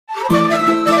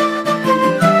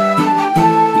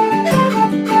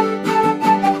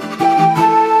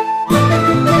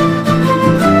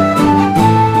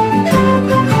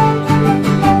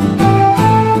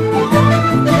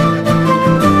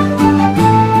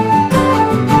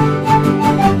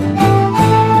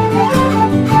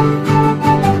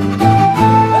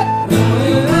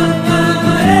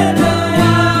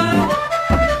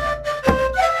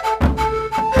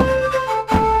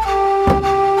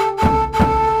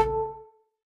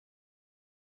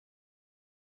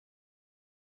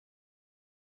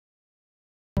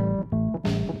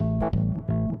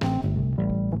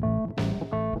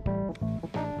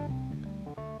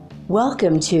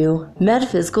Welcome to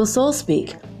Metaphysical Soul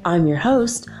Speak. I'm your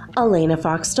host, Elena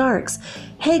Fox Starks.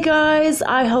 Hey guys,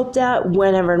 I hope that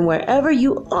whenever and wherever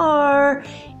you are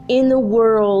in the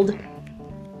world,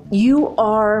 you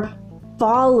are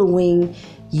following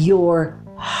your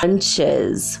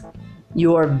hunches,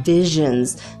 your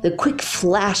visions, the quick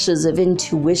flashes of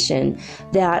intuition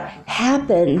that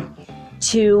happen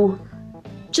to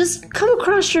just come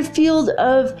across your field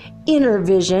of inner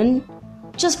vision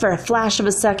just for a flash of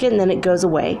a second, and then it goes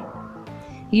away.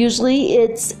 Usually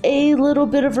it's a little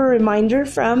bit of a reminder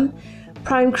from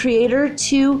Prime Creator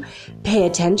to pay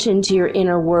attention to your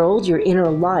inner world, your inner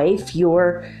life,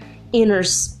 your inner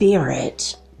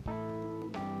spirit. A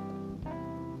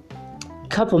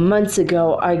couple months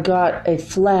ago, I got a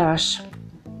flash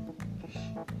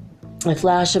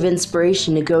of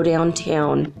inspiration to go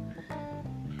downtown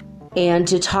and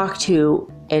to talk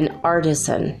to an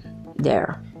artisan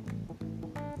there.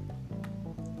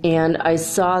 And I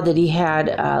saw that he had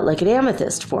like an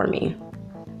amethyst for me.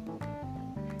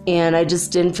 And I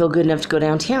just didn't feel good enough to go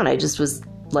downtown. I just was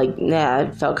like, nah,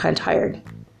 I felt kind of tired.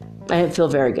 I didn't feel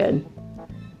very good.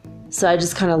 So I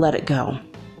just kind of let it go.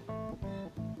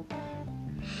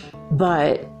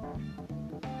 But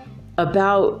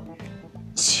about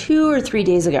 2 or 3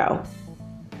 days ago,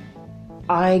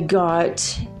 I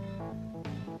got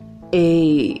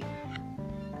a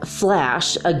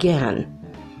flash again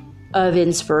of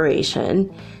inspiration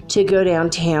to go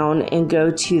downtown and go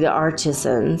to the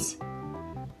artisans.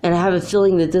 And I have a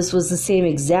feeling that this was the same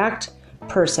exact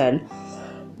person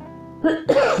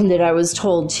that I was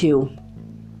told to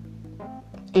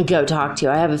go talk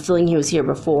to. I have a feeling he was here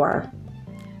before.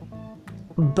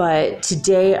 But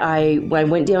today I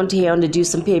went downtown to do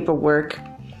some paperwork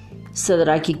so that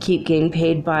I could keep getting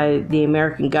paid by the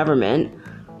American government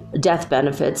death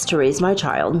benefits to raise my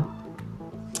child.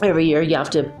 Every year you have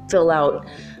to fill out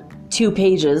 2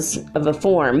 pages of a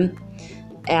form.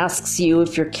 Asks you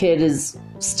if your kid is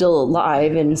still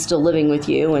alive and still living with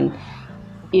you, and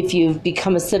if you've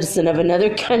become a citizen of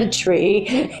another country,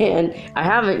 and I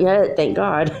haven't yet, thank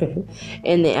God.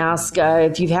 And they ask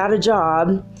if you've had a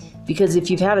job, because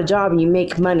if you've had a job and you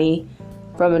make money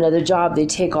from another job, they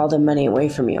take all the money away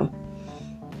from you.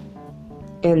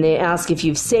 And they ask if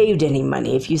you've saved any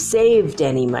money. If you saved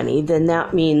any money, then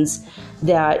that means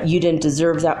that you didn't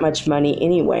deserve that much money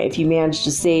anyway. If you managed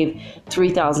to save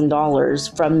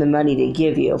 $3,000 from the money they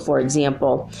give you, for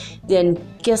example, then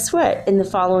guess what? In the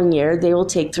following year, they will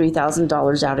take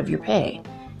 $3,000 out of your pay.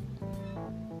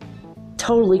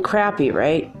 Totally crappy,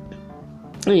 right?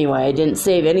 Anyway, I didn't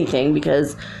save anything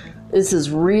because this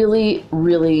is really,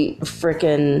 really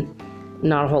frickin'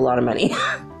 not a whole lot of money.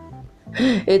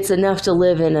 It's enough to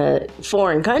live in a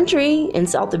foreign country in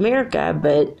South America,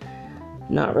 but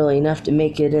not really enough to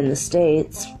make it in the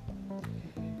States.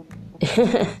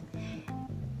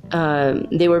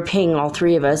 They were paying all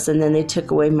 3 of us, and then they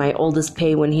took away my oldest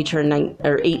pay when he turned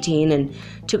 18, and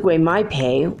took away my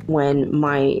pay when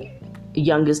my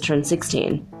youngest turned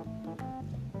 16.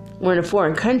 We're in a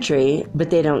foreign country, but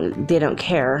they don't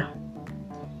care.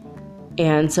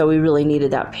 And so we really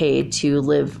needed that pay to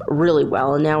live really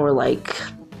well. And now we're like,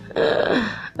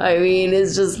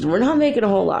 it's just, we're not making a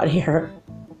whole lot here.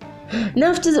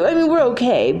 We're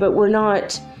okay, but we're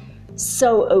not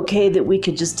so okay that we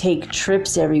could just take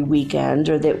trips every weekend,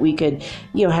 or that we could,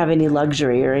 have any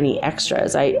luxury or any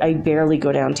extras. I barely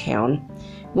go downtown.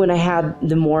 When I had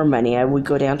the more money, I would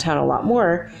go downtown a lot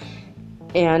more.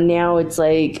 And now it's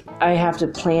like I have to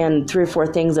plan 3 or 4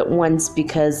 things at once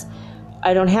because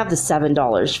I don't have the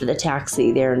 $7 for the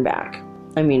taxi there and back.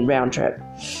 Round trip.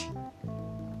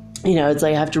 It's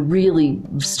like I have to really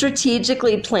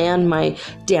strategically plan my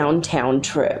downtown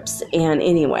trips. And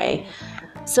anyway,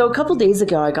 so a couple days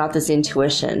ago, I got this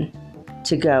intuition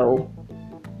to go.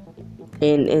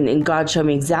 And God showed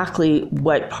me exactly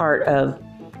what part of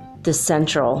the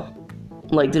central,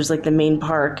 there's the main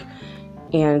park.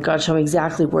 And God showed me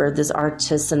exactly where this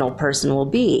artisanal person will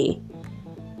be.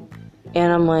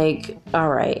 And I'm like, all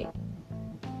right,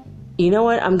 you know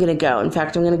what, I'm going to go. In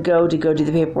fact, I'm going to go do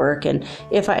the paperwork. And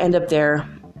if I end up there,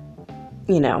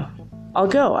 I'll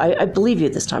go. I believe you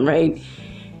this time, right?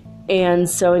 And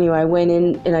so anyway, I went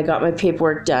in and I got my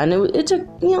paperwork done. It took,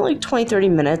 like 20, 30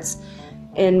 minutes.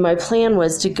 And my plan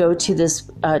was to go to this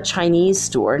Chinese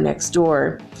store next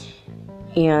door.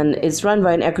 And it's run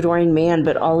by an Ecuadorian man,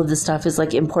 but all of the stuff is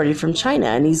like imported from China.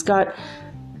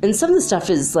 And some of the stuff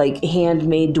is like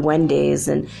handmade duendes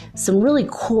and some really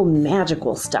cool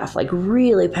magical stuff, like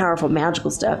really powerful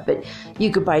magical stuff. But you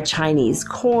could buy Chinese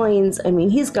coins. I mean,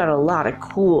 he's got a lot of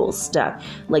cool stuff,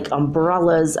 like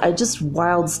umbrellas, just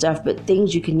wild stuff, but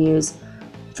things you can use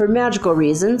for magical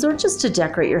reasons or just to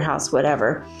decorate your house,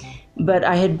 whatever. But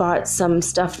I had bought some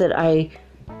stuff that I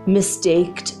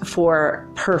mistaked for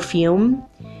perfume.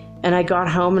 And I got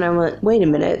home and I went, wait a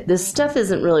minute, this stuff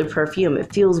isn't really perfume.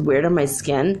 It feels weird on my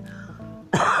skin.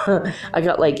 I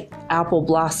got like apple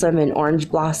blossom and orange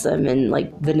blossom and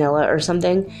like vanilla or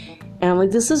something. And I'm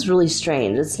like, this is really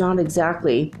strange. It's not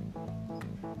exactly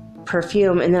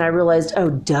perfume. And then I realized, oh,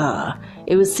 duh.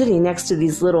 It was sitting next to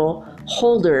these little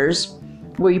holders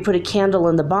where you put a candle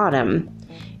in the bottom.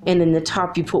 And in the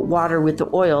top, you put water with the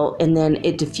oil and then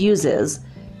it diffuses.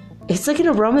 It's like an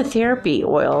aromatherapy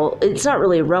oil. It's not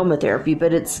really aromatherapy,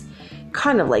 but it's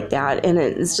kind of like that. And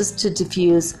it's just to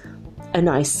diffuse a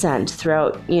nice scent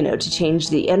throughout, to change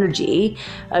the energy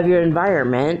of your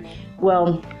environment.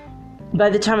 Well, by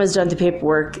the time I was done with the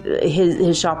paperwork,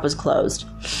 his shop was closed.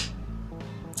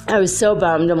 I was so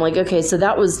bummed. I'm like, okay, so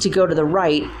that was to go to the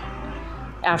right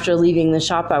after leaving the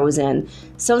shop I was in.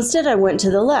 So instead I went to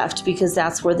the left because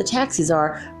that's where the taxis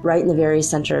are, right in the very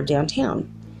center of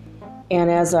downtown. And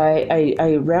as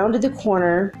I rounded the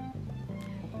corner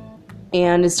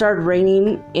and it started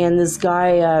raining, and this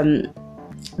guy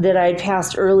that I had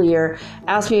passed earlier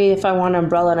asked me if I want an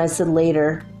umbrella, and I said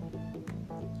later.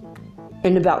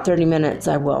 In about 30 minutes,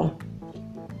 I will.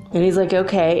 And he's like,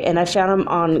 okay. And I found him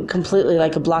on completely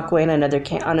like a block away on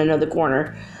another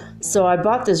corner. So I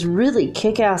bought this really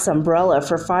kick-ass umbrella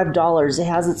for $5. It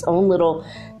has its own little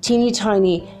teeny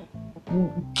tiny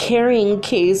carrying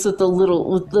case with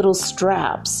little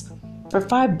straps for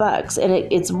 $5, and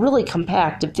it's really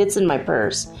compact. It fits in my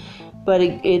purse, but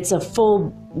it's a full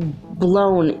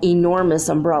blown enormous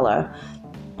umbrella,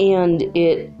 and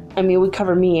it would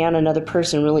cover me and another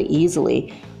person really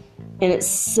easily. And it's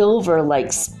silver,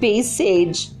 like space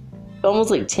age, almost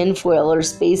like tinfoil or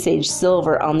space age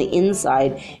silver on the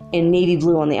inside and navy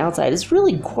blue on the outside. It's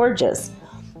really gorgeous.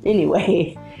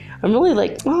 Anyway, I'm really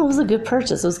like, oh, it was a good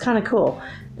purchase. It was kind of cool.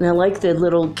 And I like the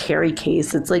little carry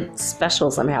case. It's like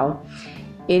special somehow.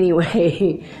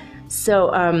 Anyway, so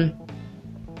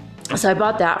I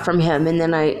bought that from him, and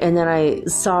then I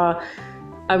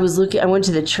went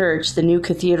to the church, the new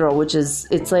cathedral,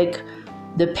 it's like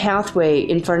the pathway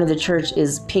in front of the church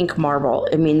is pink marble.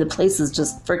 I mean, the place is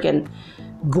just freaking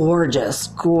gorgeous,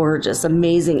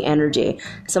 amazing energy.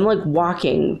 So I'm like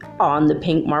walking on the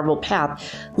pink marble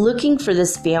path looking for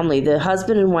this family. The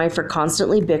husband and wife are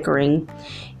constantly bickering,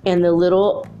 and the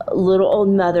little old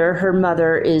mother, her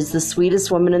mother is the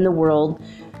sweetest woman in the world.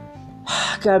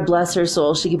 God bless her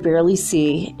soul. She could barely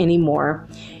see anymore,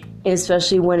 and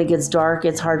especially when it gets dark,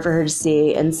 it's hard for her to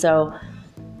see. And so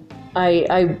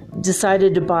I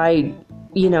decided to buy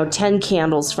 10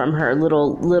 candles from her,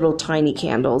 little tiny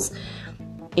candles.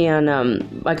 And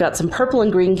I got some purple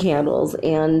and green candles,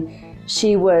 and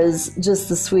she was just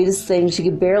the sweetest thing. She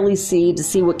could barely see to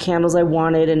see what candles I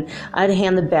wanted, and I'd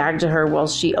hand the bag to her while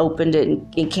she opened it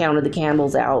and counted the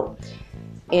candles out.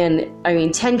 And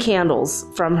 10 candles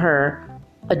from her,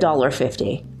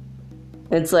 $1.50.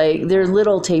 It's like, they're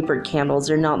little tapered candles.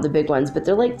 They're not the big ones, but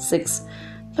they're like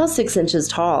about 6 inches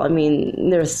tall. I mean,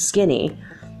 they're skinny,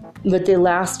 but they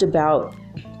last about,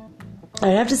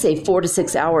 I'd have to say 4 to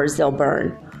 6 hours they'll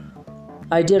burn.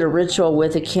 I did a ritual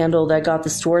with a candle that I got at the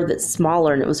store that's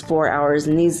smaller, and it was 4 hours.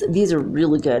 And these are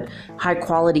really good, high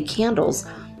quality candles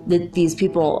that these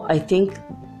people, I think,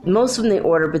 most of them they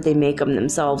order, but they make them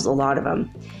themselves, a lot of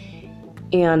them.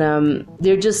 And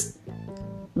they're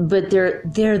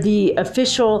the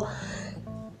official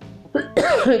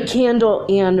candle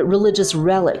and religious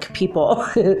relic people.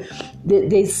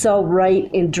 They sell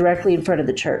right directly in front of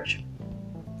the church.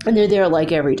 And they're there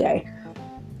like every day,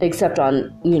 except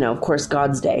on, of course,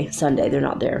 God's day, Sunday. They're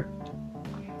not there.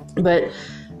 But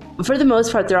for the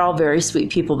most part, they're all very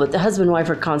sweet people. But the husband and wife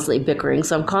are constantly bickering,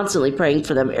 so I'm constantly praying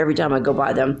for them every time I go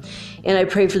by them. And I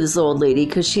pray for this old lady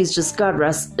because she's just, God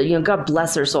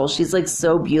bless her soul. She's like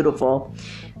so beautiful,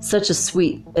 such a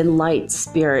sweet and light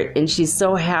spirit, and she's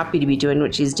so happy to be doing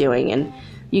what she's doing. And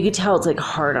you could tell it's like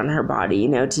hard on her body, you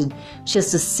know, she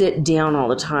has to sit down all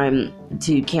the time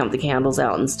to count the candles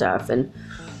out and stuff. And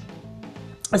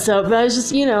so, but I was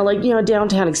just, you know, like, you know,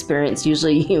 downtown experience.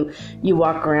 Usually you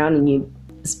walk around and you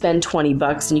spend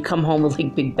 $20 and you come home with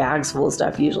like big bags full of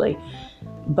stuff usually.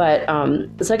 But,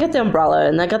 so I got the umbrella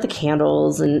and I got the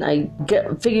candles and I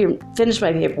finished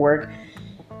my paperwork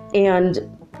and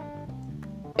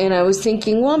I was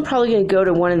thinking, well, I'm probably going to go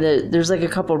to there's like a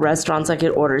couple restaurants I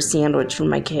could order a sandwich for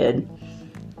my kid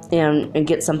and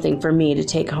get something for me to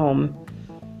take home.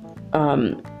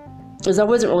 Because I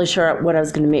wasn't really sure what I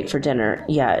was going to make for dinner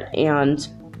yet. And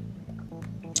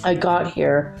I got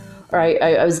here, or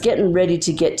I was getting ready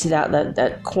to get to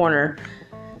that corner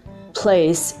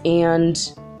place. And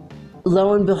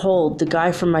lo and behold, the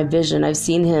guy from my vision, I've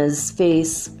seen his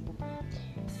face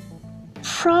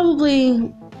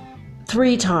probably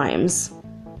 3 times,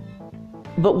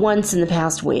 but once in the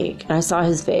past week. And I saw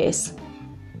his face.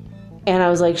 And I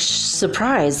was like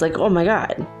surprised, like, oh my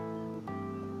God.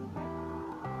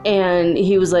 And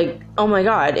he was like, oh my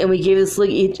God. And we gave this look,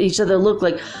 each other look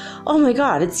like, oh my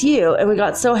God, it's you. And we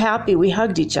got so happy, we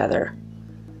hugged each other.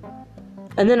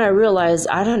 And then I realized,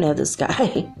 I don't know this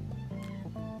guy.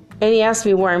 And he asked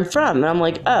me where I'm from. And I'm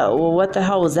like, oh, well, what the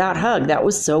hell was that hug? That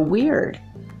was so weird.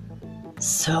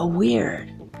 So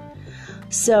weird.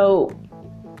 So,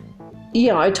 you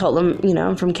know, I told him, you know,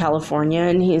 I'm from California.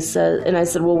 And I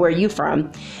said, well, where are you from?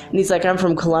 And he's like, I'm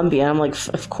from Colombia. I'm like,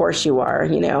 of course you are,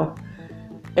 you know.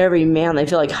 Every man they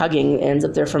feel like hugging ends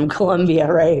up there from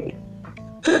Colombia, right?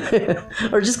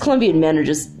 Or just Colombian men are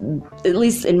just, at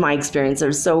least in my experience,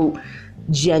 they're so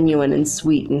genuine and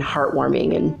sweet and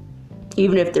heartwarming. And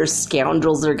even if they're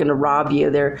scoundrels that are going to rob you,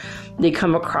 they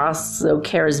come across so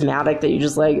charismatic that you're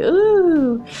just like,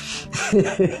 ooh.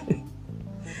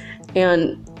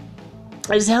 And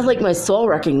I just had like my soul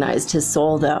recognized his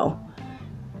soul though.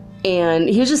 And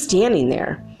he was just standing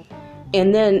there.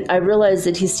 And then I realized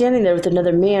that he's standing there with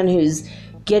another man who's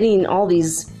getting all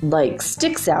these like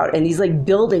sticks out and he's like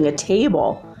building a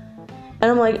table. And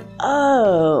I'm like,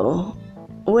 oh,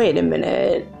 wait a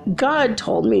minute. God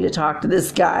told me to talk to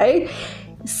this guy.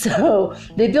 So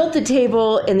they built the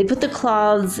table and they put the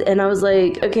cloths and I was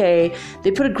like, okay,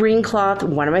 they put a green cloth,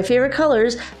 one of my favorite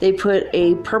colors. They put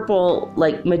a purple,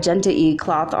 like magenta-y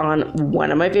cloth on,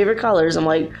 one of my favorite colors. I'm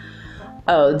like,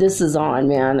 oh, this is on,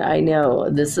 man. I know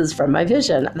this is from my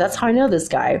vision. That's how I know this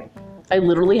guy. I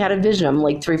literally had a vision of him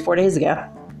like 3-4 days ago.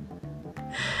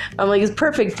 I'm like, it's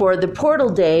perfect for the portal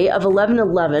day of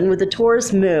 11/11 with the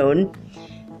Taurus moon.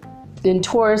 And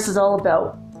Taurus is all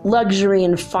about luxury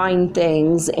and fine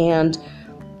things and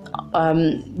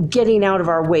getting out of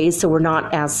our way so we're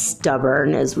not as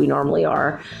stubborn as we normally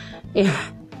are. And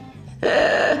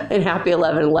happy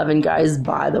 11/11, guys,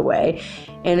 by the way.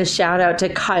 And a shout out to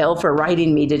Kyle for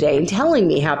writing me today and telling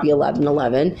me happy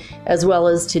 11/11, as well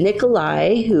as to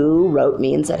Nikolai, who wrote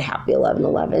me and said happy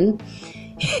 11/11.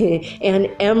 And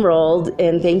Emerald,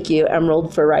 and thank you,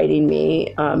 Emerald, for writing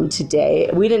me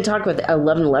today. We didn't talk about the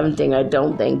 11/11 thing, I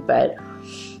don't think, but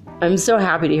I'm so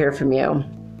happy to hear from you.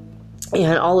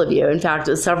 And all of you. In fact,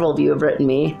 several of you have written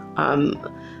me.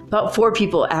 About 4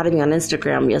 people added me on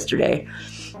Instagram yesterday.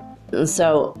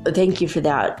 So thank you for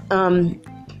that.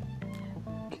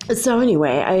 So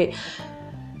anyway,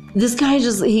 this guy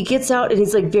he gets out and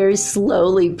he's like very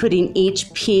slowly putting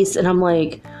each piece, and I'm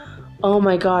like, oh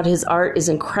my God, his art is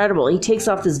incredible. He takes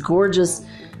off this gorgeous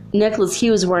necklace he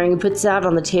was wearing and puts that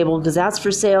on the table because that's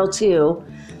for sale too.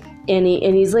 And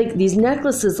he's like, these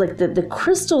necklaces, like the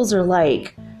crystals are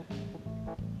like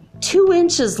 2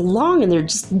 inches long and they're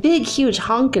just big, huge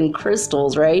honking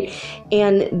crystals, right?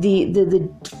 And the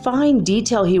fine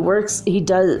detail he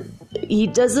does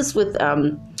this with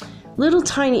little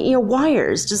tiny,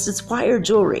 wires, just it's wire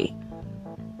jewelry.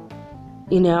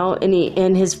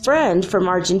 And his friend from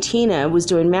Argentina was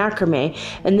doing macrame.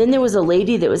 And then there was a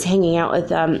lady that was hanging out with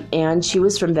them, and she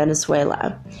was from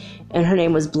Venezuela. And her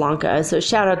name was Blanca. So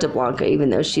shout out to Blanca, even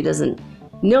though she doesn't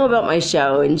know about my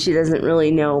show and she doesn't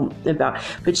really know about.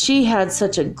 But she had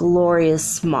such a glorious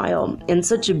smile and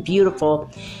such a beautiful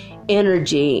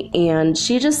energy. And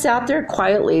she just sat there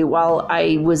quietly while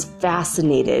I was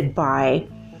fascinated by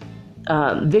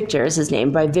Victor, is his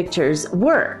name, by Victor's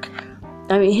work.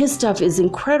 I mean, his stuff is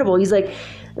incredible. He's like,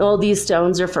 oh, these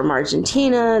stones are from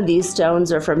Argentina. These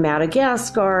stones are from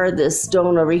Madagascar. This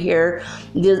stone over here,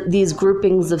 these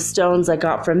groupings of stones I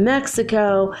got from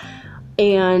Mexico.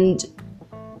 And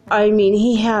I mean,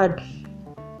 he had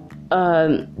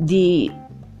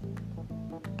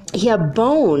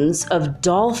bones of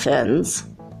dolphins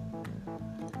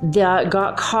that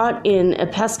got caught in a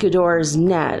pescador's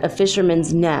net, a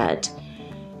fisherman's net.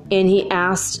 and he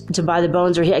asked to buy the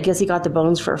bones, or I guess he got the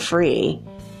bones for free.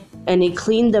 And he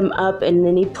cleaned them up, and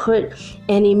then he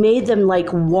made them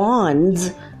like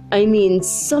wands. I mean,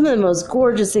 some of the most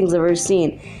gorgeous things I've ever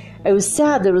seen. I was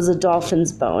sad there was a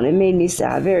dolphin's bone. It made me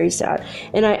sad, very sad.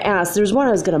 And I asked, there was one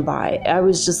I was going to buy. I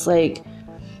was just like,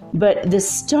 but the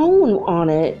stone on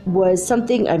it was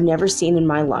something I've never seen in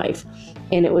my life.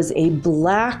 And it was a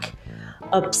black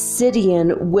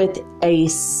obsidian with a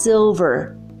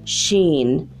silver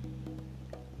sheen.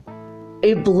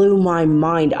 It blew my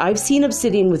mind. I've seen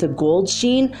obsidian with a gold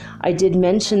sheen. I did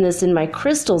mention this in my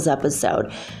crystals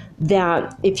episode,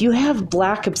 that if you have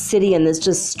black obsidian that's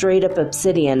just straight up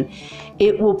obsidian,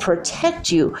 it will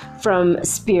protect you from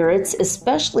spirits,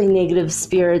 especially negative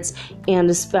spirits and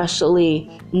especially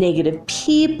negative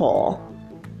people.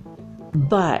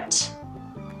 But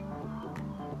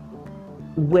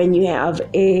when you have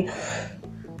a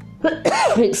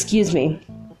excuse me,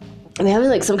 I'm having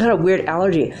like some kind of weird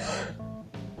allergy.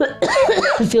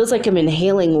 It feels like I'm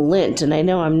inhaling lint, and I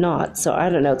know I'm not, so I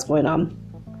don't know what's going on.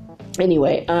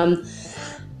 Anyway,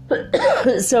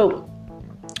 so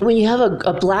when you have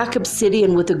a black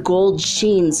obsidian with a gold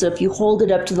sheen, so if you hold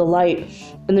it up to the light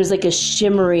and there's like a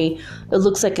shimmery, it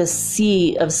looks like a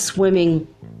sea of swimming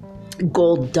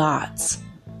gold dots,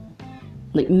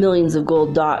 like millions of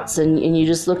gold dots, and you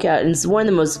just look at it, and it's one of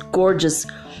the most gorgeous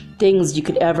things you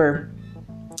could ever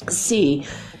see.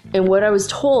 And what I was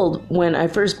told when I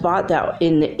first bought that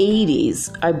in the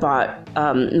 80s, I bought,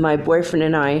 my boyfriend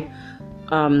and I,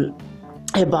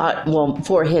 I bought, well,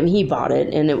 for him, he bought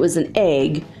it, and it was an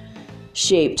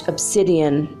egg-shaped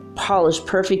obsidian, polished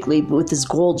perfectly with this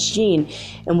gold sheen.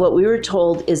 And what we were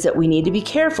told is that we need to be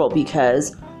careful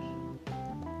because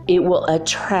it will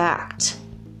attract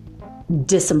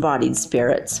disembodied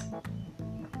spirits.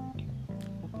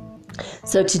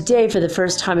 So today, for the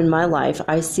first time in my life,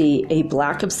 I see a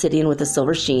black obsidian with a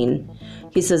silver sheen.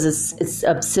 He says it's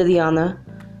Obsidiana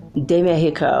de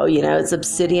Mexico, it's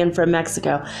obsidian from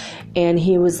Mexico. And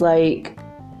he was like,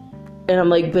 and I'm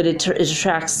like, but it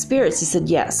attracts spirits. He said,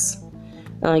 yes.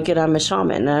 I'm like, and I'm a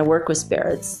shaman and I work with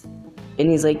spirits. And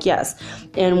he's like, yes.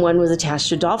 And one was attached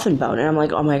to a dolphin bone. And I'm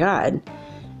like, oh my God.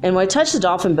 And when I touched the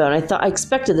dolphin bone, I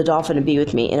expected the dolphin to be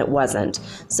with me, and it wasn't.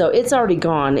 So it's already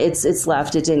gone. It's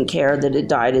left. It didn't care that it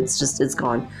died. It's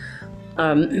gone.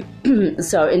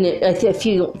 So, and I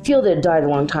feel that it died a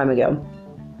long time ago.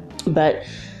 But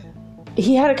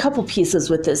he had a couple pieces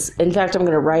with this. In fact, I'm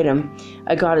going to write him.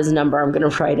 I got his number. I'm going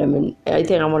to write him, and I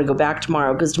think I want to go back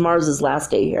tomorrow because tomorrow's his last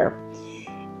day here.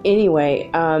 Anyway,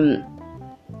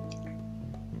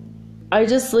 I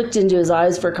just looked into his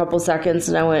eyes for a couple seconds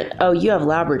and I went, oh, you have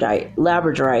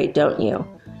labradorite, don't you?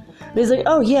 And he's like,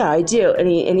 oh yeah, I do. And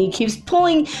he keeps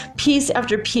pulling piece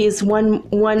after piece, one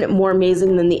more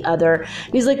amazing than the other.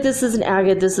 And he's like, this is an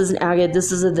agate, this is an agate,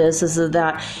 this is a this is a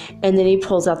that. And then he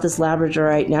pulls out this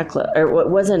labradorite necklace, or it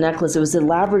wasn't a necklace, it was a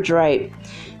labradorite.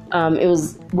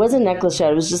 It wasn't a necklace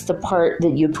yet, it was just the part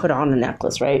that you put on a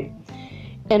necklace, right?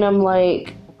 And I'm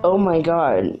like, oh my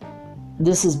God,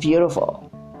 this is beautiful.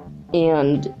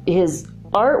 And his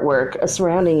artwork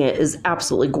surrounding it is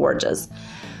absolutely gorgeous.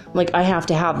 I'm like, I have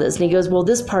to have this. And he goes, well,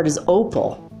 this part is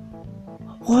opal.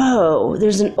 Whoa,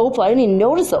 there's an opal. I didn't even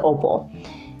notice the opal.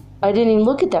 I didn't even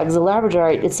look at that because the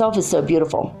labradorite itself is so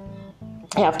beautiful.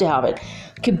 I have to have it.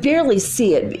 I could barely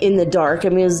see it in the dark. I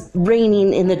mean, it was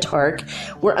raining in the dark.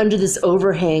 We're under this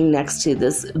overhang next to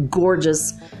this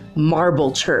gorgeous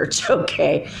marble church,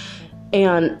 okay,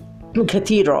 and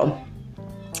cathedral.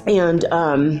 And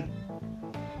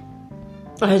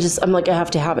I'm like, I have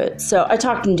to have it. So I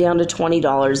talked him down to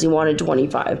 $20. He wanted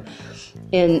 $25.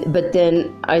 But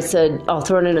then I said, I'll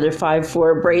throw in another $5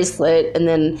 for a bracelet. And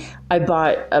then I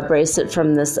bought a bracelet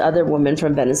from this other woman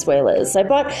from Venezuela. So I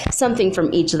bought something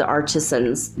from each of the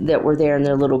artisans that were there in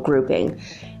their little grouping.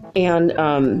 And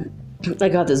I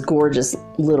got this gorgeous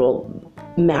little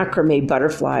macrame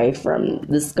butterfly from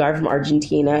this guy from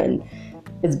Argentina. And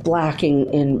it's black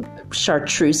and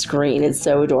chartreuse green. It's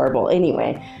so adorable.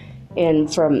 Anyway.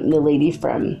 And from the lady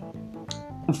from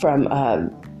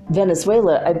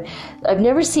Venezuela, I've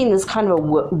never seen this kind of a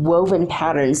woven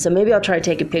pattern. So maybe I'll try to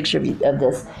take a picture of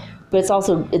this. But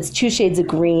it's 2 shades of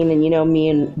green, and me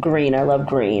and green. I love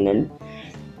green, and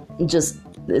it's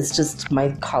just my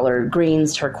color.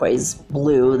 Green's turquoise,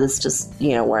 blue. That's just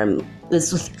where I'm.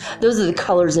 Those are the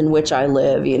colors in which I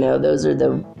live. Those are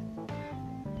the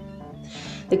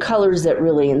colors that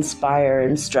really inspire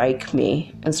and strike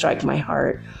me and strike my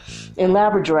heart. And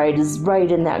labradorite is right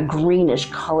in that greenish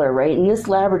color, right? And this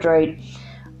labradorite,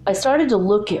 I started to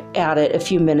look at it a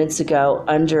few minutes ago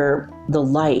under the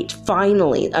light,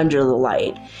 finally under the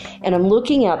light. And I'm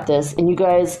looking at this, and you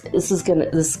guys, this is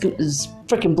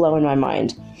freaking blowing my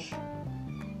mind.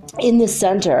 In the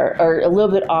center, or a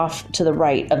little bit off to the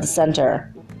right of the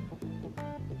center.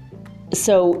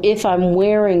 So if I'm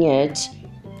wearing it,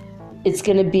 it's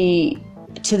going to be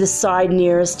to the side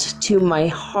nearest to my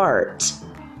heart.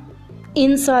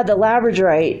 Inside the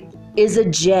labradorite is a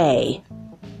J.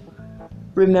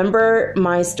 Remember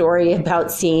my story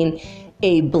about seeing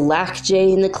a black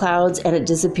J in the clouds and it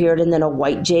disappeared and then a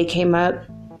white J came up?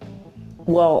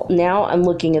 Well, now I'm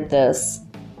looking at this.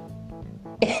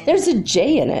 There's a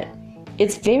J in it.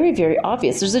 It's very, very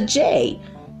obvious. There's a J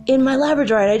in my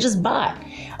labradorite I just bought.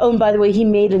 Oh, and by the way, he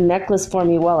made a necklace for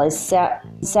me while I sat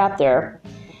there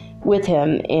with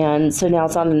him. And so now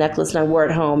it's on the necklace and I wore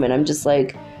it home. And I'm just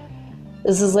like,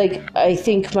 this is like, I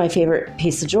think, my favorite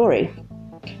piece of jewelry.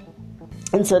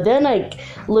 And so then I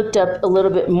looked up a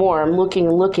little bit more. I'm looking,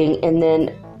 and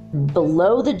then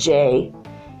below the J,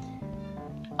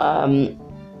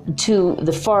 to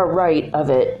the far right of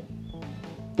it,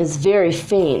 is very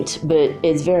faint, but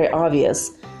it's very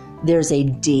obvious. There's a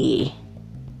D.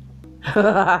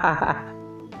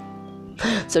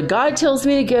 So God tells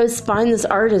me to go find this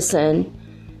artisan,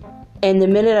 and the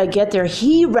minute I get there,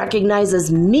 he recognizes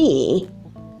me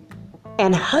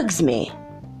and hugs me.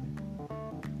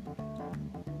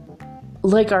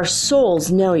 Like our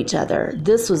souls know each other.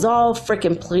 This was all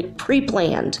freaking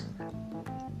pre-planned.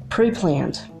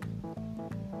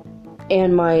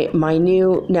 And my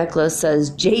new necklace says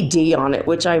JD on it,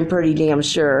 which I'm pretty damn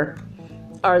sure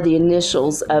are the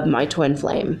initials of my twin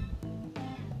flame.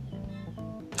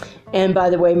 And by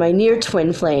the way, my near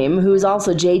twin flame, who's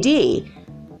also JD,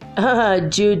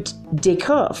 Jude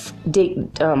Dekoff.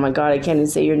 Oh my God, I can't even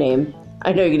say your name.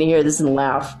 I know you're going to hear this and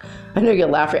laugh. I know you're going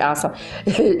to laugh your ass off.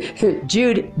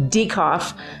 Jude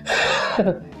Dekoff.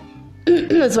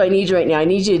 That's what I need you right now. I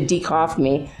need you to decough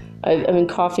me. I've been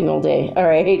coughing all day. All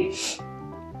right.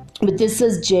 But this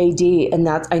says JD, and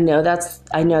I know that's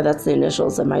the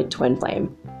initials of my twin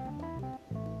flame.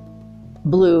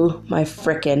 Blew my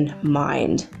frickin'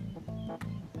 mind.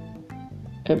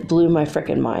 It blew my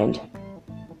frickin' mind.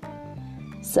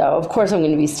 So, of course, I'm going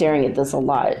to be staring at this a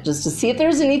lot just to see if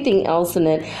there's anything else in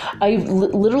it. I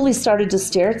literally started to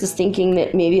stare at this thinking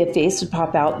that maybe a face would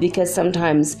pop out, because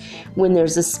sometimes when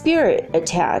there's a spirit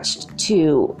attached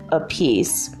to a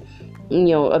piece,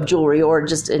 of jewelry or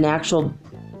just an actual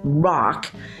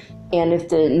rock, and if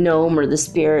the gnome or the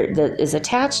spirit that is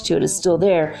attached to it is still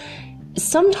there,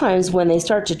 sometimes when they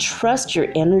start to trust your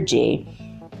energy,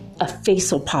 a face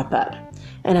will pop up.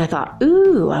 And I thought,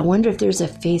 ooh, I wonder if there's a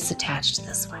face attached to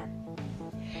this one.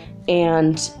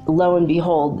 And lo and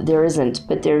behold, there isn't,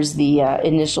 but there's the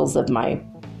initials of I'm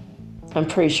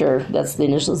pretty sure that's the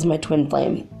initials of my twin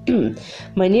flame.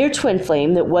 My near twin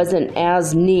flame that wasn't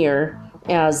as near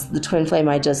as the twin flame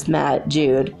I just met,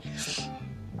 Jude.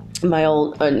 My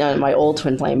old, not my old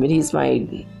twin flame, but he's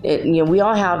we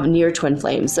all have near twin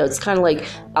flames. So it's kind of like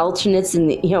alternates in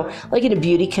like in a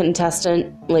beauty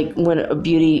contestant, like when a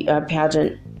beauty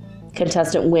pageant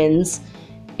contestant wins,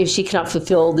 if she cannot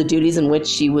fulfill the duties in which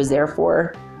she was there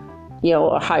for,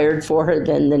 hired for her,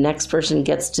 then the next person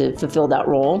gets to fulfill that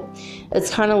role.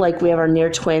 It's kind of like we have our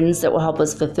near twins that will help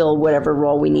us fulfill whatever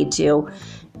role we need to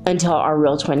until our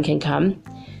real twin can come.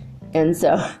 And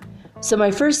so my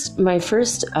first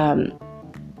encounter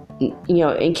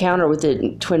with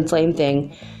the twin flame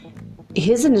thing,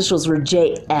 his initials were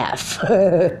JF.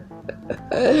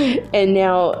 And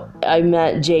now I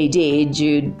met JD,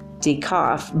 Jude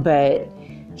Dekoff, but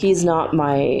he's like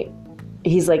my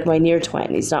near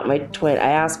twin. He's not my twin. I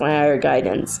asked my higher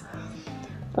guidance.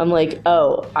 I'm like,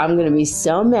 oh, I'm going to be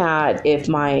so mad if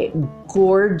my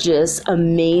gorgeous,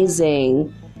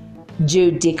 amazing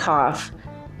Jude Dekoff,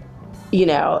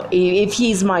 if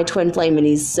he's my twin flame and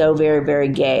he's so very, very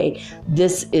gay,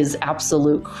 this is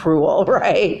absolute cruel,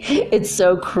 right? It's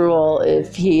so cruel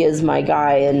if he is my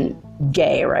guy and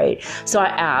gay, right? So I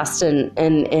asked,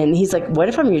 and he's like, what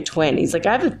if I'm your twin? He's like,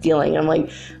 I have a feeling. I'm like,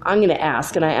 I'm going to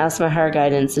ask. And I asked my higher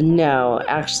guidance, and no,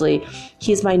 actually,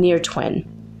 he's my near twin.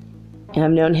 And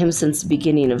I've known him since the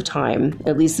beginning of time,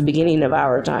 at least the beginning of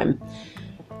our time.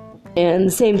 And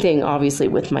the same thing, obviously,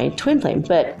 with my twin flame,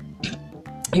 but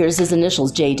here's his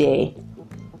initials, JD.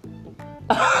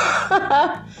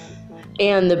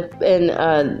 And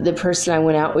the person I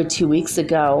went out with 2 weeks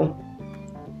ago,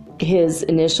 his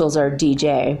initials are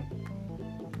DJ,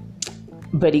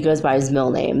 but he goes by his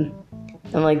middle name.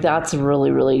 I'm like, that's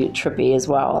really, really trippy as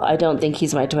well. I don't think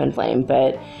he's my twin flame,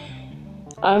 but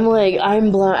I'm like,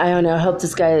 I'm blown. I don't know. I hope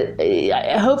this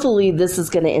guy, hopefully this is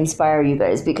going to inspire you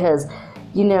guys, because,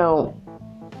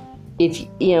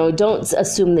 if, don't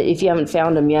assume that if you haven't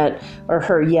found him yet or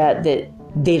her yet that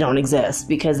they don't exist,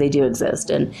 because they do exist.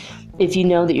 And if you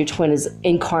know that your twin is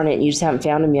incarnate and you just haven't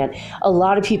found him yet, a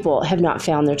lot of people have not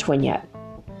found their twin yet.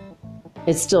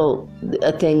 It's still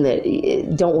a thing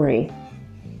that, don't worry.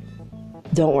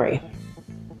 Don't worry.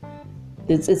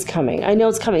 It's coming. I know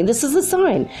it's coming. This is a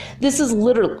sign. This is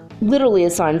literally a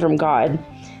sign from God,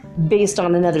 based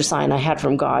on another sign I had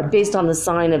from God, based on the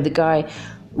sign of the guy,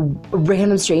 a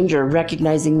random stranger,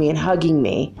 recognizing me and hugging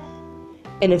me.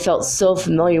 And it felt so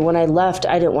familiar. When I left,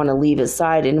 I didn't want to leave his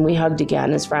side, and we hugged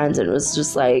again as friends, and it was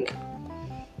just like,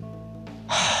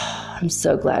 I'm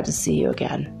so glad to see you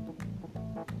again.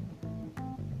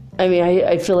 I mean,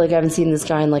 I feel like I haven't seen this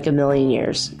guy in like a million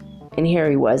years. And here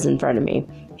he was in front of me,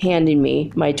 handing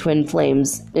me my twin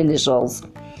flames initials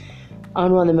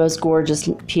on one of the most gorgeous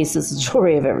pieces of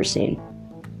jewelry I've ever seen.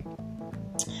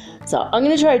 So I'm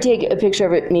going to try to take a picture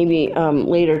of it maybe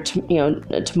later,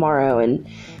 tomorrow, and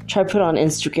try to put it on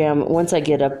Instagram. Once I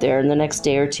get up there in the next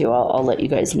day or two, I'll let you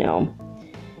guys know.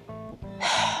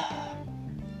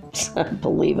 It's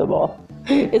unbelievable.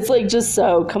 It's like just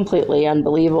so completely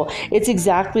unbelievable. It's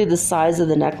exactly the size of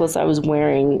the necklace I was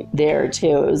wearing there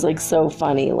too. It was like so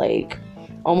funny, like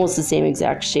almost the same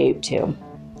exact shape too.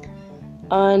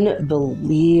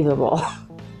 Unbelievable.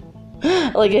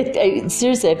 Like I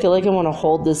seriously, I feel like I want to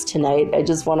hold this tonight. I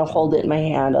just want to hold it in my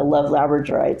hand. I love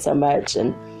labradorite so much.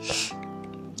 And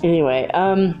anyway,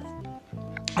 all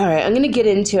right, I'm going to get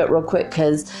into it real quick,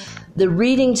 because the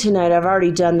reading tonight, I've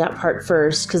already done that part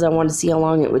first because I wanted to see how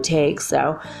long it would take.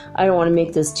 So I don't want to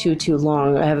make this too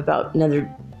long. I have about another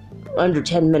under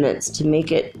 10 minutes to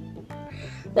make it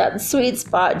that sweet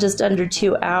spot, just under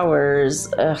 2 hours.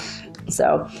 All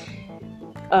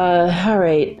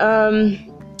right.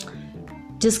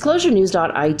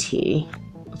 Disclosurenews.it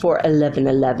for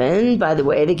 11/11. By the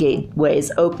way, the gateway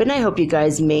is open. I hope you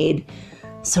guys made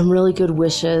some really good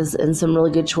wishes and some really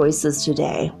good choices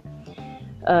today.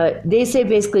 They say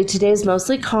basically today is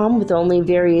mostly calm with only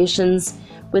variations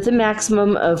with a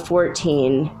maximum of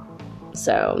 14.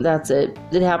 So that's it.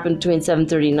 It happened between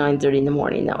 7:30 and 9:30 in the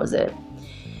morning. That was it.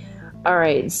 All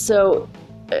right. So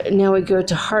now we go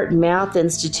to Heart Math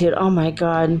Institute. Oh my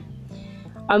God.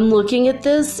 I'm looking at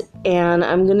this and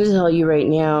I'm going to tell you right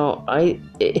now,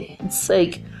 it's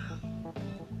like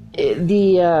I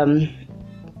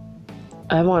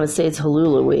want to say it's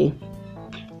Hulului.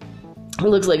 It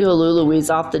looks like Hulului's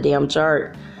off the damn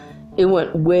chart. It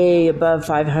went way above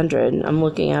 500. I'm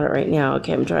looking at it right now.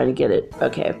 Okay, I'm trying to get it.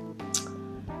 Okay.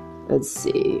 Let's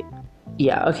see.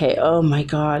 Yeah, okay. Oh my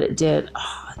God, it did.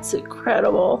 Oh, it's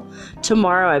incredible.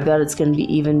 Tomorrow, I bet it's going to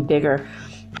be even bigger.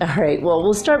 All right, well,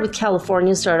 we'll start with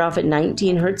California. Start off at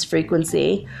 19 hertz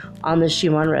frequency on the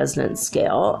Schumann resonance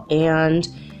scale and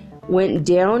went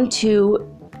down to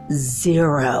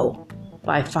 0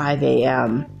 by 5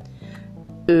 a.m.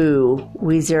 Ooh,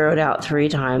 we zeroed out 3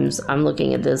 times. I'm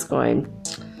looking at this going,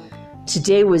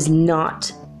 today was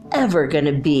not ever going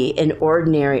to be an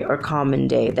ordinary or common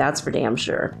day. That's for damn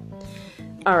sure.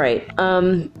 All right.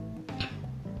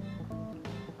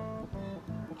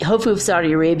 Houfu of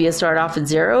Saudi Arabia started off at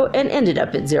 0 and ended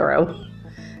up at 0.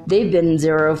 They've been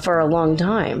 0 for a long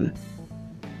time.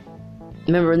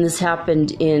 Remember when this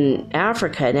happened in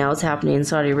Africa, now it's happening in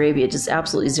Saudi Arabia, just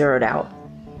absolutely zeroed out.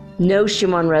 No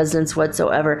Schumann resonance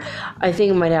whatsoever. I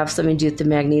think it might have something to do with the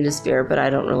magnetosphere, but I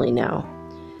don't really know.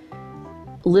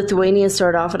 Lithuania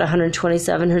started off at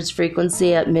 127 hertz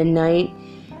frequency at midnight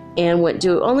and went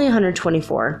to only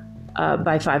 124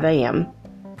 by 5 a.m.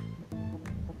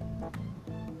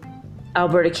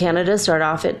 Alberta, Canada started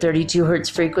off at 32 hertz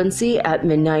frequency at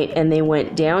midnight and they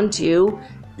went down to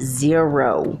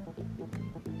 0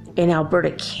 in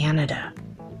Alberta, Canada.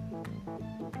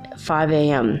 5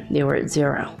 a.m. they were at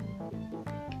 0.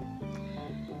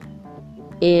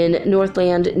 In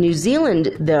Northland, New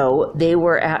Zealand, though, they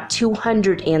were at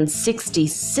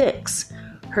 266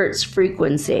 hertz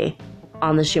frequency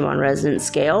on the Schumann resonance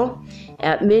scale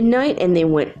at midnight, and they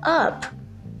went up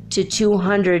to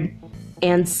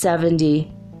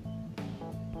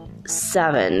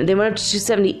 277. They went up to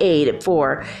 278 at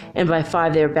 4, and by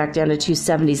 5 they were back down to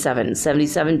 277.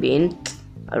 77 being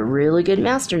a really good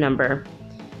master number.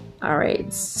 All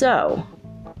right, so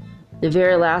the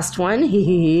very last one,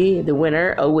 the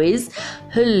winner always,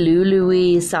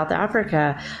 Hulului, South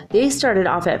Africa. They started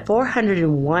off at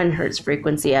 401 hertz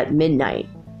frequency at midnight.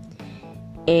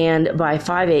 And by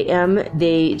 5 a.m.,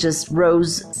 they just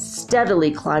rose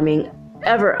steadily, climbing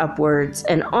ever upwards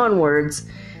and onwards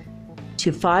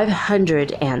to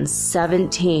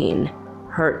 517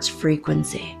 hertz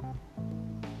frequency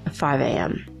at 5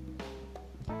 a.m.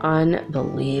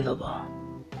 Unbelievable.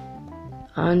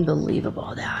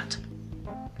 Unbelievable that.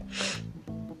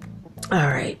 All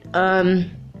right.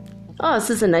 This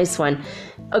is a nice one.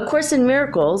 A Course in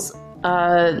Miracles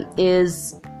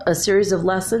is a series of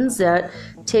lessons that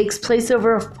takes place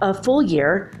over a full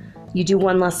year. You do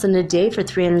one lesson a day for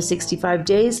 365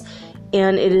 days,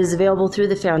 and it is available through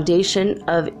the Foundation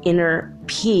of Inner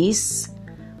Peace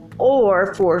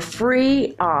or for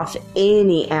free off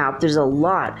any app. There's a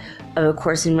lot of A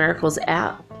Course in Miracles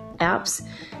apps.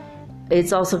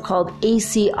 It's also called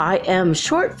ACIM,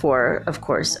 short for, of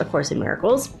course, A Course in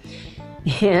Miracles.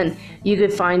 And you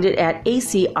could find it at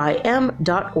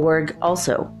acim.org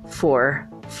also for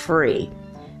free.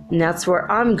 And that's where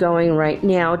I'm going right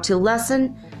now to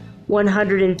lesson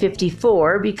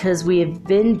 154, because we have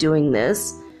been doing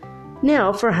this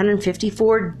now for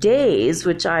 154 days,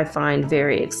 which I find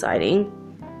very exciting.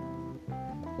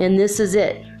 And this is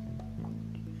it.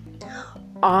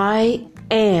 I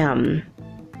am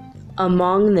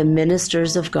among the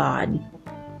ministers of God.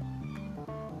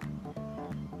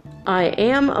 I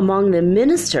am among the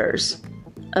ministers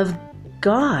of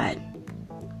God.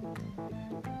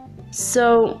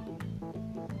 So,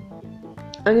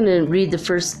 I'm going to read the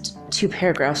first two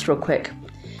paragraphs real quick.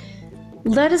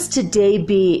 Let us today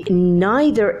be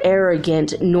neither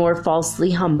arrogant nor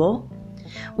falsely humble.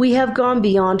 We have gone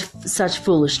beyond such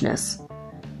foolishness.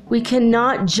 We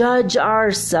cannot judge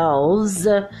ourselves,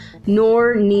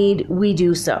 nor need we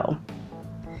do so.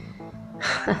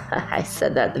 I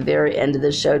said that at the very end of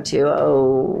the show too.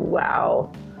 Oh, wow.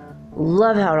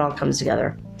 Love how it all comes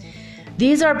together.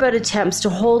 These are but attempts to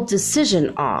hold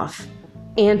decision off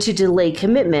and to delay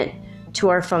commitment to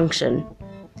our function.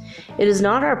 It is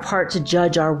not our part to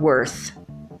judge our worth,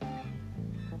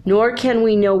 nor can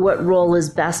we know what role is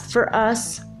best for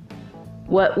us.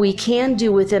 What we can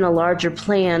do within a larger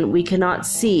plan, we cannot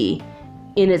see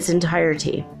in its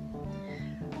entirety.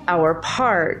 Our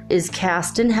part is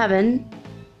cast in heaven,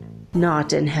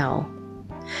 not in hell.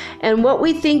 And what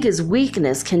we think is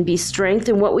weakness can be strength,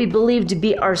 and what we believe to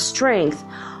be our strength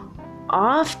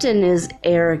often is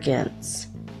arrogance.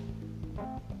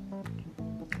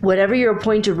 Whatever your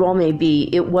appointed role may be,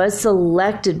 it was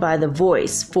selected by the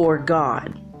voice for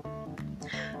God,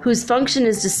 whose function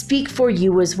is to speak for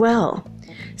you as well,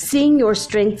 seeing your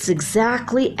strengths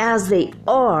exactly as they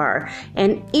are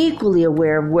and equally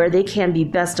aware of where they can be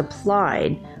best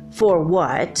applied, for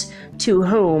what, to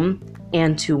whom,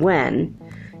 and to when.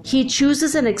 He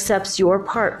chooses and accepts your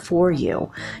part for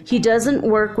you. He doesn't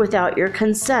work without your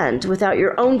consent, without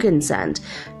your own consent.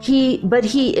 But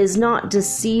he is not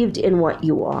deceived in what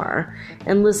you are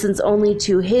and listens only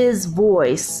to his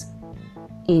voice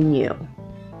in you.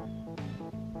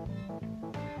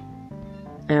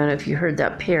 I don't know if you heard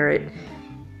that parrot.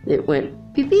 It went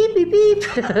beep, beep, beep, beep.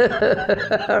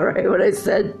 All right, when I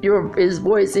said his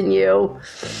voice in you.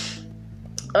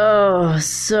 Oh,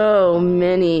 so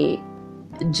many,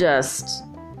 just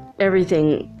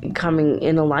everything coming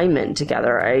in alignment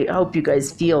together. I hope you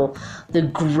guys feel the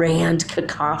grand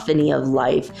cacophony of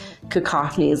life.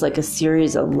 Cacophony is like a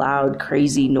series of loud,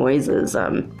 crazy noises.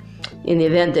 In the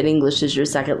event that English is your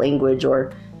second language,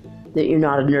 or that you're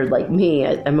not a nerd like me,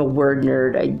 I'm a word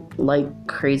nerd. I like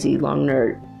crazy, long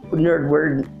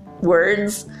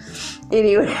words.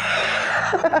 Anyway.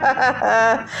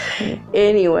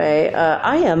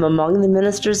 I am among the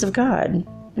ministers of God,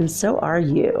 and so are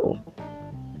you.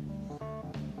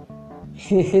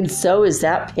 And so is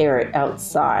that parrot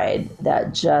outside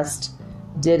that just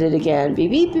did it again.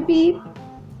 Beep, beep, beep, beep.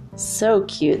 So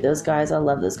cute, those guys. I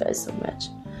love those guys so much.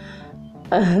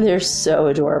 They're so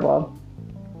adorable.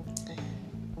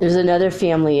 There's another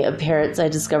family of parrots I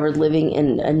discovered living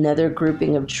in another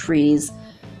grouping of trees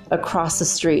across the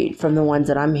street from the ones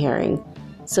that I'm hearing.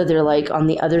 So they're like on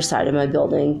the other side of my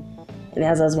building. And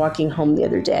as I was walking home the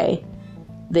other day,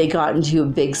 they got into a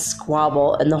big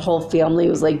squabble, and the whole family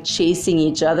was like chasing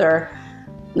each other.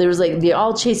 There was like, they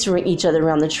all chased each other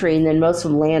around the tree, and then most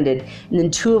of them landed. And then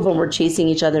two of them were chasing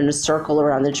each other in a circle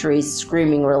around the tree,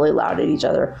 screaming really loud at each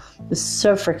other. It was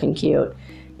so freaking cute.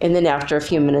 And then after a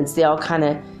few minutes, they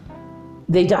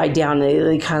died down.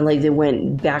 They kind of like, they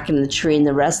went back into the tree, and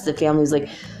the rest of the family was like,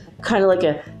 kind of like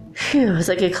it was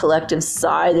like a collective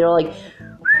sigh. They were like,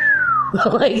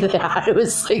 like that. It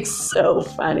was like so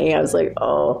funny. I was like,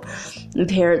 oh, the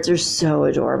parrots are so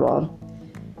adorable.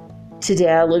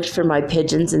 Today I looked for my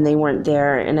pigeons and they weren't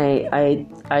there, and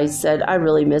I said I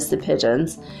really miss the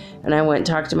pigeons, and I went and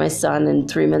talked to my son, and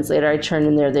 3 minutes later I turned,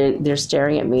 and they're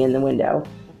staring at me in the window.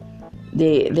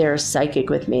 They're psychic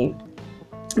with me.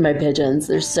 My pigeons,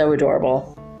 they're so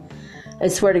adorable. I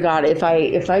swear to God, if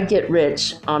I get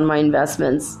rich on my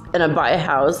investments and I buy a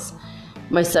house,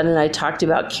 my son and I talked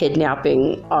about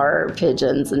kidnapping our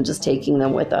pigeons and just taking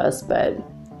them with us, but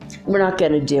we're not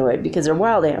going to do it because they're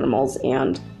wild animals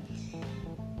and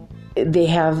they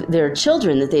have their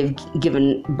children that they've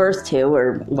given birth to,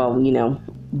 or, well,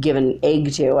 given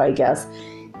egg to, I guess.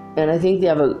 And I think they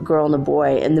have a girl and a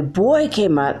boy. And the boy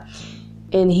came up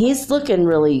and he's looking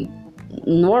really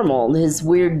normal. His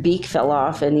weird beak fell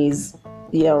off and he's,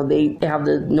 they have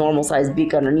the normal sized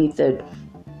beak underneath the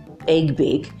egg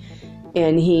beak.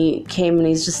 And he came and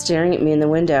he's just staring at me in the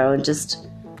window and just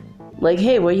like,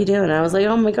 hey, what are you doing? I was like,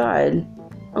 oh my God,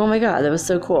 that was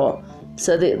so cool.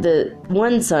 So the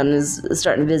one son is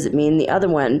starting to visit me and the other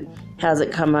one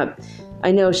hasn't come up.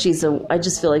 I know I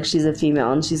just feel like she's a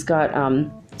female and she's got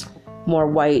more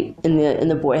white and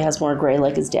the boy has more gray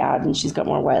like his dad and she's got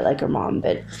more white like her mom.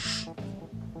 But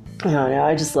I don't know,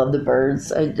 I just love the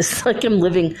birds. I just like I'm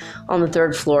living on the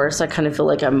third floor, so I kind of feel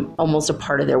like I'm almost a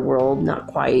part of their world. Not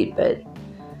quite, but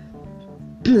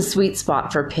the sweet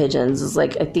spot for pigeons is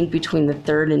like I think between the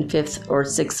third and fifth or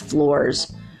sixth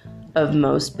floors of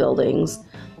most buildings.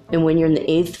 And when you're in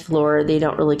the eighth floor, they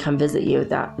don't really come visit you at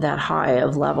that high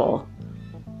of level.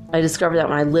 I discovered that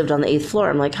when I lived on the eighth floor.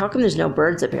 I'm like, how come there's no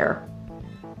birds up here?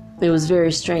 It was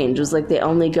very strange. It was like they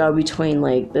only go between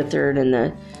like the third and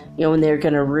the, when they're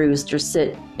going to roost or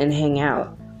sit and hang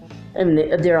out. I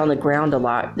mean, they're on the ground a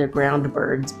lot. They're ground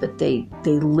birds, but they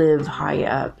live high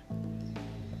up.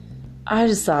 I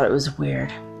just thought it was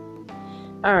weird.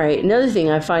 All right, another thing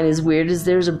I find is weird is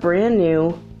there's a brand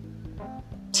new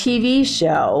TV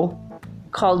show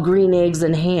called Green Eggs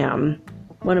and Ham.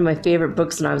 One of my favorite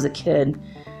books when I was a kid.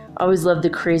 I always loved the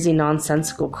crazy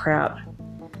nonsensical crap.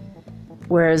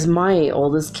 Whereas my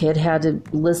oldest kid had to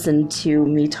listen to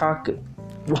me talk,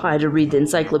 how to read the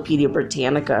Encyclopedia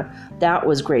Britannica. That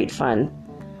was great fun.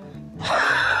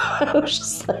 I was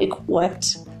just like,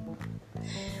 what?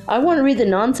 I want to read the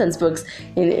nonsense books.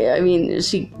 And I mean,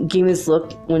 she gave me this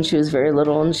look when she was very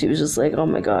little and she was just like, oh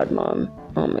my God, Mom.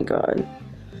 Oh my God.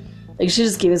 Like she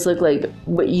just gave me this look like,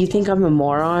 what, you think I'm a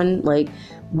moron? Like,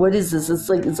 what is this?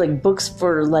 It's like books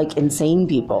for like insane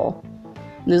people.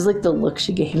 And there's like the look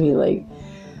she gave me like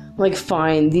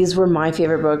fine, these were my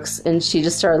favorite books. And she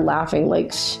just started laughing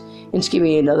and she gave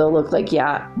me another look like,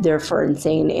 yeah, they're for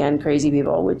insane and crazy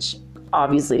people, which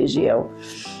obviously is you.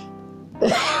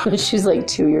 She's like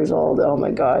 2 years old. Oh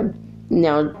my God.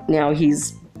 Now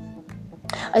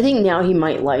I think now he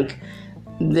might like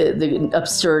the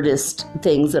absurdist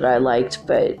things that I liked,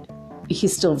 but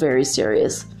he's still very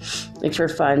serious. Like for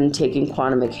fun, taking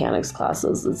quantum mechanics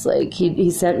classes. It's like he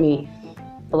sent me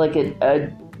like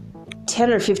a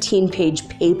 10 or 15 page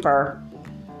paper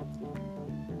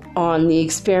on the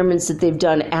experiments that they've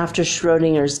done after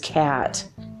Schrodinger's cat.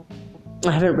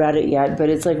 I haven't read it yet, but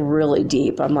it's like really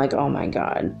deep. I'm like, oh my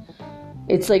God.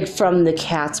 It's like from the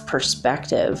cat's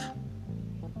perspective.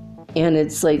 And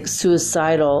it's like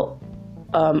suicidal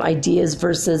ideas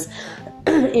versus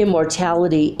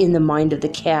immortality in the mind of the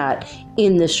cat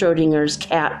in the Schrodinger's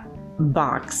cat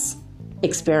box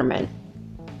experiment.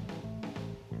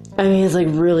 I mean, it's like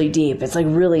really deep. It's like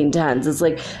really intense. It's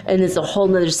like, and it's a whole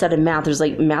nother set of math. There's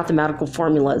like mathematical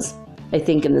formulas, I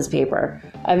think, in this paper.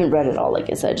 I haven't read it all, like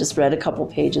I said. I just read a couple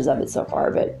pages of it so far,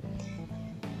 but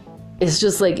it's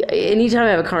just like anytime I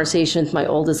have a conversation with my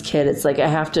oldest kid, it's like I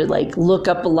have to like look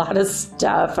up a lot of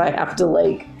stuff. I have to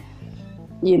like,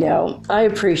 I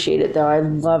appreciate it though. I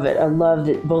love it. I love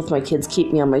that both my kids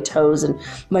keep me on my toes. And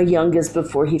my youngest,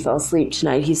 before he fell asleep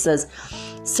tonight, he says,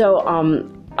 so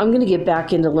I'm going to get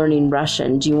back into learning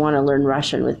Russian. Do you want to learn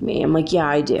Russian with me? I'm like, yeah,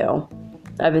 I do.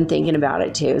 I've been thinking about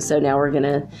it too. So now we're going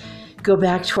to go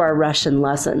back to our Russian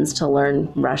lessons to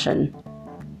learn Russian.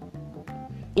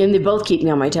 And they both keep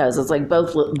me on my toes. It's like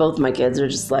both my kids are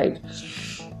just like,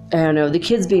 I don't know, the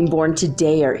kids being born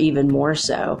today are even more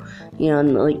so.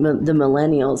 And like the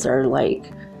millennials are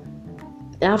like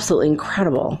absolutely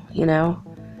incredible,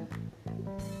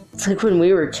 It's like when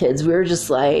we were kids, we were just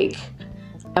like,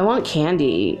 I want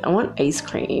candy. I want ice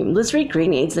cream. Let's read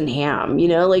Green Eggs and Ham.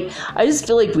 Like I just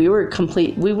feel like we were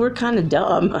kind of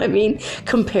dumb. I mean,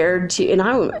 compared to,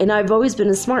 and I've always been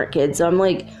a smart kid. So I'm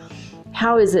like,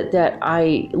 how is it that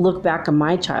I look back on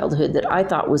my childhood that I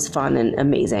thought was fun and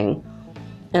amazing?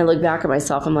 And I look back at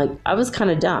myself, I'm like, I was kind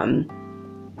of dumb,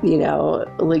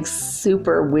 like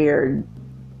super weird.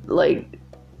 Like,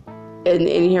 and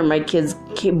here my kids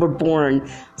were born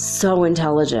so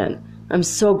intelligent. I'm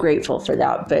so grateful for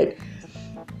that, but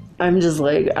I'm just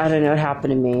like, I don't know what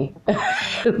happened to me.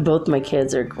 Both my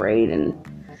kids are great, and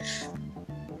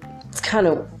it's kind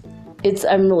of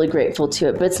I'm really grateful to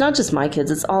it, but it's not just my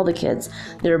kids, it's all the kids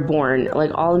that are born,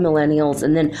 like all the millennials,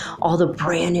 and then all the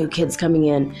brand new kids coming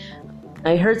in.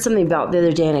 I heard something about the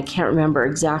other day, and I can't remember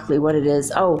exactly what it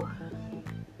is. Oh,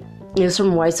 it was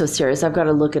from Why So Serious. I've got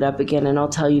to look it up again, and I'll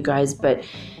tell you guys. But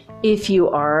if you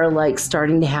are like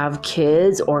starting to have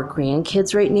kids or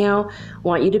grandkids right now, I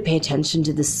want you to pay attention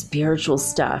to the spiritual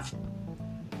stuff.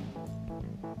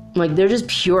 Like, they're just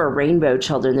pure rainbow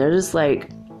children. They're just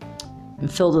like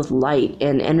filled with light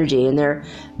and energy, and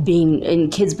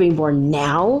kids being born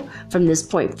now from this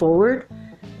point forward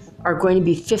are going to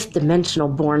be fifth dimensional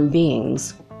born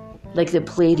beings, like the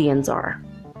Pleiadians are.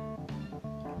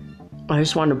 I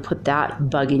just want to put that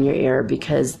bug in your ear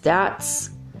because that's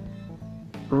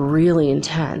really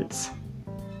intense.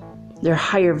 They're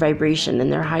higher vibration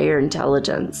and they're higher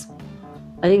intelligence.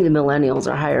 I think the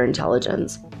millennials are higher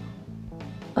intelligence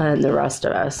than the rest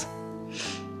of us.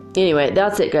 Anyway,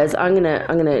 that's it, guys. I'm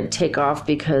gonna take off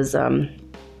because I'm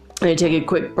gonna take a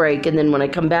quick break, and then when I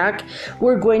come back,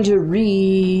 we're going to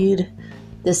read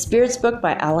The Spirits Book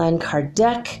by Allan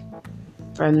Kardec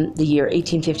from the year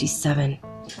 1857,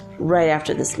 right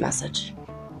after this message.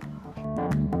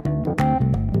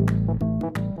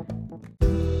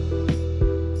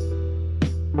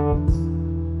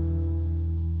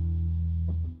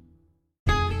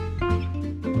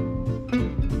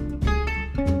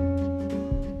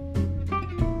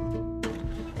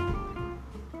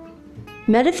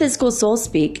 Metaphysical Soul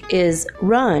Speak is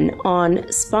run on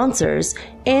sponsors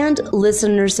and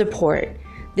listener support.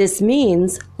 This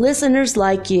means listeners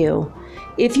like you.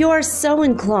 If you are so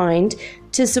inclined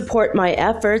to support my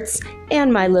efforts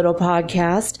and my little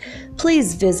podcast,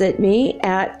 please visit me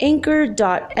at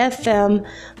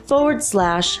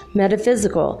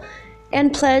anchor.fm/metaphysical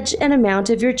and pledge an amount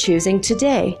of your choosing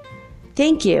today.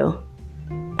 Thank you.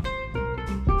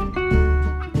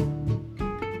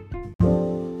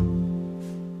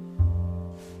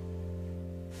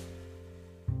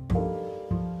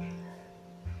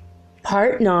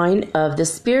 Part 9 of The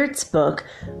Spirits Book,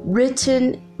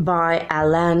 written by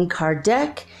Allan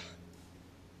Kardec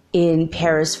in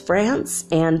Paris, France,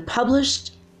 and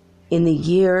published in the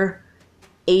year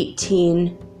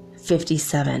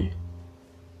 1857.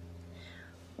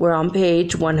 We're on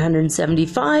page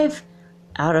 175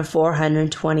 out of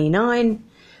 429,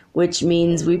 which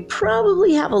means we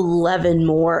probably have 11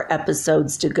 more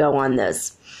episodes to go on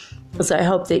this. So I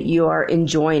hope that you are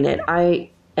enjoying it. I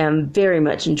am very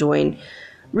much enjoying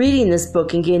reading this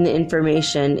book and getting the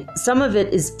information. Some of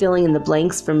it is filling in the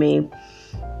blanks for me,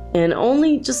 and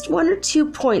only just 1 or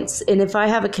 2 points. And if I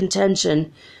have a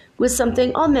contention with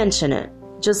something, I'll mention it.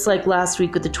 Just like last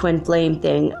week with the twin flame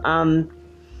thing. I'm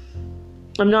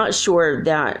not sure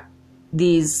that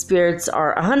these spirits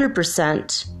are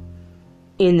 100%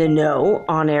 in the know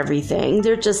on everything.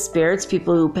 They're just spirits,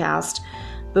 people who passed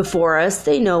before us.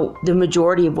 They know the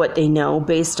majority of what they know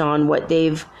based on what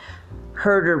they've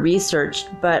heard or researched,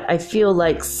 but I feel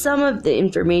like some of the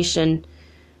information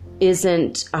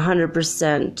isn't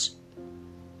 100%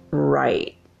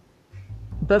 right.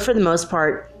 But for the most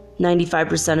part,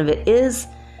 95% of it is.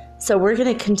 So we're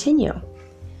going to continue.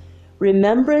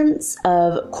 Remembrance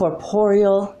of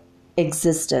corporeal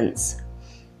existence.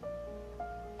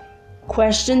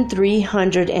 Question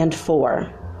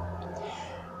 304.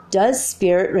 Does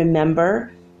spirit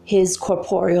remember his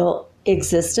corporeal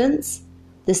existence?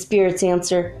 The spirits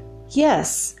answer,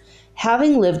 yes.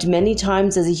 Having lived many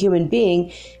times as a human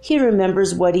being, he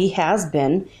remembers what he has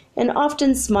been and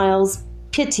often smiles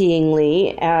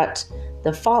pityingly at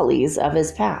the follies of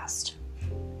his past.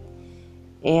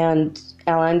 And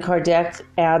Allan Kardec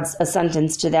adds a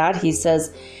sentence to that. He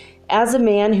says, as a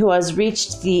man who has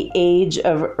reached the age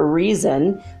of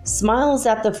reason smiles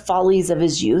at the follies of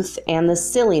his youth and the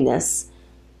silliness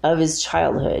of his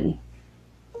childhood.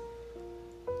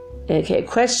 Okay,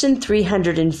 question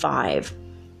 305.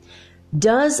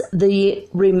 Does the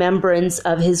remembrance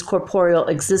of his corporeal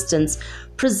existence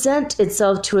present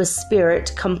itself to a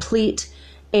spirit complete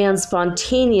and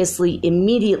spontaneously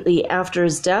immediately after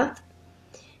his death?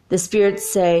 The spirits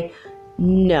say,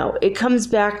 no, it comes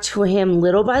back to him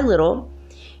little by little,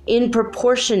 in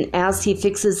proportion as he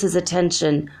fixes his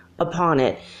attention upon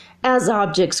it, as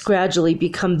objects gradually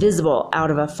become visible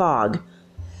out of a fog.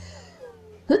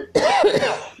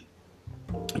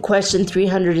 Question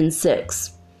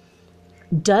 306.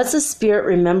 Does a spirit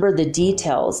remember the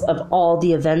details of all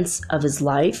the events of his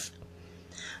life?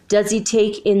 Does he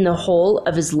take in the whole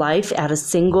of his life at a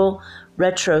single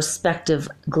retrospective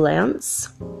glance?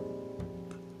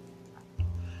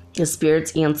 The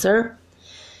spirits answer,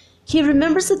 He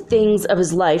remembers the things of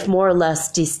his life more or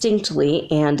less distinctly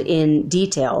and in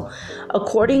detail,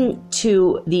 according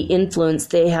to the influence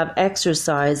they have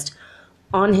exercised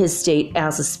on his state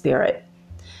as a spirit.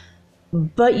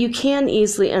 But you can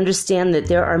easily understand that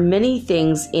there are many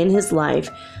things in his life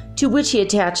to which he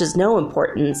attaches no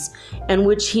importance and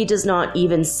which he does not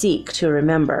even seek to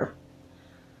remember.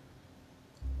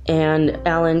 And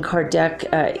Allan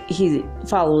Kardec, he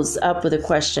follows up with a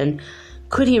question: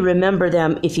 could he remember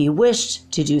them if he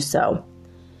wished to do so?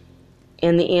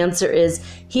 And the answer is,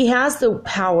 he has the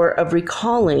power of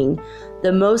recalling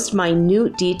the most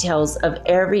minute details of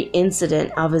every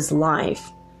incident of his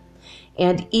life,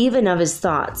 and even of his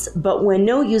thoughts. But when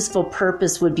no useful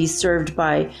purpose would be served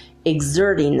by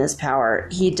exerting this power,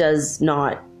 he does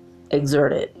not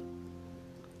exert it.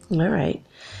 All right.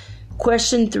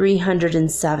 Question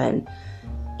 307.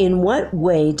 In what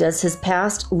way does his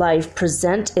past life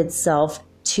present itself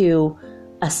to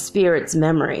a spirit's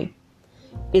memory?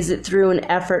 Is it through an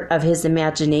effort of his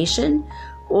imagination,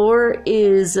 or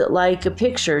is it like a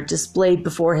picture displayed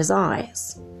before his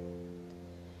eyes?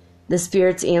 The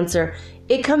spirit's answer: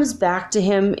 it comes back to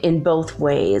him in both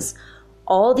ways.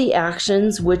 All the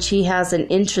actions which he has an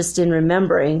interest in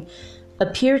remembering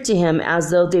appear to him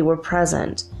as though they were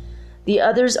present. The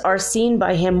others are seen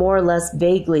by him more or less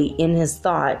vaguely in his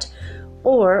thought,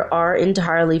 or are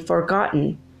entirely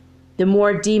forgotten. The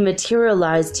more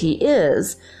dematerialized he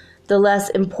is, the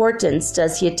less importance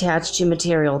does he attach to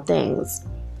material things.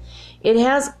 It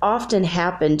has often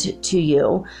happened to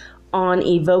you, on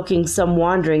evoking some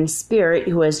wandering spirit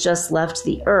who has just left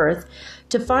the earth,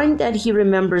 to find that he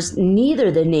remembers neither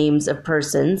the names of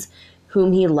persons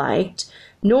whom he liked,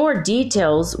 nor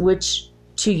details which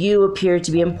to you appear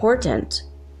to be important.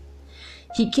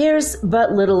 He cares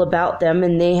but little about them,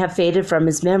 and they have faded from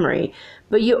his memory,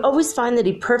 but you always find that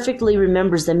he perfectly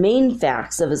remembers the main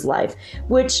facts of his life,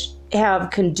 which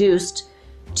have conduced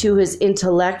to his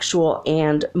intellectual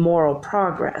and moral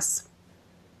progress.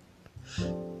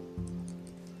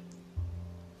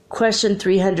 Question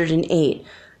 308.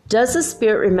 Does the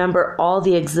spirit remember all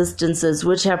the existences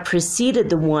which have preceded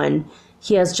the one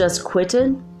he has just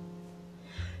quitted?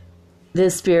 The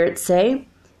spirits say,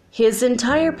 his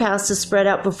entire past is spread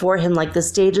out before him like the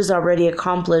stages already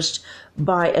accomplished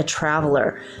by a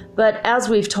traveler. But as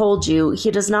we've told you,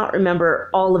 he does not remember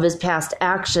all of his past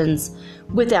actions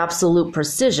with absolute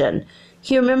precision.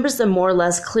 He remembers them more or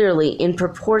less clearly in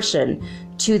proportion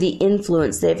to the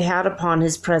influence they've had upon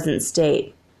his present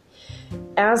state.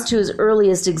 As to his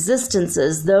earliest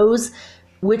existences, those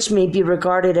which may be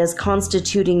regarded as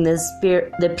constituting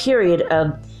the period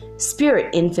of spirit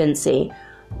infancy,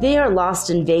 they are lost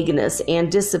in vagueness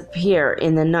and disappear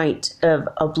in the night of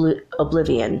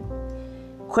oblivion.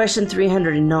 Question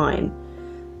 309.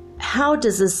 How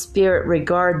does the spirit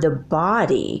regard the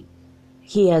body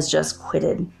he has just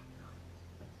quitted?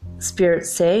 Spirits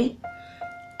say,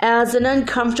 as an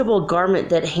uncomfortable garment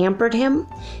that hampered him,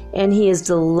 and he is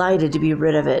delighted to be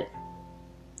rid of it.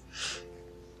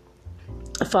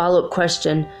 A follow-up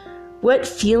question. What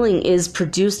feeling is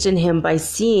produced in him by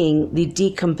seeing the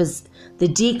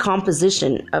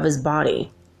decomposition of his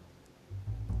body?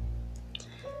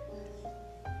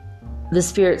 The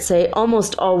spirits say,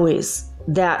 almost always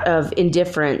that of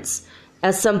indifference,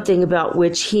 as something about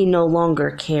which he no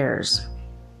longer cares.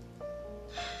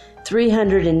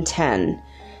 310.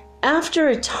 After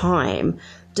a time,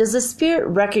 does the spirit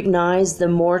recognize the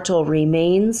mortal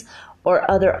remains or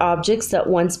other objects that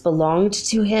once belonged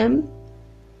to him?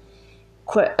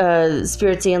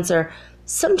 Spirit's answer,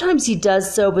 sometimes he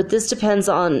does so, but this depends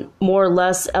on more or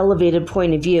less elevated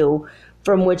point of view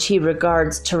from which he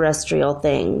regards terrestrial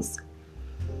things.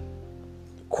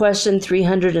 Question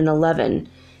 311.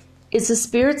 Is the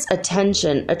spirit's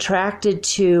attention attracted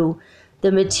to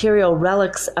the material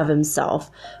relics of himself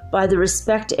by the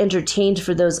respect entertained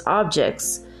for those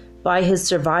objects by his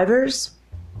survivors?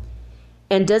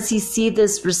 And does he see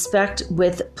this respect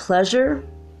with pleasure?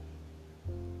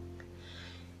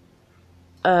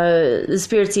 The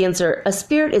spirit's answer, a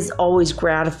spirit is always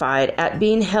gratified at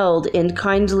being held in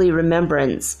kindly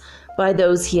remembrance by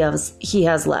those he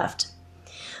has left.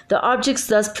 The objects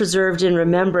thus preserved in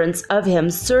remembrance of him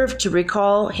serve to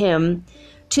recall him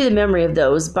to the memory of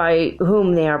those by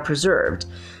whom they are preserved,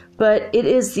 but it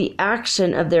is the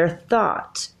action of their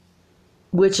thought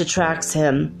which attracts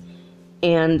him,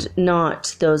 and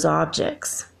not those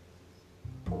objects.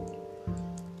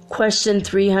 Question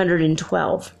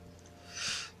 312.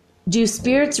 Do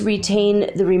spirits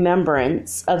retain the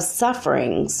remembrance of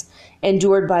sufferings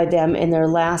endured by them in their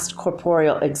last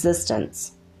corporeal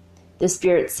existence? The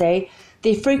spirits say,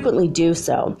 they frequently do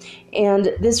so,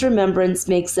 and this remembrance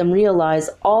makes them realize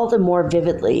all the more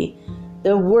vividly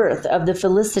the worth of the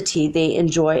felicity they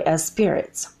enjoy as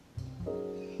spirits.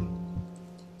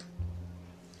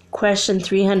 Question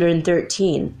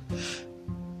 313.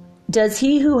 Does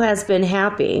he who has been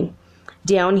happy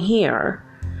down here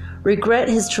regret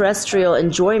his terrestrial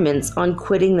enjoyments on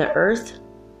quitting the earth?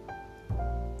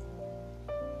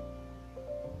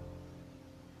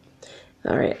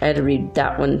 All right, I had to read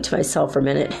that one to myself for a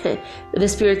minute. The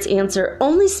spirits answer,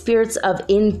 only spirits of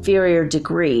inferior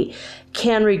degree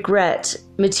can regret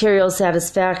material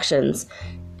satisfactions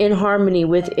in harmony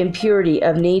with impurity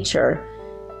of nature,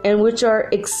 and which are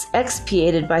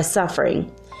expiated by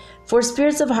suffering. For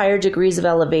spirits of higher degrees of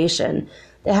elevation,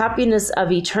 the happiness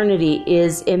of eternity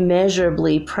is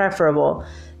immeasurably preferable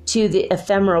to the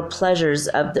ephemeral pleasures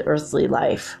of the earthly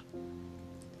life.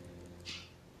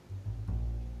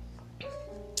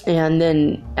 And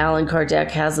then Allan Kardec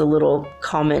has a little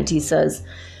comment. He says,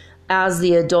 as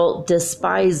the adult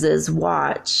despises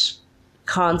watch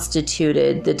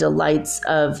constituted the delights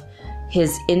of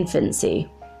his infancy.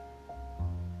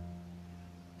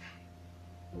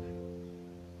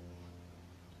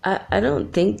 I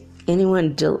don't think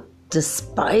anyone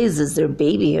despises their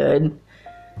babyhood.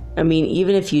 I mean,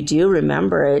 even if you do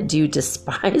remember it, do you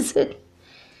despise it?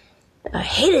 I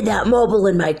hated that mobile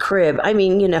in my crib. I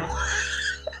mean,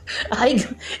 I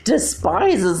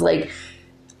despise is like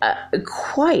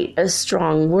quite a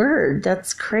strong word.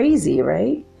 That's crazy,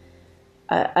 right?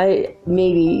 I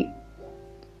maybe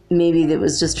that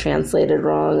was just translated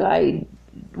wrong.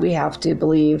 We have to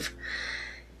believe.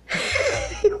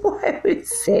 Why would he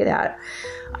say that?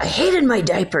 I hated my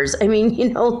diapers. I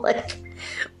mean,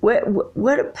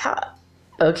 what about?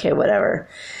 Okay, whatever.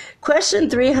 Question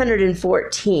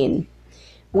 314.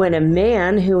 When a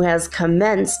man who has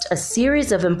commenced a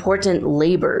series of important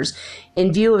labors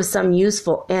in view of some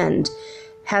useful end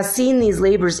has seen these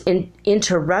labors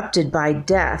interrupted by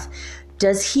death,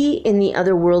 does he in the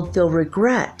other world feel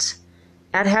regret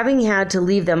at having had to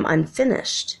leave them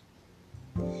unfinished?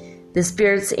 The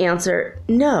spirits answer,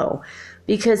 no,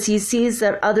 because he sees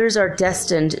that others are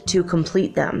destined to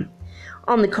complete them.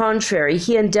 On the contrary,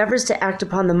 he endeavors to act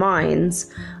upon the minds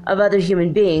of other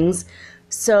human beings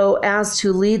so as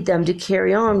to lead them to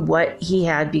carry on what he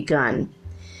had begun.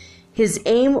 His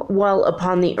aim while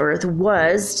upon the earth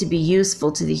was to be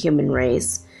useful to the human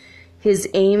race. His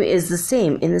aim is the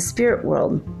same in the spirit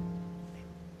world.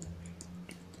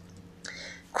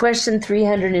 Question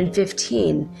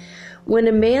 315. When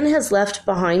a man has left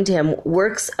behind him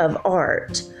works of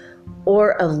art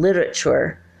or of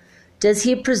literature, does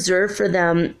he preserve for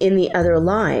them in the other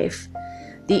life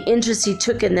the interest he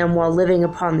took in them while living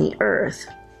upon the earth?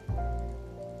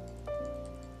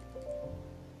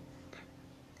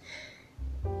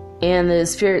 And the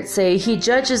spirits say he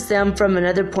judges them from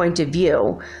another point of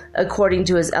view, according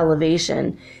to his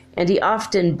elevation, and he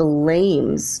often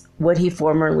blames what he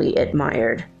formerly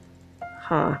admired.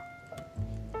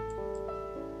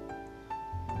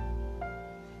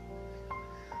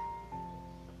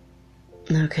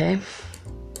 Okay.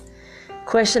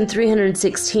 Question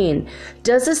 316.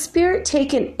 Does a spirit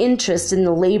take an interest in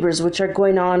the labors which are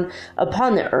going on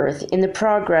upon the earth in the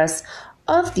progress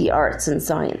of the arts and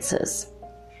sciences?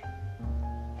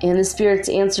 And the spirits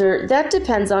answer, that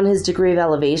depends on his degree of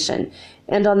elevation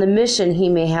and on the mission he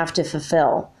may have to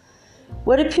fulfill.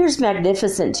 What appears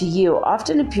magnificent to you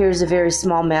often appears a very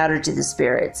small matter to the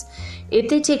spirits. If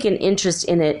they take an interest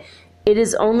in it, it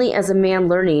is only as a man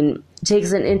learning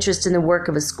takes an interest in the work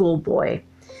of a schoolboy.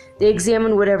 They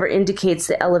examine whatever indicates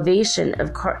the elevation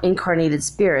of incarnated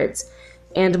spirits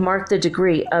and mark the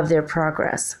degree of their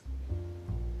progress.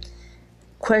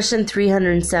 Question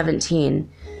 317.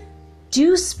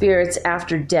 Do spirits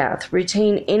after death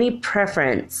retain any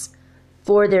preference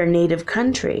for their native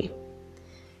country?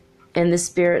 And the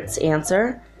spirits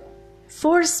answer,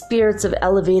 for spirits of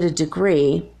elevated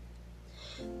degree,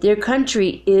 their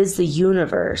country is the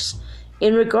universe.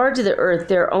 In regard to the earth,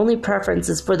 their only preference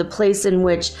is for the place in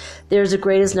which there is the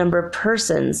greatest number of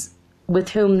persons with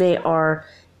whom they are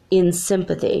in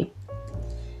sympathy.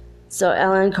 So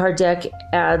Allan Kardec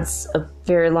adds a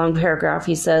very long paragraph.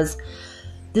 He says,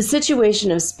 the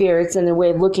situation of spirits and their way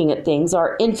of looking at things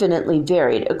are infinitely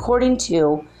varied according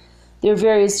to their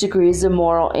various degrees of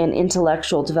moral and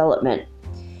intellectual development.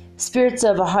 Spirits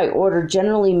of a high order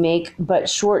generally make but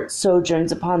short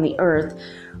sojourns upon the earth.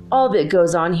 All that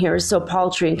goes on here is so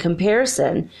paltry in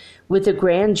comparison with the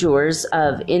grandeurs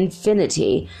of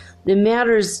infinity. The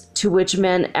matters to which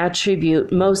men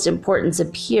attribute most importance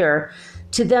appear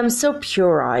to them so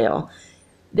puerile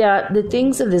that the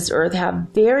things of this earth have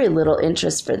very little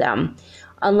interest for them,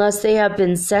 unless they have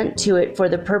been sent to it for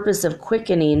the purpose of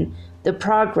quickening the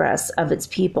progress of its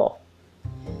people.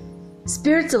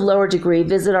 Spirits of lower degree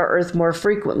visit our earth more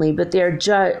frequently, but they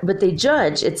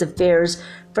judge its affairs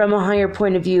from a higher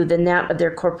point of view than that of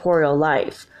their corporeal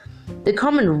life. The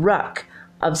common ruck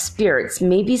of spirits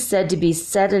may be said to be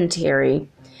sedentary.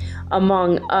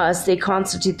 Among us, they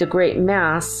constitute the great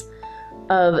mass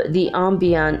of the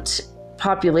ambient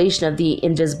population of the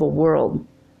invisible world.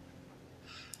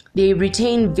 They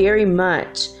retain very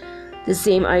much the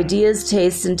same ideas,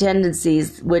 tastes, and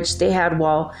tendencies which they had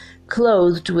while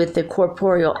clothed with the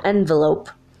corporeal envelope,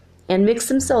 and mix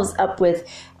themselves up with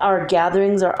our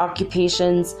gatherings, our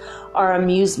occupations, our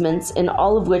amusements, in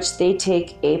all of which they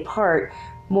take a part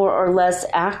more or less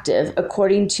active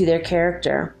according to their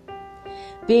character.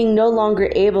 Being no longer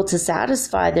able to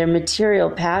satisfy their material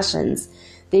passions,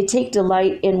 they take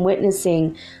delight in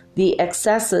witnessing the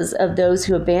excesses of those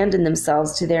who abandon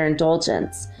themselves to their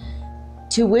indulgence,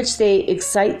 to which they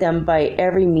excite them by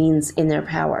every means in their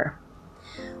power.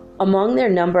 Among their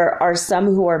number are some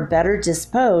who are better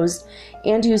disposed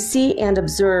and who see and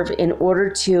observe in order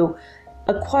to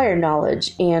acquire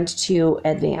knowledge and to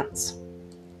advance.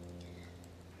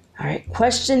 All right,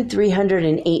 question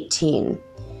 318.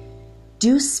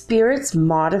 Do spirits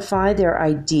modify their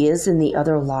ideas in the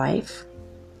other life?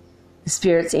 The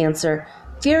spirits answer,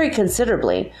 very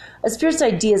considerably. A spirit's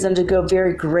ideas undergo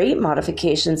very great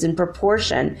modifications in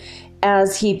proportion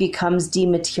as he becomes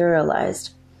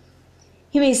dematerialized.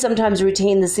 He may sometimes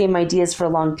retain the same ideas for a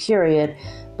long period,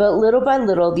 but little by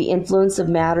little the influence of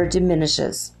matter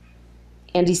diminishes,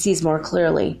 and he sees more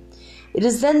clearly. It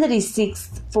is then that he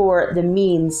seeks for the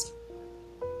means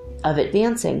of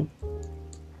advancing.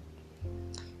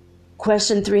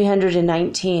 Question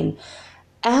 319.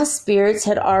 As spirits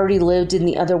had already lived in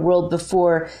the other world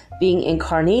before being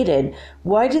incarnated,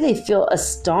 why do they feel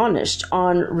astonished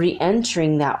on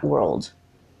re-entering that world?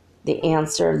 The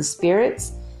answer of the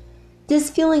spirits: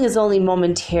 this feeling is only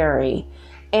momentary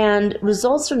and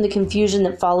results from the confusion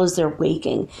that follows their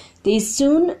waking. They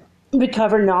soon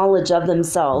recover knowledge of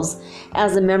themselves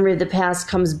as the memory of the past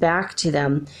comes back to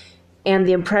them and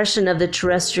the impression of the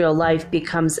terrestrial life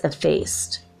becomes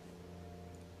effaced.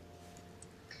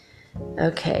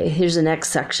 Okay, here's the next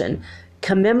section.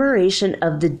 Commemoration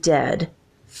of the dead,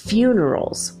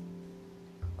 funerals.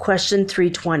 Question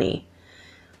 320.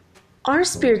 Are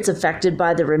spirits affected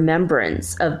by the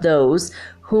remembrance of those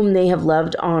whom they have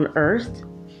loved on earth?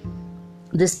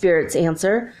 The spirits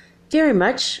answer, very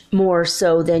much more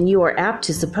so than you are apt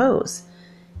to suppose.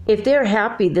 If they are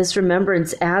happy, this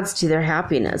remembrance adds to their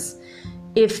happiness.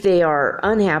 If they are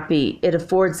unhappy, it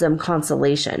affords them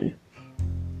consolation.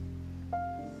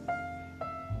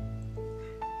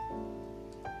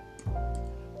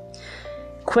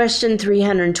 Question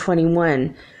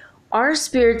 321. Are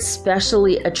spirits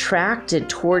specially attracted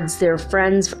towards their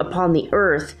friends upon the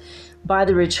earth by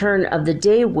the return of the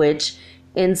day which,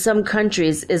 in some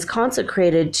countries, is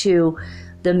consecrated to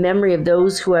the memory of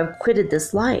those who have quitted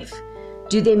this life?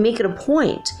 Do they make it a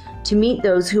point to meet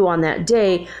those who on that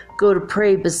day go to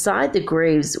pray beside the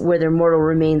graves where their mortal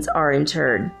remains are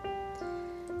interred?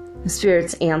 The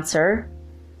spirits answer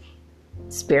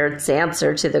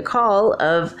to the call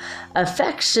of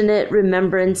affectionate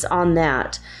remembrance on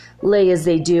that, lay as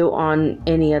they do on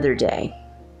any other day.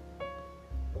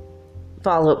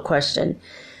 Follow-up question.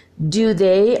 Do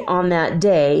they on that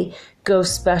day go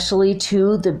specially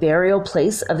to the burial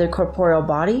place of their corporeal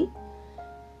body?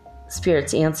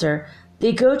 Spirits answer,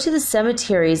 they go to the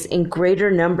cemeteries in greater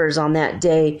numbers on that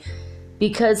day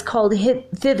because called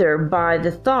thither by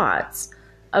the thoughts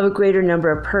of a greater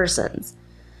number of persons.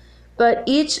 But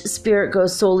each spirit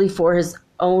goes solely for his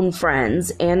own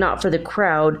friends and not for the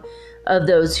crowd of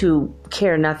those who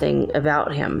care nothing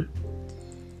about him.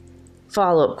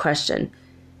 Follow-up question.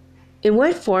 In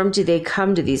what form do they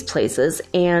come to these places,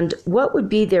 and what would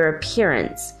be their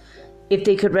appearance if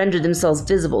they could render themselves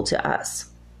visible to us?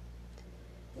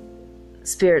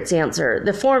 Spirits answer,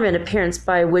 the form and appearance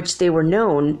by which they were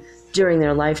known during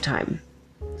their lifetime.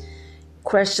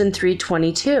 Question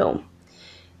 322.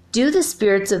 Do the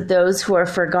spirits of those who are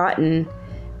forgotten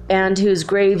and whose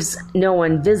graves no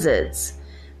one visits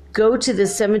go to the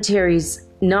cemeteries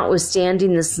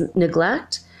notwithstanding this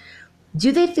neglect?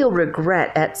 Do they feel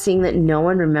regret at seeing that no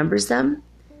one remembers them?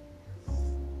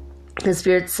 The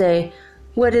spirits say,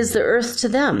 what is the earth to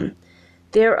them?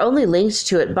 They are only linked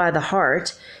to it by the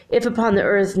heart. If upon the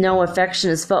earth no affection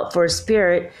is felt for a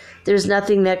spirit, there's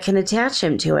nothing that can attach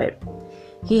him to it.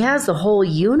 He has the whole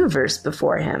universe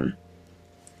before him.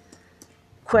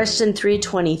 Question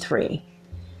 323.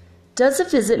 Does a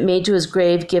visit made to his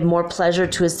grave give more pleasure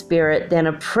to his spirit than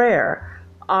a prayer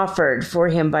offered for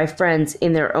him by friends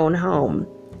in their own home?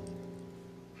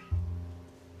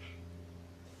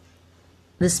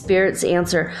 The spirit's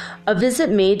answer: a visit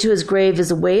made to his grave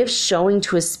is a way of showing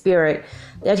to his spirit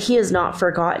that he is not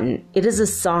forgotten. It is a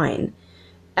sign.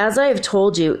 As I have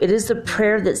told you, it is the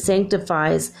prayer that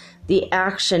sanctifies the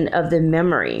action of the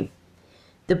memory.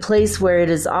 The place where it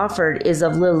is offered is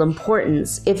of little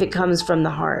importance if it comes from the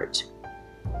heart.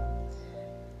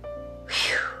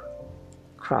 Whew.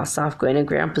 Cross off going to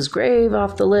Grandpa's grave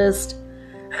off the list.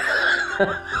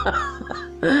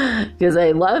 Because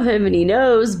I love him and he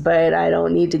knows, but I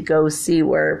don't need to go see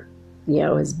where,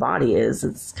 his body is.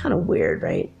 It's kind of weird,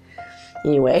 right?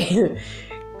 Anyway,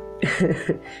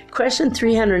 question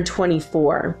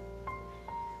 324.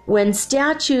 When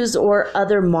statues or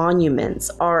other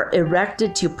monuments are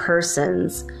erected to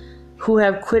persons who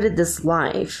have quitted this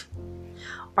life,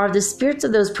 are the spirits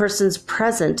of those persons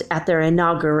present at their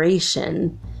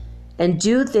inauguration, and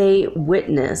do they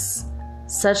witness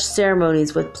such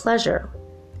ceremonies with pleasure?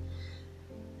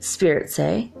 Spirits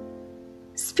say,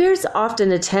 spirits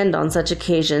often attend on such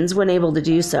occasions when able to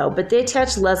do so, but they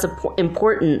attach less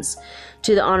importance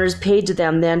to the honors paid to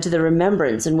them than to the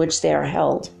remembrance in which they are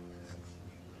held.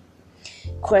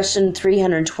 Question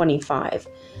 325.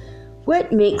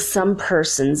 What makes some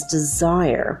persons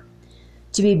desire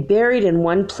to be buried in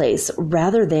one place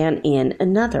rather than in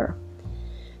another?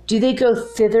 Do they go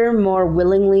thither more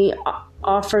willingly,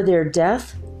 offer their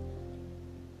death?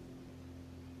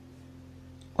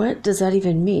 What does that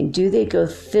even mean? Do they go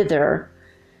thither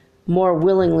more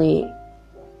willingly?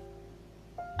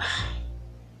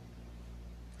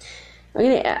 I'm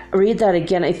going to read that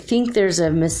again. I think there's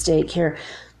a mistake here.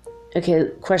 Okay,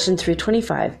 question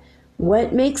 325.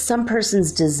 What makes some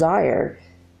persons desire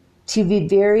to be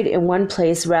buried in one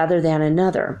place rather than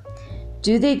another?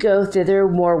 Do they go thither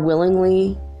more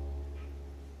willingly,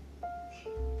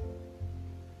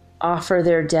 offer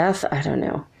their death? I don't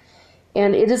know.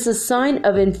 And it is a sign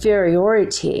of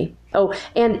inferiority. Oh,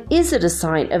 and is it a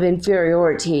sign of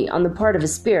inferiority on the part of a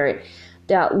spirit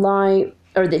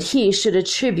that he should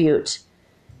attribute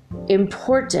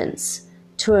importance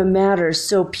to a matter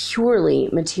so purely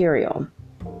material?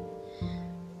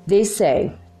 They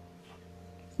say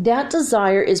that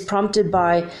desire is prompted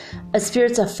by a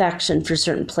spirit's affection for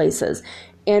certain places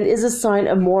and is a sign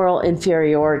of moral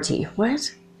inferiority.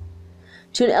 What?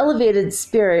 To an elevated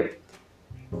spirit,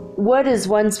 what is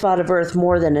one spot of earth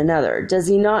more than another? Does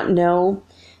he not know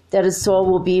that his soul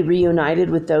will be reunited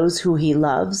with those who he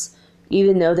loves,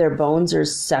 even though their bones are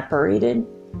separated?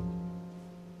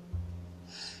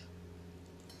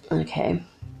 Okay.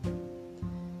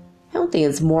 I don't think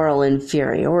it's moral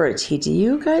inferiority. Do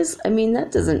you guys? I mean,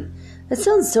 that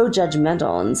sounds so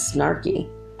judgmental and snarky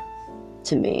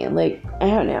to me. Like, I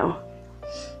don't know.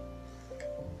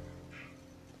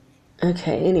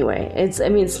 Okay, anyway,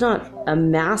 it's not a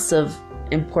massive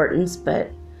importance,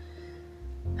 but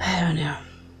I don't know.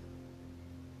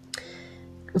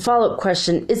 Follow-up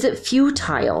question: is it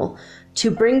futile to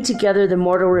bring together the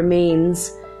mortal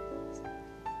remains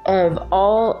of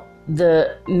all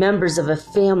the members of a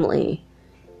family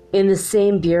in the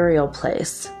same burial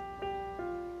place?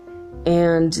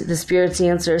 And the spirits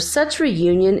answer, such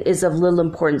reunion is of little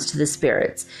importance to the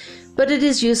spirits, but it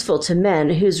is useful to men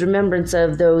whose remembrance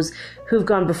of those who've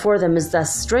gone before them is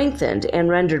thus strengthened and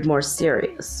rendered more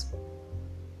serious.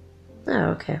 Oh,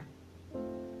 okay.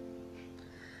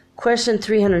 Question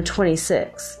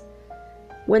 326.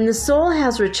 When the soul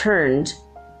has returned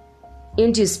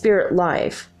into spirit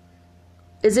life,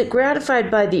 is it gratified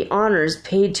by the honors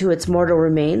paid to its mortal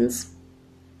remains?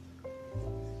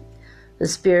 The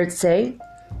spirits say,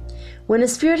 when a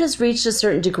spirit has reached a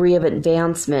certain degree of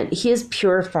advancement, he is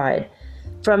purified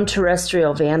from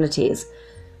terrestrial vanities,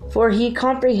 for he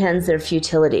comprehends their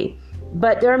futility.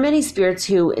 But there are many spirits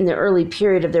who, in the early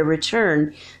period of their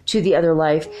return to the other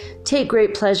life, take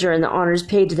great pleasure in the honors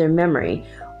paid to their memory,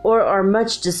 or are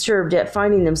much disturbed at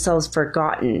finding themselves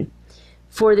forgotten,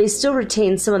 for they still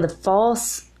retain some of the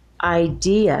false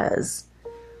ideas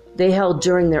they held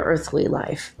during their earthly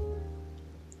life.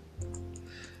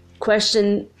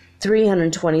 Question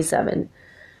 327.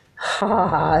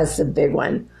 That's a big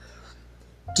one.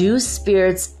 Do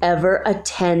spirits ever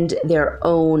attend their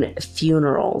own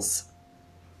funerals?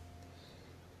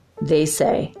 They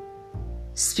say,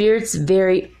 spirits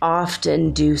very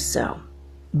often do so,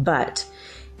 but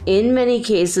in many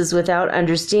cases without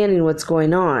understanding what's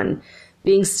going on,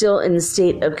 being still in the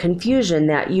state of confusion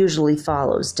that usually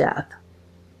follows death.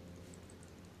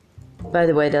 By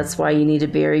the way, that's why you need to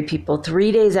bury people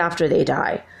 3 days after they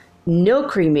die, no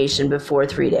cremation before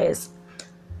 3 days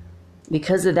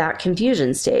because of that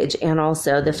confusion stage, and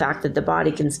also the fact that the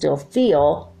body can still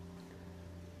feel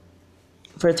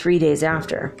for 3 days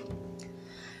after.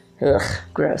 Ugh,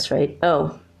 gross, right?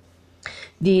 Oh,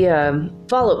 the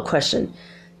follow-up question.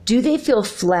 Do they feel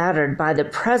flattered by the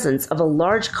presence of a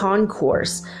large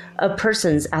concourse of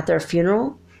persons at their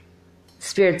funeral?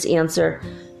 Spirits answer,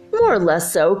 more or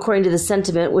less so, according to the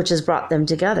sentiment which has brought them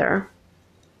together.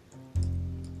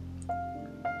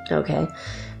 Okay.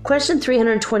 Question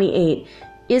 328.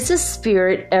 Is a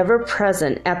spirit ever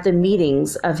present at the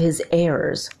meetings of his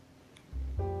heirs?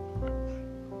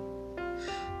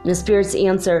 The spirits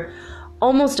answer,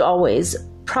 almost always.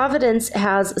 Providence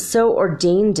has so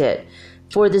ordained it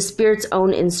for the spirit's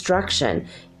own instruction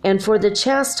and for the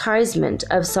chastisement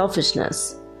of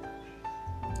selfishness.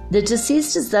 The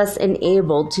deceased is thus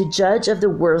enabled to judge of the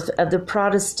worth of the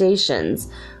protestations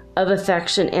of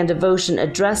affection and devotion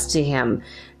addressed to him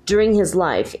during his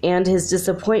life, and his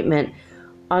disappointment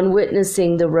on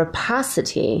witnessing the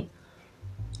rapacity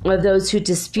of those who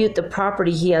dispute the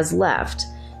property he has left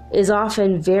is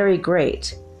often very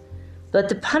great. But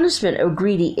the punishment of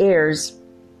greedy heirs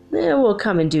will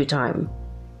come in due time.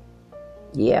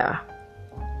 Yeah.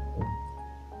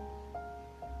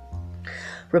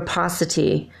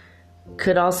 Rapacity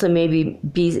could also maybe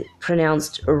be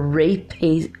pronounced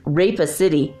rapacity.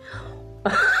 Rapacity.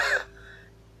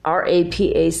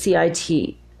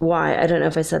 I don't know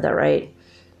if I said that right.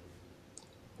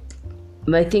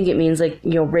 But I think it means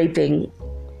raping,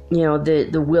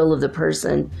 the will of the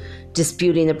person.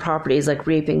 Disputing the property is like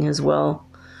raping his will.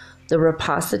 The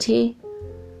rapacity.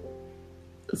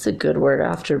 It's a good word. I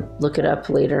have to look it up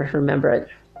later. Remember it.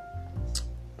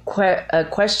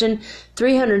 Question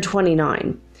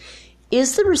 329.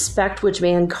 Is the respect which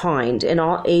mankind in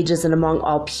all ages and among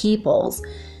all peoples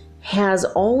has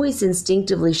always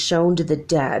instinctively shown to the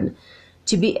dead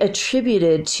to be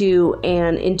attributed to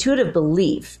an intuitive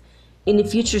belief in a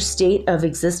future state of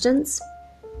existence?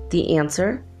 The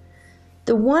answer: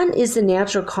 the one is the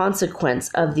natural consequence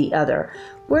of the other.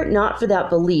 Were it not for that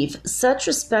belief, such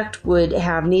respect would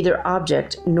have neither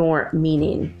object nor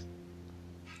meaning.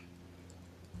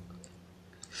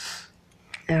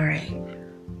 All right.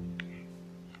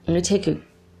 I'm going to take a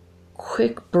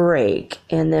quick break,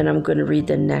 and then I'm going to read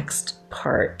the next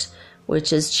part,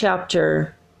 which is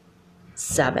chapter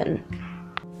 7.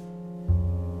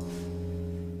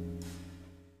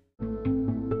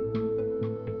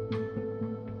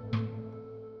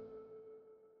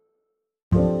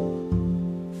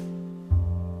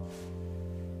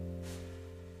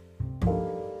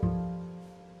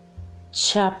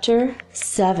 Chapter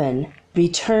 7.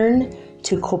 Return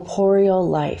to corporeal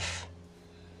life.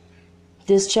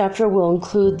 This chapter will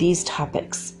include these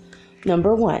topics.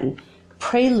 Number 1,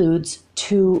 preludes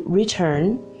to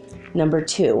return. Number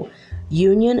 2,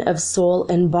 union of soul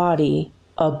and body,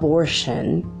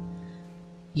 abortion.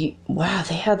 Wow,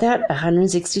 they had that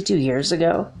 162 years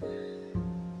ago?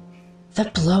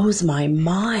 That blows my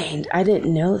mind. I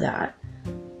didn't know that.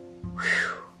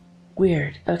 Whew.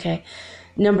 Weird. Okay.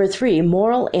 Number 3,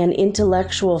 moral and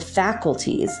intellectual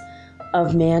faculties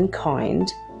of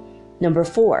mankind. Number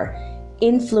 4,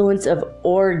 influence of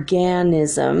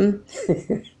organism.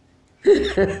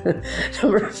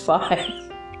 Number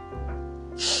 5,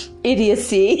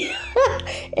 idiocy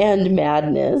and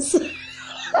madness.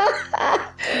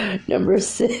 Number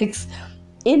 6,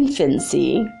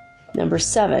 infancy. Number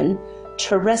 7,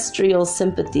 terrestrial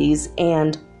sympathies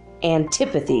and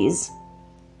antipathies.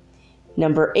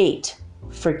 Number 8,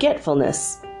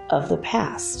 forgetfulness of the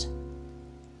past.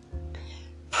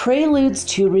 Preludes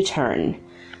to return.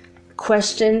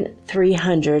 Question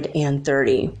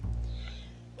 330.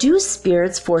 Do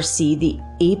spirits foresee the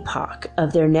epoch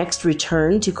of their next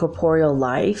return to corporeal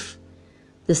life?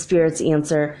 The spirits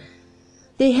answer,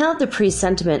 they have the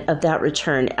presentiment of that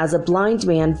return as a blind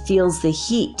man feels the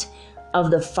heat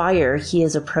of the fire he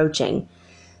is approaching.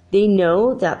 They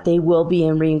know that they will be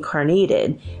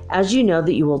reincarnated, as you know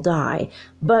that you will die,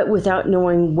 but without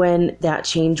knowing when that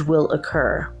change will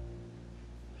occur.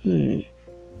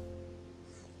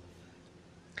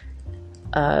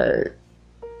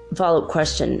 Follow-up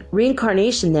question.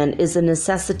 Reincarnation, then, is a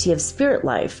necessity of spirit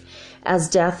life, as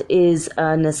death is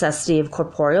a necessity of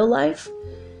corporeal life?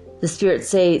 The spirits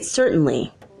say,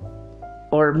 certainly.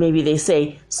 Or maybe they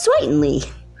say, certainly.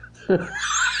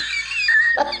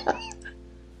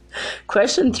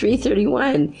 Question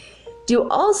 331. Do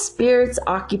all spirits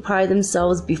occupy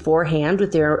themselves beforehand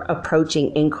with their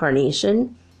approaching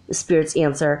incarnation? The spirits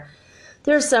answer,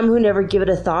 there are some who never give it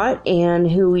a thought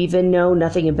and who even know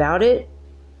nothing about it.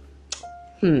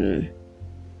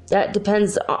 That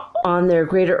depends on their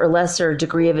greater or lesser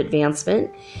degree of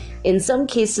advancement. In some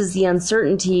cases, the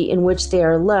uncertainty in which they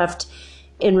are left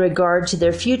in regard to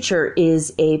their future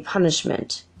is a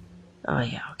punishment. Oh,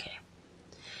 yeah, okay.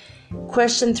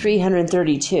 Question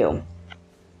 332.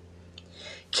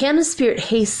 Can a spirit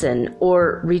hasten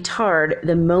or retard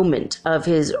the moment of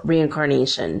his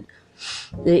reincarnation?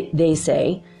 They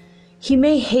say, he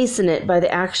may hasten it by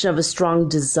the action of a strong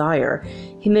desire.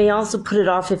 He may also put it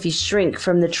off if he shrink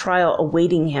from the trial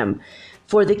awaiting him.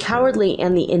 For the cowardly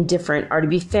and the indifferent are to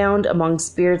be found among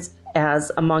spirits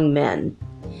as among men.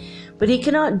 But he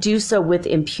cannot do so with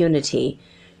impunity.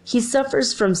 He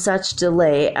suffers from such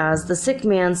delay as the sick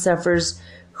man suffers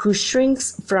who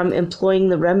shrinks from employing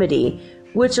the remedy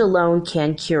which alone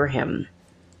can cure him.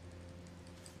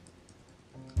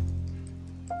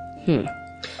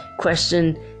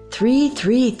 Question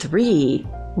 333.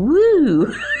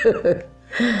 Woo!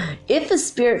 If a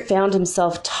spirit found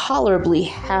himself tolerably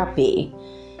happy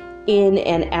in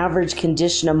an average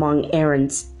condition among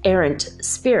errant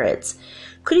spirits,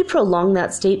 could he prolong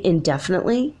that state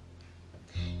indefinitely?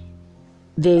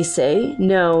 They say,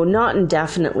 no, not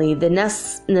indefinitely. The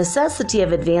necessity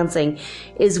of advancing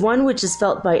is one which is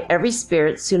felt by every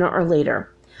spirit sooner or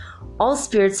later. All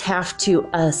spirits have to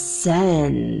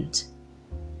ascend.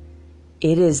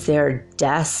 It is their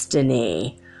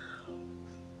destiny.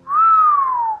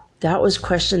 That was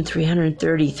question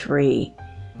 333.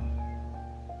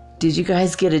 Did you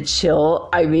guys get a chill?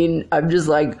 I mean, I'm just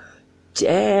like,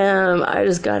 damn, I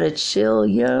just got a chill,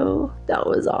 yo. That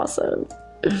was awesome.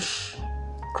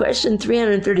 Question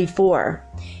 334.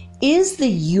 Is the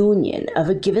union of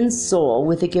a given soul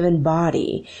with a given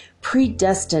body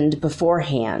predestined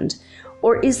beforehand,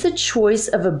 or is the choice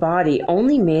of a body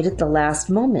only made at the last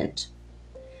moment?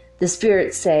 The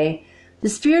spirits say, the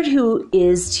spirit who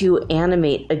is to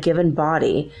animate a given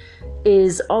body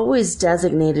is always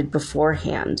designated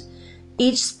beforehand.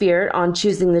 Each spirit, on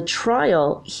choosing the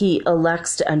trial he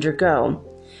elects to undergo,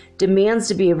 demands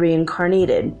to be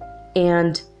reincarnated,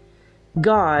 and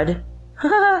God,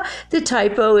 the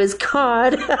typo is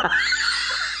God,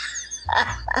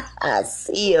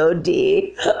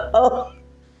 C-O-D, oh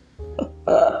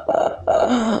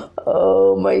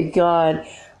my God,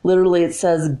 literally it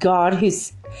says God who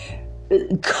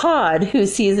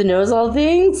sees and knows all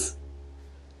things.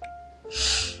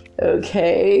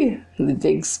 Okay, the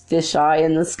big fish eye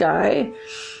in the sky.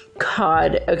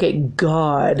 God, okay,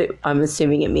 God, I'm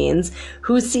assuming it means,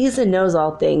 who sees and knows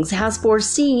all things, has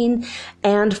foreseen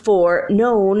and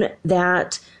foreknown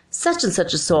that such and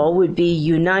such a soul would be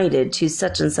united to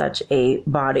such and such a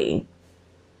body.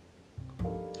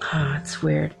 Ah, it's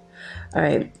weird. All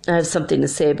right, I have something to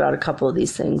say about a couple of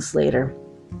these things later.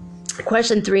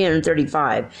 Question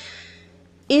 335.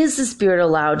 Is the spirit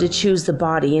allowed to choose the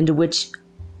body into which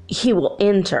he will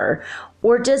enter,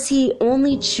 or does he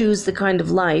only choose the kind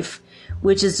of life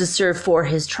which is to serve for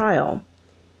his trial?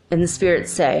 And the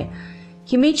spirits say,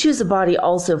 he may choose a body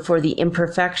also for the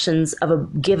imperfections of a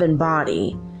given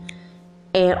body,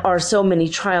 and are so many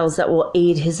trials that will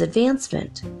aid his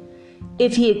advancement.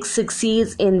 If he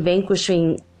succeeds in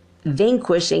vanquishing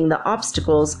the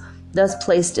obstacles thus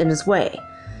placed in his way,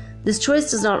 this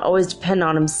choice does not always depend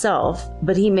on himself,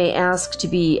 but he may ask to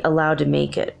be allowed to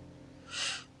make it.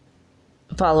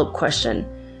 Follow-up question.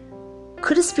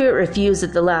 Could a spirit refuse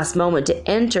at the last moment to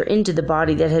enter into the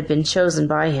body that had been chosen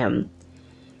by him?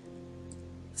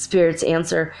 Spirits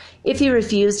answer, if he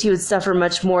refused, he would suffer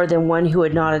much more than one who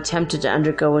had not attempted to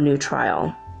undergo a new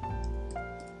trial.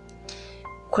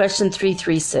 Question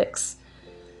 336.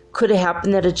 Could it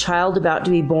happen that a child about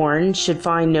to be born should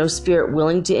find no spirit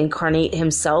willing to incarnate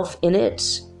himself in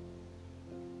it?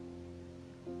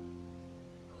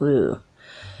 Woo.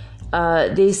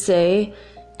 They say,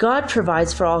 God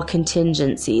provides for all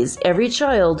contingencies. Every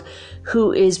child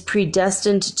who is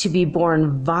predestined to be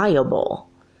born viable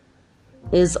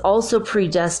is also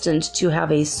predestined to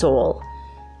have a soul.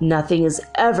 Nothing is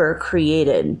ever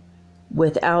created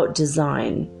without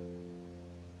design.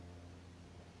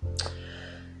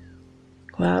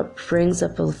 Well, that brings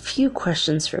up a few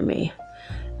questions for me.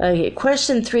 Okay,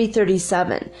 question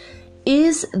 337.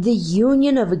 Is the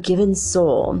union of a given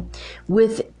soul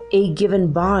with a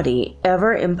given body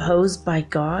ever imposed by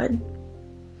God?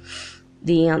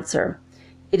 The answer.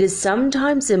 It is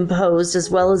sometimes imposed, as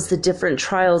well as the different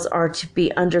trials are to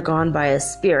be undergone by a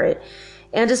spirit,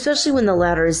 and especially when the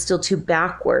latter is still too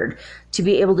backward to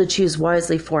be able to choose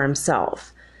wisely for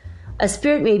himself. A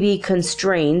spirit may be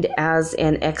constrained as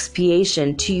an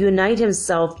expiation to unite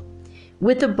himself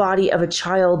with the body of a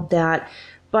child that,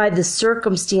 by the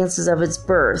circumstances of its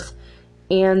birth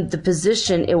and the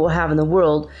position it will have in the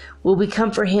world will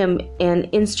become for him an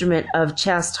instrument of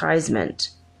chastisement.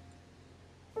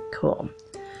 Cool.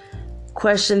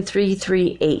 Question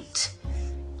 338.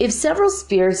 If several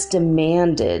spirits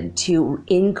demanded to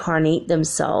incarnate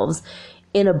themselves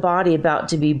in a body about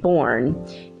to be born,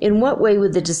 in what way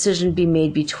would the decision be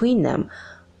made between them?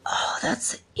 Oh,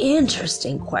 that's an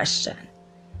interesting question.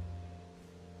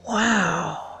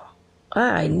 Wow.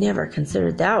 I never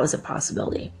considered that was a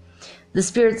possibility. The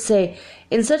spirits say,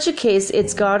 in such a case,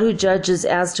 it's God who judges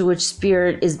as to which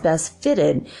spirit is best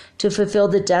fitted to fulfill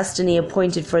the destiny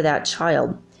appointed for that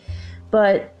child.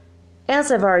 But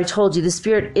as I've already told you, the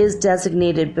spirit is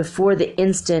designated before the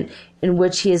instant in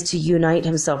which he is to unite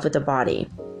himself with the body.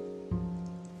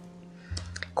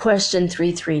 Question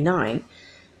 339.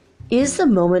 Is the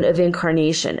moment of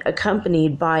incarnation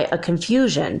accompanied by a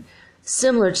confusion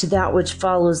similar to that which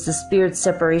follows the spirit's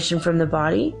separation from the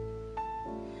body?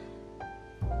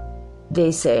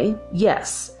 They say,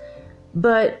 yes,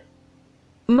 but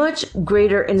much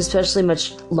greater and especially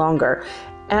much longer.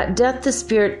 At death, the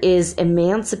spirit is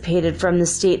emancipated from the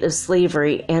state of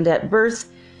slavery, and at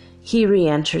birth, he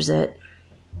re-enters it.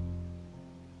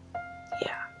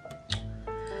 Yeah.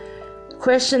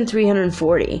 Question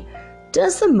 340.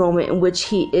 Does the moment in which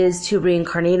he is to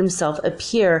reincarnate himself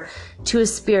appear to a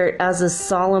spirit as a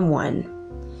solemn one?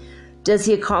 Does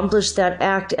he accomplish that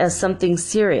act as something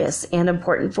serious and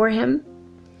important for him?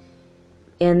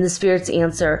 And the spirits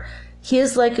answer, he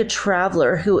is like a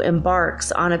traveler who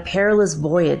embarks on a perilous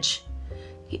voyage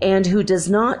and who does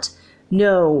not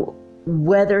know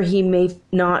whether he may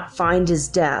not find his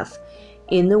death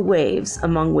in the waves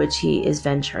among which he is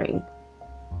venturing.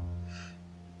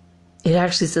 It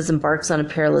actually says embarks on a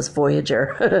perilous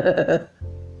voyager.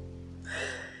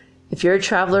 If you're a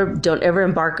traveler, don't ever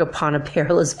embark upon a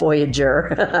perilous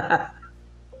voyager.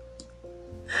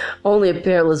 Only a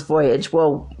perilous voyage.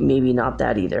 Well, maybe not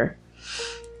that either.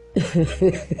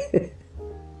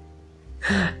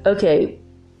 Okay.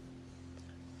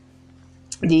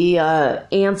 The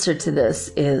answer to this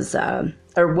is, not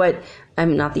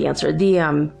the answer.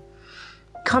 The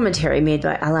commentary made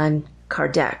by Allan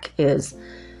Kardec is,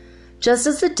 just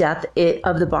as the death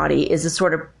of the body is a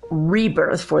sort of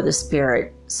rebirth for the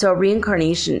spirit, so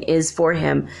reincarnation is for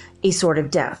him a sort of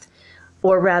death,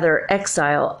 or rather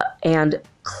exile and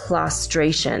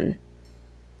claustration.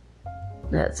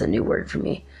 That's a new word for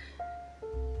me.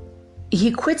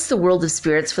 He quits the world of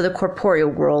spirits for the corporeal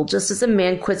world, just as a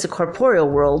man quits a corporeal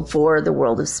world for the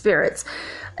world of spirits.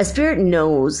 A spirit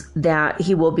knows that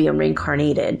he will be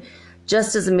reincarnated,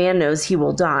 just as a man knows he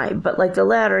will die, but like the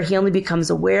latter, he only becomes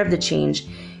aware of the change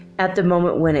at the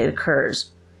moment when it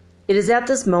occurs. It is at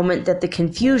this moment that the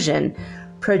confusion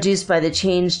produced by the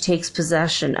change takes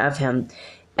possession of him,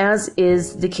 as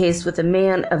is the case with a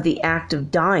man of the act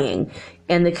of dying,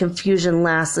 and the confusion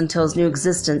lasts until his new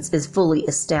existence is fully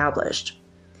established.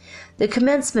 The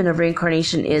commencement of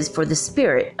reincarnation is, for the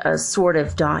spirit, a sort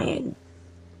of dying.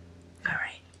 All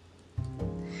right.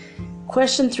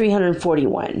 Question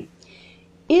 341.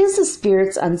 Is the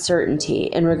spirit's uncertainty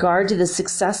in regard to the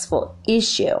successful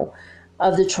issue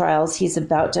of the trials he's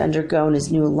about to undergo in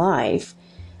his new life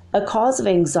a cause of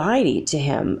anxiety to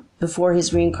him before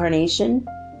his reincarnation?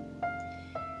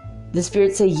 The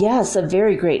spirits say yes, a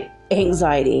very great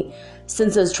anxiety,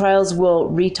 since those trials will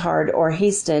retard or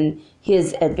hasten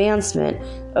his advancement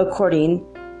accordingly,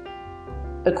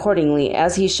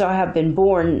 as he shall have been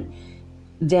born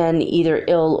then either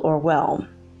ill or well.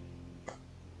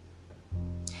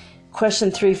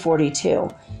 Question 342.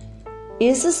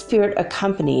 Is the spirit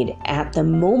accompanied at the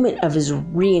moment of his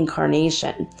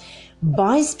reincarnation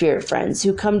by spirit friends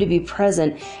who come to be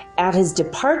present at his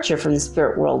departure from the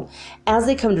spirit world as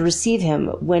they come to receive him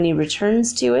when he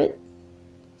returns to it?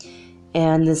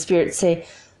 And the spirits say,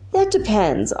 that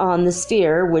depends on the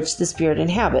sphere which the spirit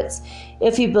inhabits.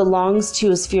 If he belongs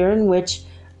to a sphere in which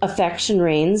affection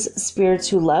reigns, spirits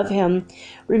who love him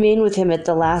remain with him at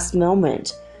the last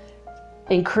moment,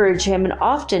 encourage him, and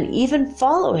often even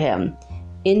follow him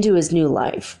into his new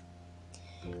life.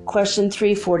 Question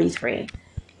 343.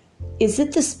 Is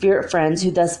it the spirit friends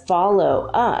who thus follow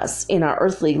us in our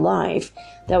earthly life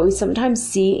that we sometimes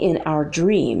see in our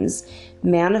dreams,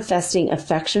 manifesting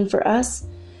affection for us,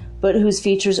 but whose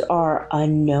features are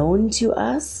unknown to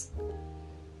us?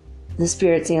 The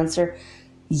spirits answer,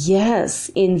 yes,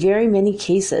 in very many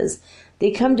cases.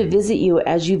 They come to visit you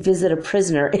as you visit a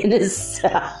prisoner in his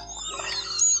cell.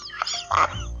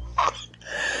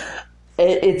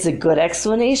 It's a good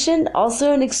explanation.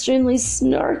 Also an extremely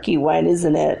snarky one,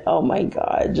 isn't it? Oh my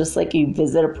God. Just like you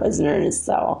visit a prisoner in his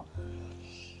cell.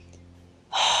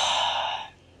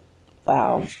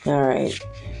 Wow. All right.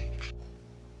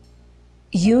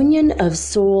 Union of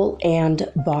soul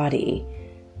and body.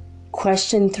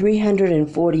 Question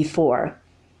 344.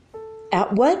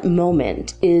 At what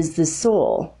moment is the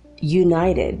soul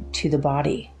united to the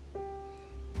body?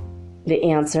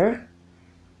 The answer: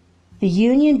 the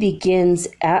union begins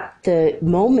at the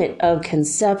moment of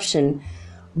conception,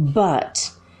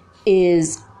 but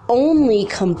is only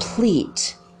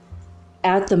complete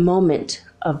at the moment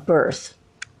of birth.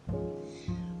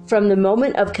 From the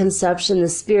moment of conception, the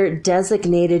spirit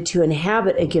designated to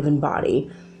inhabit a given body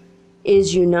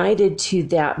is united to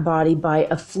that body by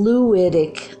a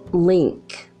fluidic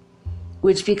link,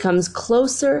 which becomes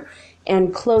closer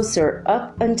and closer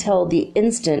up until the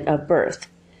instant of birth.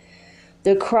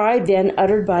 The cry then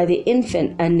uttered by the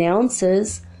infant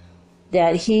announces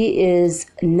that he is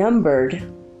numbered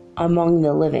among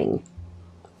the living.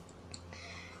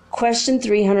 Question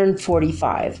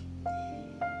 345.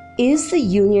 Is the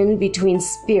union between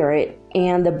spirit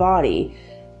and the body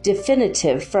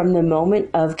definitive from the moment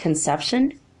of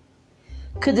conception?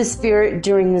 Could the spirit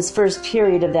during this first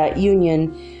period of that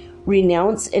union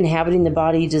renounce inhabiting the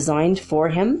body designed for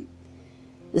him?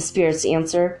 The spirit's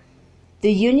answer: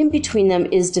 the union between them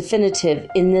is definitive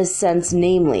in this sense,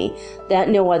 namely, that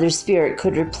no other spirit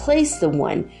could replace the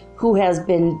one who has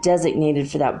been designated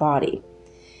for that body.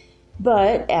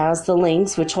 But as the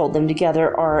links which hold them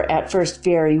together are at first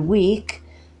very weak,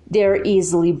 they're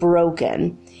easily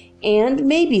broken and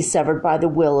may be severed by the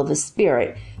will of a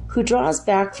spirit who draws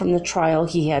back from the trial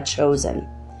he had chosen.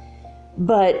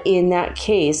 But in that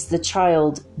case, the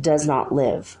child does not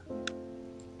live.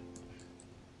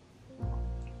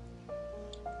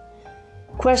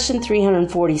 Question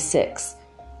 346.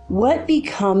 What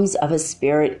becomes of a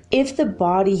spirit if the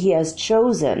body he has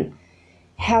chosen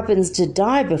happens to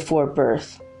die before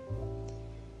birth?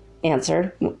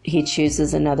 Answer: he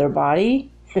chooses another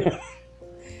body.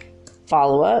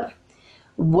 Follow up: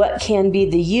 what can be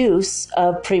the use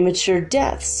of premature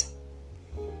deaths?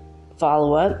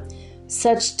 Follow up: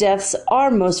 such deaths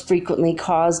are most frequently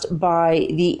caused by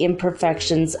the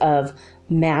imperfections of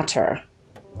matter.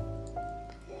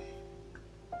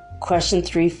 Question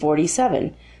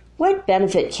 347. What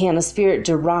benefit can a spirit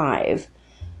derive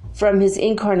from his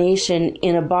incarnation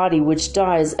in a body which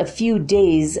dies a few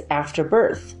days after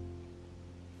birth?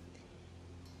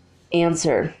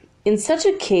 Answer: in such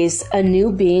a case, a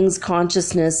new being's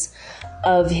consciousness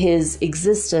of his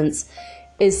existence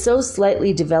is so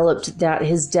slightly developed that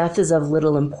his death is of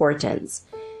little importance.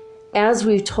 As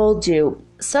we've told you,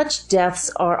 such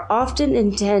deaths are often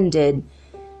intended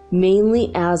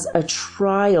mainly as a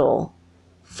trial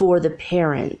for the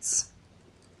parents.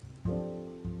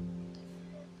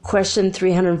 Question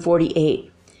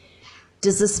 348.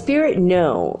 Does the spirit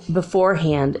know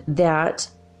beforehand that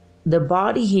the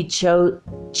body he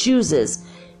chooses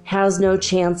has no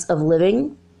chance of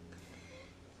living?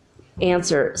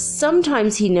 Answer: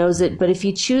 sometimes he knows it, but if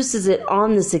he chooses it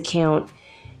on this account,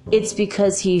 it's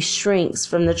because he shrinks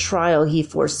from the trial he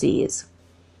foresees.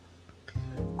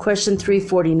 Question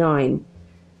 349.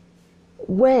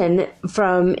 When,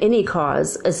 from any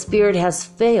cause, a spirit has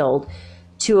failed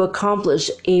to accomplish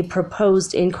a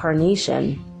proposed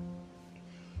incarnation,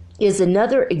 is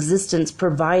another existence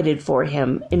provided for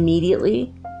him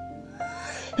immediately?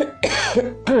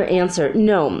 Answer: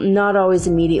 no, not always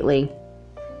immediately.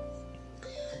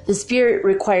 The spirit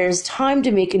requires time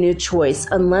to make a new choice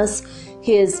unless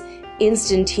his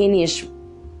instantaneous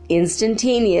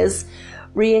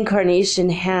reincarnation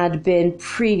had been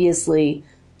previously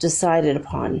decided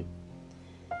upon.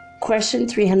 Question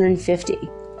 350.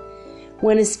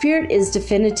 When a spirit is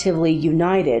definitively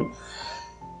united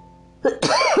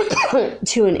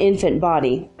to an infant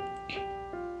body,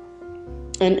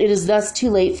 and it is thus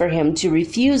too late for him to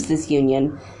refuse this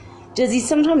union, does he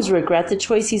sometimes regret the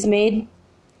choice he's made?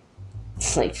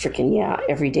 It's like freaking yeah,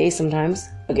 every day sometimes.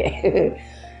 Okay.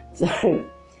 So,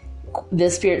 the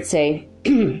spirits say,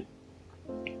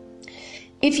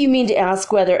 if you mean to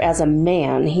ask whether as a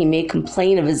man he may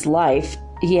complain of his life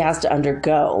he has to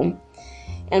undergo,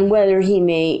 and whether he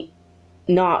may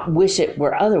not wish it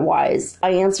were otherwise,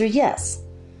 I answer yes.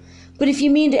 But if you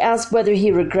mean to ask whether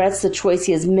he regrets the choice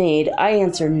he has made, I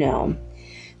answer no,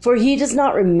 for he does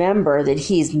not remember that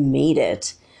he's made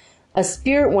it. A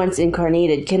spirit once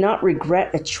incarnated cannot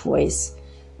regret a choice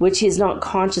which he is not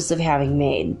conscious of having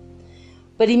made.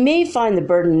 But he may find the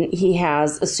burden he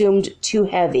has assumed too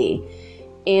heavy,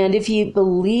 and if he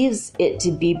believes it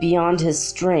to be beyond his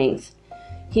strength,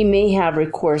 he may have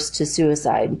recourse to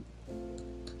suicide.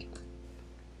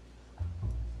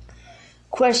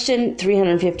 Question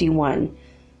 351.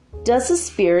 Does the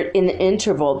spirit in the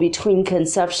interval between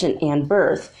conception and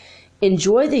birth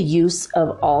enjoy the use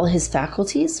of all his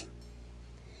faculties?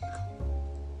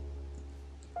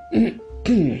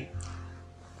 The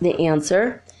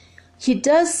answer: he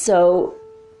does so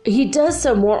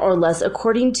more or less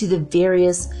according to the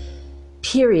various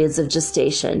periods of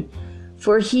gestation,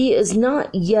 for he is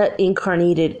not yet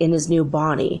incarnated in his new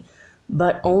body,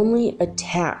 but only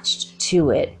attached to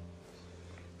it.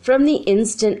 From the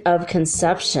instant of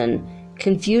conception,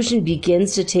 confusion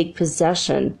begins to take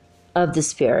possession of the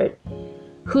spirit,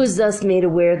 who is thus made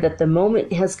aware that the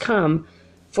moment has come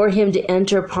for him to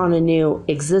enter upon a new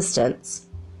existence.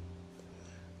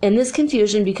 And this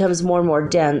confusion becomes more and more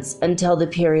dense until the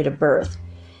period of birth.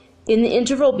 In the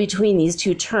interval between these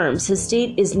two terms, his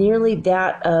state is nearly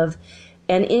that of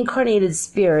an incarnated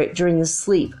spirit during the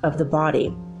sleep of the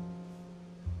body.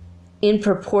 In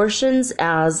proportions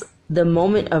as the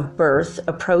moment of birth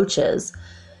approaches,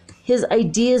 his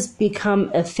ideas become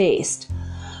effaced.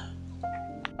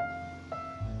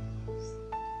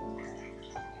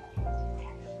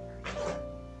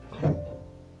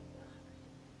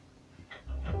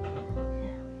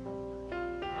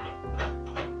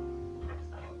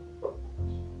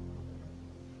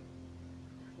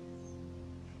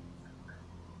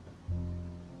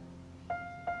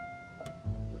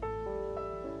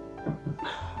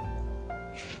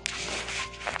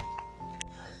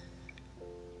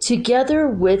 Together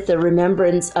with the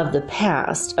remembrance of the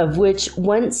past, of which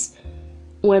when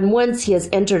once he has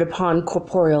entered upon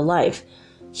corporeal life,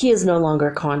 he is no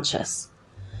longer conscious.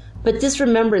 But this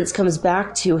remembrance comes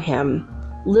back to him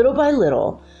little by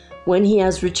little when he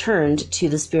has returned to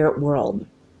the spirit world.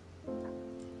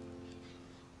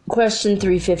 Question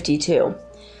 352.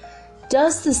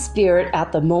 Does the spirit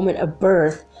at the moment of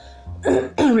birth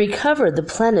recover the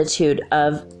plenitude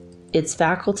of its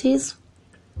faculties?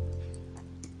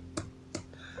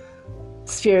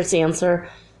 Spirit's answer: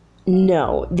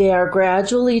 no, they are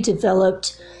gradually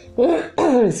developed.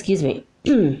 Excuse me.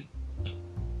 They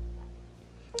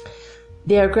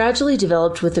are gradually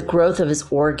developed with the growth of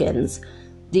his organs.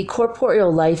 The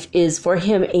corporeal life is for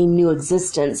him a new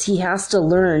existence. He has to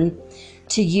learn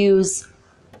the use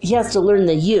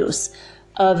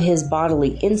of his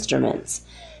bodily instruments.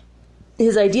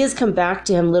 His ideas come back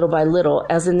to him little by little,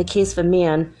 as in the case of a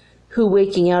man who,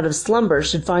 waking out of slumber,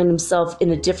 should find himself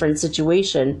in a different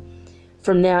situation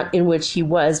from that in which he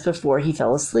was before he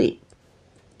fell asleep.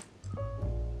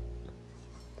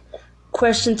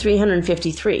 Question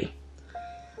 353.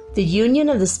 The union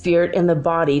of the spirit and the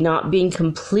body not being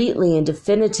completely and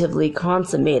definitively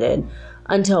consummated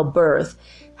until birth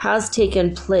has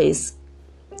taken place,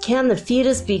 can the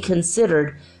fetus be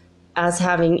considered as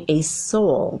having a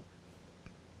soul?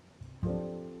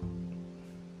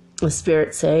 The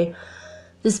spirit say,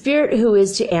 the spirit who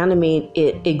is to animate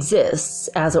it exists,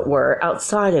 as it were,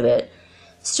 outside of it.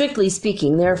 Strictly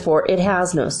speaking, therefore, it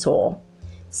has no soul,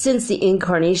 since the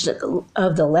incarnation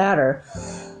of the latter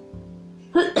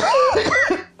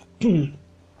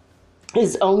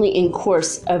is only in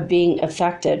course of being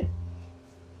affected,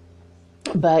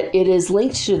 but it is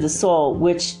linked to the soul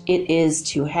which it is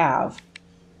to have.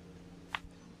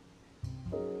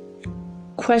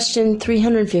 Question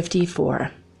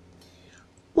 354.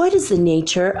 What is the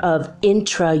nature of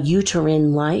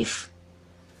intrauterine life?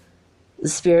 The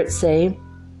spirits say,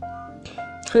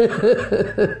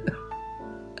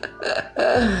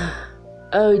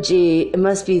 oh gee, it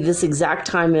must be this exact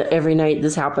time every night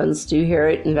this happens. Do you hear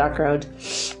it in the background?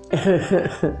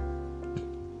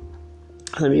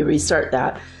 Let me restart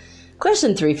that.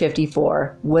 Question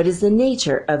 354. What is the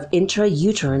nature of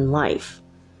intrauterine life?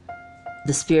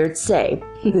 The spirits say,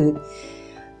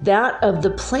 that of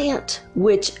the plant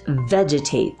which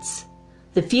vegetates.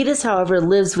 The fetus, however,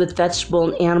 lives with vegetable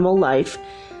and animal life,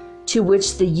 to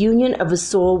which the union of a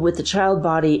soul with the child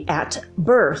body at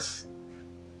birth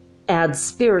adds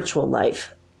spiritual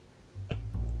life.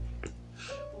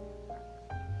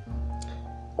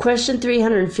 Question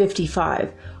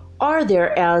 355. Are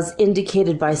there, as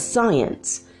indicated by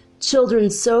science, children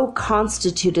so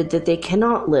constituted that they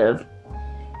cannot live?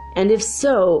 And if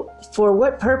so, for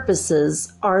what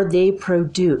purposes are they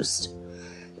produced?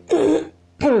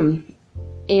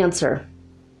 Answer.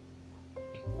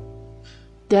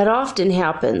 That often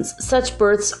happens. Such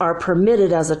births are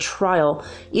permitted as a trial,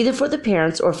 either for the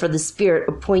parents or for the spirit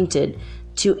appointed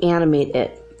to animate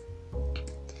it.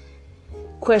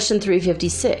 Question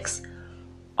 356.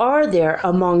 Are there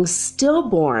among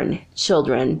stillborn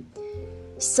children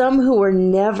some who were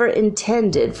never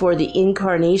intended for the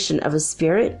incarnation of a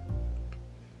spirit?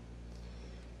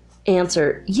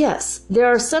 Answer. Yes, there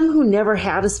are some who never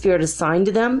had a spirit assigned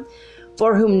to them,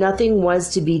 for whom nothing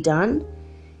was to be done?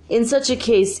 In such a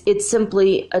case, it's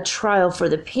simply a trial for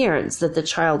the parents that the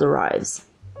child arrives.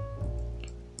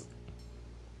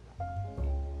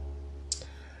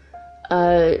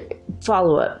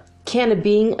 Follow-up. Can a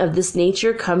being of this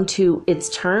nature come to its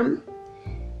term?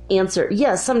 Answer,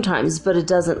 yes, sometimes, but it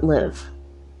doesn't live.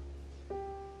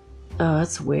 Oh,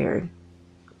 that's weird.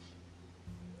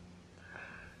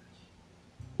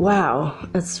 Wow,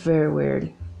 that's very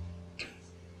weird.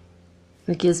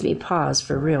 It gives me pause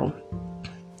for real.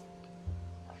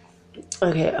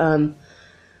 Okay,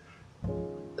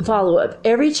 follow-up.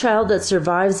 Every child that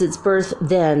survives its birth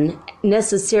then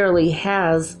necessarily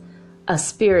has a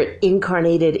spirit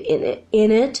incarnated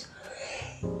in it.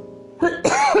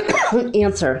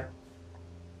 Answer.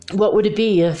 What would it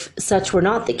be if such were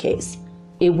not the case?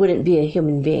 It wouldn't be a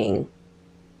human being.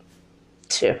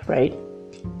 Right?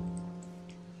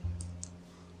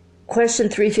 Question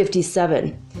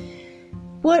 357.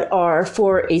 What are,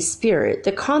 for a spirit,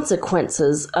 the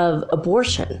consequences of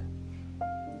abortion?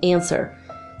 Answer.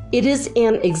 It is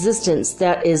an existence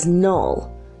that is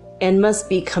null and must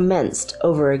be commenced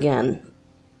over again.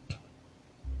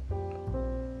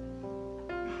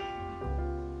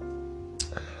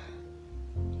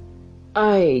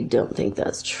 I don't think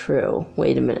that's true.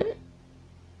 Wait a minute.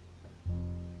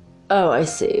 Oh, I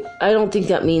see. I don't think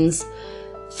that means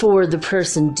for the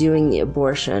person doing the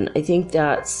abortion. I think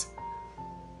that's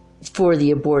for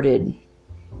the aborted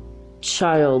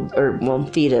child or,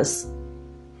 fetus.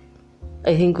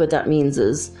 I think what that means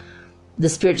is the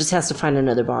spirit just has to find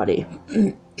another body.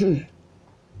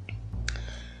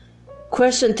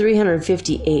 Question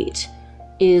 358.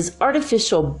 Is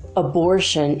artificial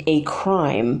abortion a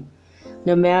crime,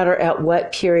 no matter at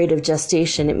what period of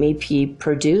gestation it may be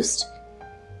produced?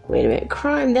 Wait a minute.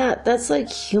 Crime, that's like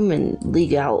human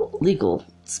legal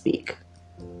speak.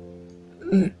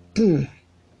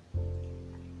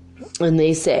 And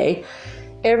they say,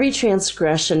 every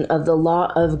transgression of the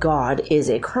law of God is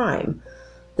a crime.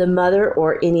 The mother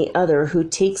or any other who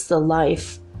takes the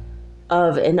life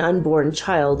of an unborn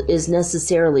child is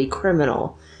necessarily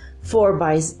criminal, for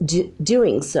by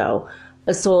doing so,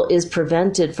 a soul is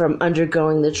prevented from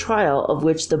undergoing the trial of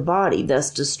which the body, thus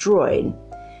destroyed,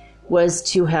 was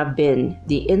to have been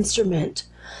the instrument.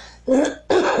 I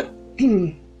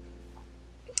don't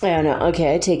know.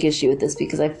 Okay, I take issue with this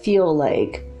because I feel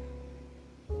like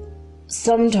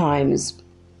sometimes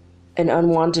an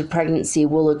unwanted pregnancy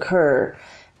will occur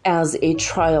as a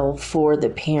trial for the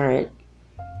parent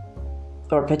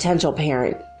or potential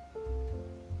parent,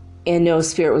 and no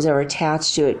spirit was ever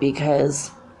attached to it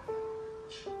because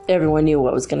everyone knew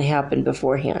what was going to happen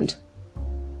beforehand.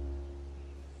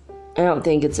 I don't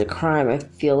think it's a crime. I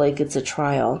feel like it's a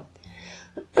trial.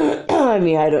 I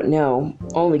mean, I don't know.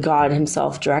 Only God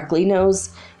himself directly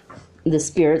knows. The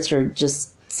spirits are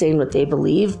just saying what they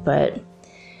believe, but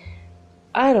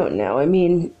I don't know. I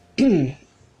mean, I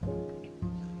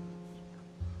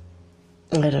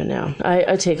don't know.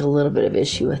 I take a little bit of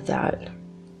issue with that,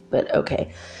 but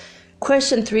okay.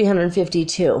 Question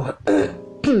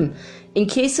 352. In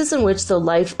cases in which the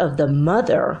life of the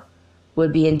mother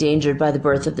would be endangered by the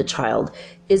birth of the child,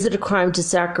 is it a crime to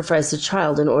sacrifice a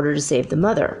child in order to save the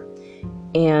mother?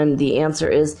 And the answer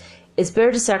is, it's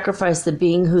better to sacrifice the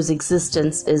being whose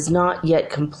existence is not yet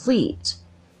complete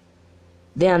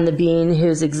than the being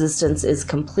whose existence is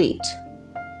complete.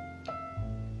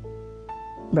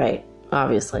 Right,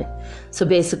 obviously. So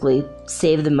basically,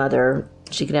 save the mother.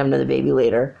 She can have another baby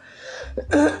later.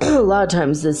 A lot of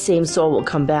times, the same soul will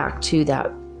come back to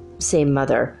that same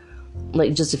mother,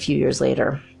 like just a few years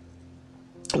later,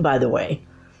 by the way.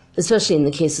 Especially in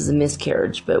the cases of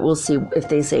miscarriage, but we'll see if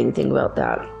they say anything about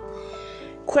that.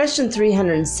 Question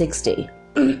 360.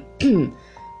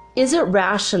 Is it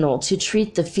rational to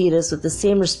treat the fetus with the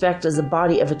same respect as the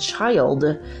body of a child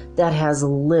that has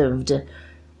lived?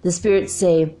 The spirits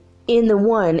say, in the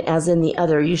one as in the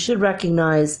other, you should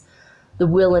recognize the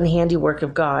will and handiwork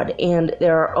of God, and they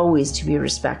are always to be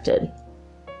respected.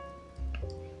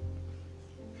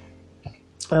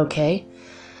 Okay.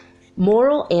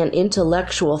 Moral and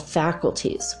intellectual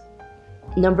faculties.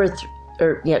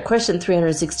 Question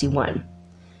 361.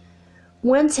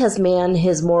 Whence has man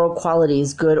his moral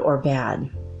qualities, good or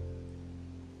bad?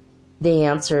 They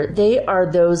answer, they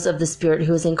are those of the spirit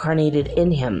who is incarnated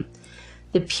in him.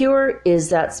 The purer is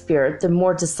that spirit, the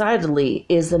more decidedly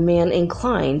is the man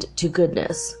inclined to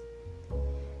goodness.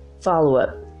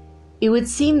 Follow-up. It would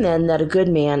seem then that a good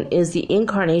man is the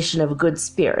incarnation of a good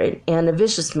spirit, and a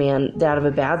vicious man that of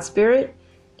a bad spirit?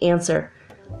 Answer.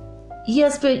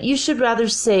 Yes, but you should rather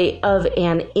say of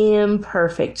an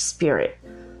imperfect spirit.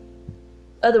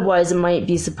 Otherwise, it might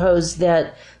be supposed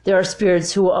that there are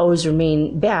spirits who will always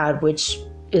remain bad, which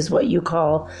is what you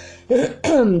call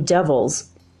devils.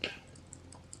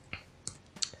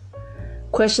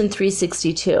 Question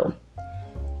 362.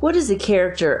 What is the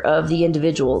character of the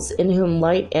individuals in whom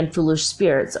light and foolish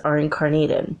spirits are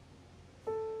incarnated?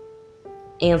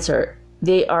 Answer.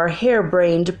 They are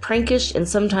harebrained, prankish, and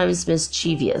sometimes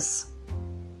mischievous.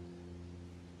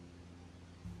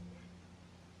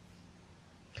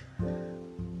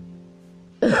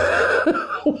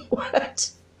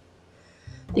 What?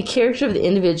 The character of the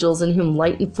individuals in whom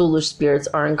light and foolish spirits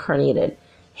are incarnated.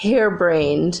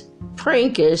 Harebrained,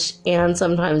 prankish, and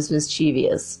sometimes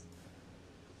mischievous.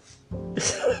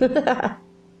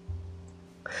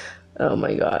 Oh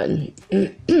my God.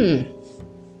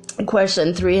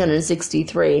 Question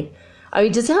 363. I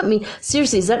mean, does that mean,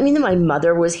 seriously, does that mean that my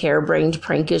mother was harebrained,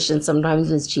 prankish, and sometimes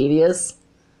mischievous?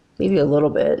 Maybe a little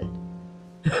bit.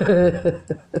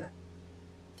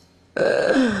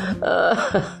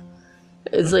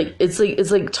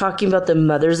 It's like talking about the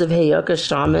mothers of Heyoka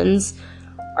shamans.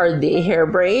 Are they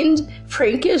harebrained,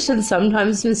 prankish, and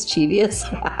sometimes mischievous?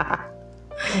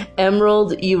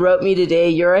 Emerald, you wrote me today.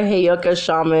 You're a Heyoka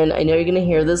shaman. I know you're going to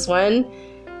hear this one.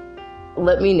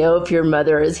 Let me know if your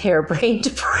mother is harebrained,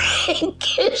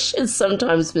 prankish, and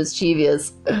sometimes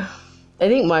mischievous. I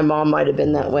think my mom might have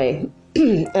been that way.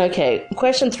 Okay,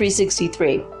 question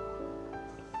 363.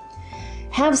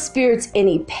 Have spirits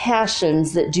any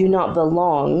passions that do not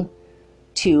belong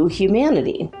to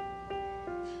humanity?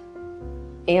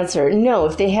 Answer. No,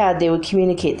 if they had, they would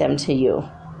communicate them to you.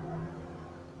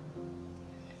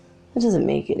 That doesn't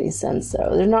make any sense,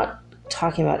 though. They're not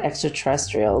talking about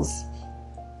extraterrestrials.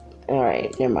 All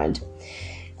right, never mind.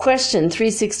 Question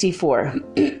 364.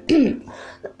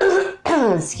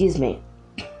 Excuse me.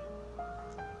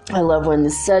 I love when the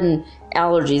sudden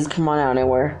allergies come on out of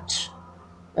nowhere.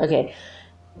 Okay.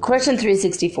 Question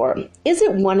 364. Is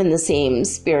it one and the same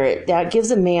spirit that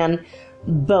gives a man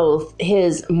both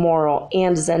his moral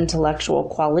and his intellectual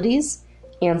qualities?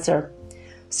 Answer.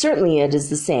 Certainly it is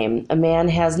the same. A man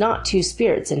has not two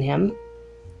spirits in him.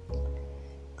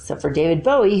 Except for David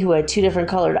Bowie, who had two different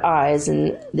colored eyes,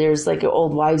 and there's like an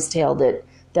old wives' tale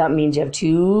that means you have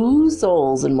two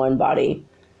souls in one body.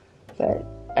 But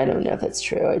I don't know if that's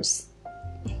true.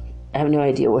 I have no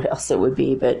idea what else it would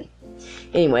be, but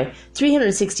anyway,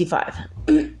 365.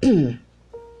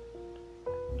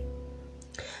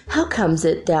 How comes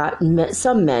it that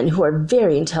some men who are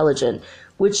very intelligent,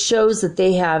 which shows that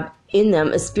they have in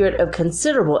them a spirit of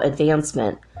considerable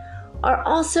advancement, are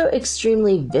also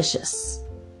extremely vicious?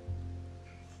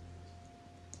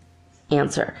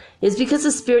 Answer. It is because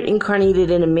the spirit incarnated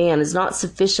in a man is not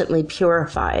sufficiently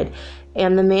purified,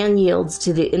 and the man yields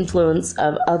to the influence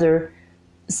of other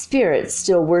spirits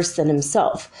still worse than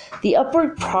himself. The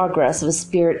upward progress of a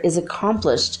spirit is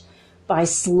accomplished by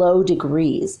slow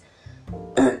degrees,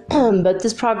 but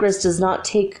this progress does not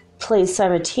take place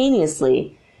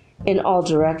simultaneously in all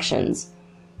directions.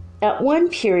 At one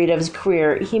period of his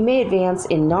career, he may advance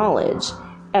in knowledge,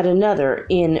 at another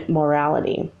in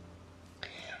morality.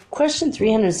 Question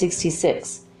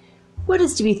 366. What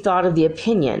is to be thought of the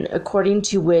opinion according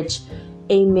to which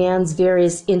a man's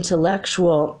various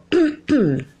intellectual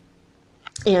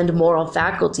and moral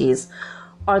faculties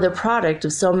are the product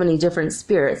of so many different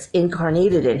spirits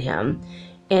incarnated in him,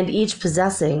 and each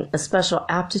possessing a special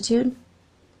aptitude?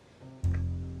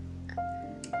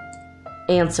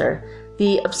 Answer.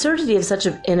 The absurdity of such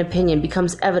an opinion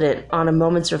becomes evident on a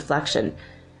moment's reflection.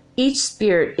 Each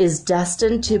spirit is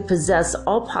destined to possess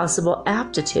all possible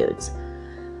aptitudes,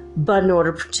 but in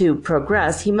order to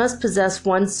progress, he must possess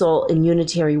one soul in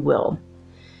unitary will.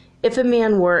 If a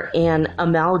man were an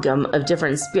amalgam of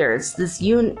different spirits, this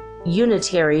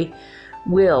unitary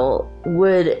will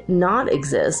would not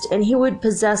exist, and he would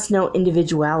possess no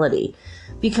individuality,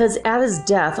 because at his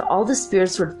death, all the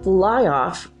spirits would fly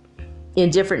off in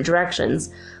different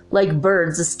directions, like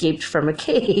birds escaped from a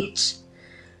cage.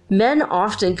 Men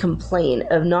often complain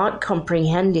of not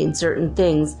comprehending certain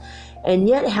things, and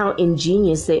yet how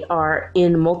ingenious they are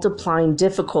in multiplying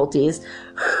difficulties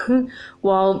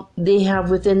while they have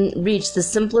within reach the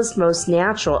simplest, most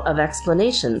natural of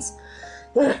explanations.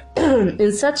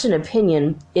 Such an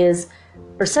opinion is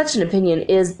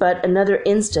but another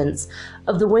instance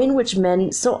of the way in which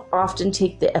men so often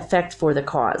take the effect for the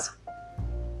cause.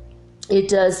 It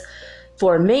does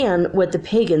for man what the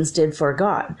pagans did for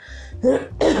God.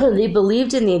 They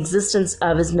believed in the existence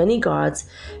of as many gods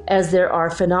as there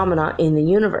are phenomena in the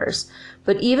universe,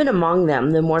 but even among them,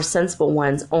 the more sensible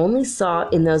ones only saw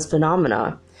in those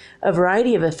phenomena a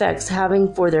variety of effects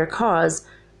having for their cause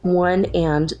one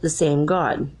and the same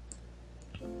God.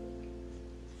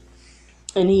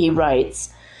 And he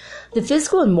writes, the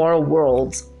physical and moral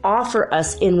worlds offer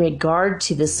us in regard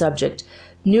to this subject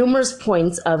numerous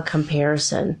points of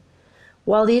comparison.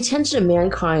 While the attention of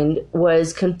mankind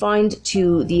was confined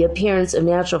to the appearance of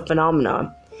natural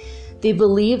phenomena, they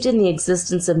believed in the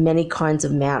existence of many kinds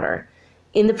of matter.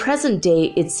 In the present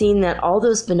day, it's seen that all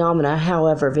those phenomena,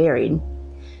 however varied,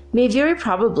 may very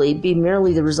probably be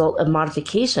merely the result of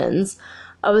modifications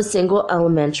of a single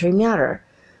elementary matter.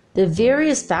 The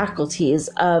various faculties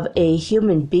of a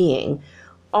human being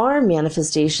are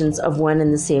manifestations of one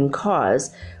and the same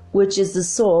cause, which is the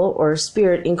soul or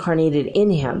spirit incarnated in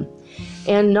him,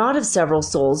 and not of several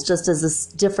souls, just as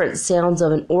the different sounds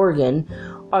of an organ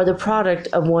are the product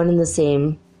of one and the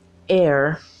same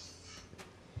air,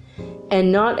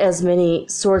 and not as many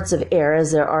sorts of air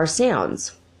as there are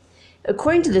sounds.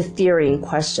 According to the theory in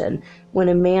question, when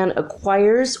a man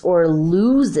acquires or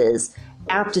loses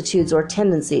aptitudes or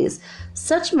tendencies,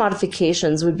 such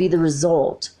modifications would be the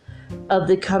result of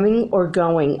the coming or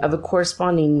going of a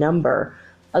corresponding number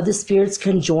of the spirits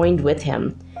conjoined with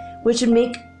him, which would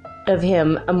make of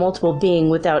him a multiple being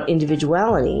without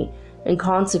individuality and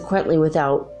consequently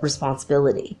without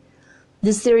responsibility.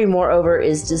 This theory, moreover,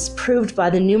 is disproved by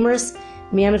the numerous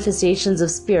manifestations of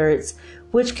spirits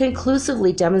which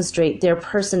conclusively demonstrate their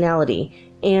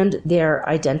personality and their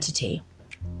identity.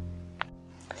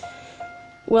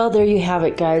 Well, there you have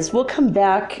it, guys. We'll come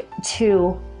back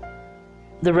to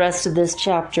the rest of this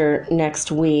chapter next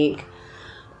week.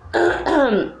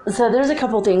 So there's a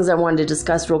couple things I wanted to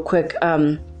discuss real quick.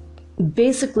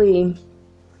 Basically,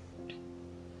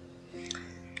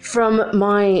 from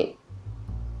my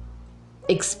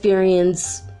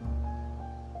experience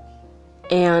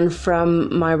and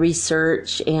from my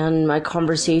research and my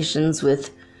conversations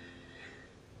with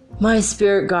my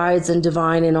spirit guides and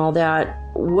divine and all that,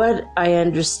 what I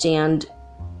understand,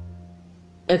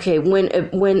 okay, when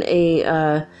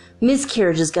a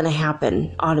miscarriage is going to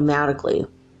happen automatically,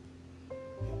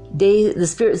 the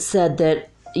spirit said that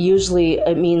usually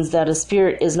it means that a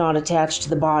spirit is not attached to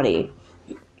the body.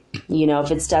 You know,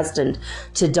 if it's destined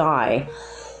to die,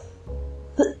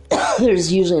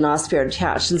 there's usually not a spirit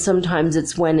attached, and sometimes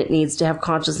it's when it needs to have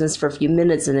consciousness for a few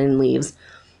minutes and then leaves.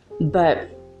 But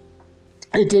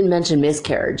it didn't mention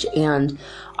miscarriage, and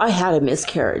I had a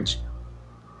miscarriage.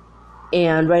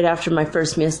 And right after my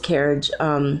first miscarriage,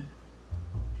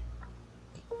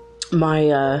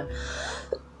 my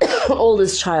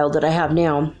oldest child that I have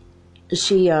now,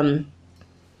 she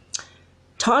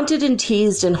taunted and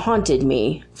teased and haunted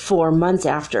me for months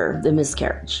after the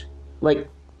miscarriage, like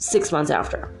 6 months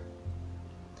after.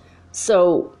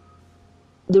 So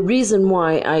the reason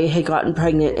why I had gotten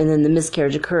pregnant and then the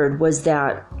miscarriage occurred was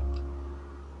that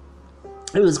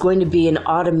it was going to be an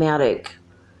automatic,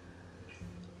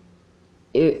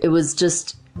 it was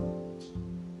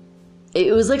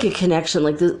like a connection,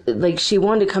 like she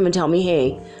wanted to come and tell me,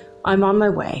 hey, I'm on my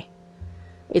way.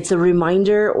 It's a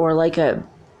reminder or like a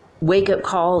wake-up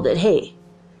call that, hey,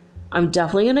 I'm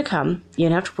definitely going to come. You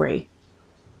don't have to worry.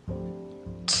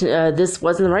 This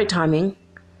wasn't the right timing.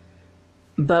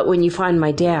 But when you find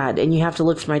my dad, and you have to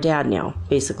look for my dad now,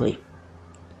 basically.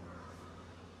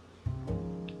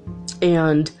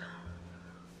 And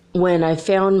when I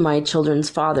found my children's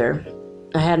father,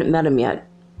 I hadn't met him yet.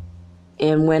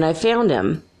 And when I found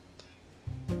him,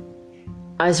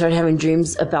 I started having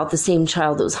dreams about the same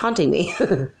child that was haunting me.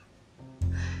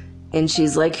 And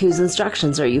she's like, whose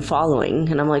instructions are you following?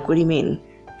 And I'm like, what do you mean?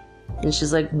 And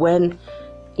she's like, when,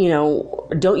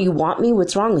 don't you want me?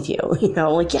 What's wrong with you?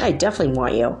 Like, yeah, I definitely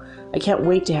want you. I can't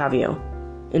wait to have you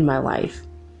in my life.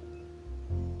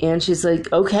 And she's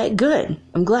like, okay, good.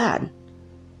 I'm glad.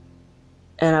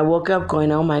 And I woke up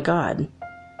going, oh my God,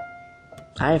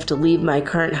 I have to leave my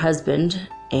current husband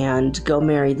and go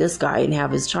marry this guy and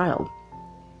have his child.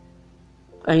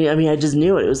 I mean, I just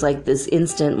knew it. It was like this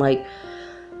instant, like,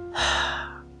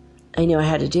 I knew I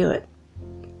had to do it.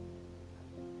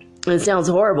 And it sounds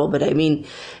horrible, but I mean,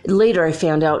 later I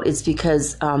found out it's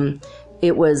because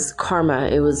it was karma.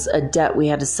 It was a debt we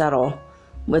had to settle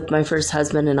with my first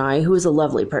husband and I, who was a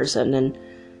lovely person. And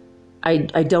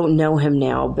I don't know him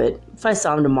now, but if I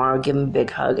saw him tomorrow, I'd give him a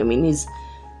big hug. I mean,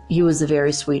 he was a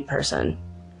very sweet person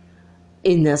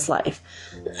in this life.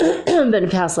 But in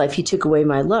past life, he took away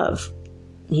my love.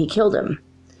 He killed him.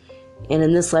 And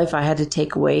in this life, I had to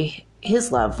take away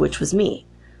his love, which was me.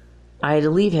 I had to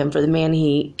leave him for the man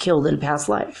he killed in past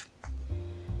life.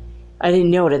 I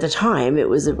didn't know it at the time. It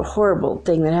was a horrible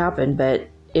thing that happened, but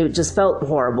it just felt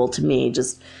horrible to me.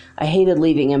 I hated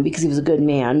leaving him because he was a good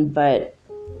man, but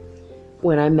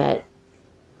when I met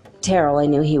Terrell, I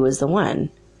knew he was the one.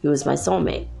 He was my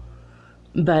soulmate.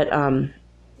 But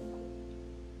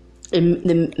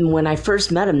when I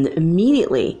first met him,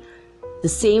 immediately, the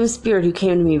same spirit who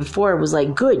came to me before was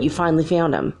like, good, you finally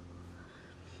found him.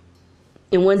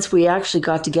 And once we actually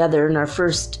got together in our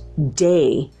first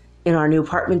day in our new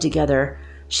apartment together,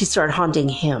 she started haunting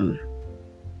him.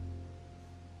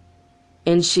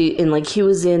 And he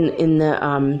was in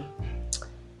the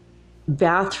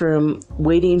bathroom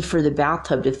waiting for the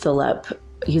bathtub to fill up.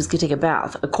 He was going to take a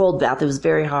bath, a cold bath. It was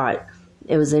very hot.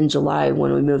 It was in July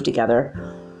when we moved together.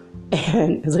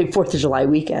 And it was like 4th of July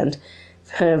weekend,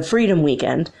 Freedom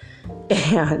weekend.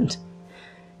 And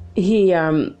he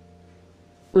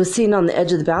was sitting on the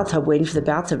edge of the bathtub waiting for the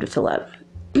bathtub to fill up.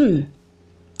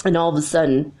 And all of a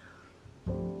sudden,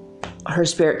 her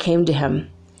spirit came to him.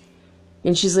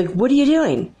 And she's like, what are you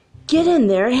doing? Get in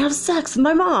there and have sex with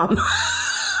my mom.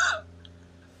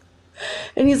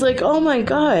 And he's like, oh my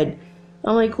God.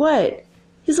 I'm like, what?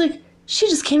 He's like, she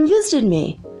just came and visited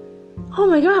me. Oh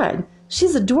my God.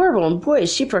 She's adorable. And boy,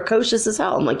 is she precocious as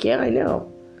hell. I'm like, yeah, I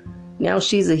know. Now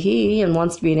she's a he and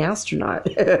wants to be an astronaut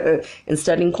and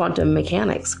studying quantum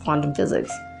mechanics, quantum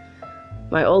physics.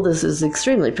 My oldest is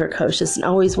extremely precocious and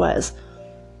always was.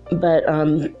 But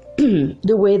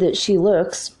the way that she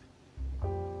looks,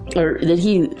 or that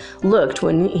he looked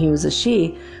when he was a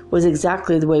she, was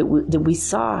exactly the way that we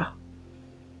saw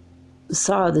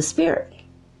the spirit.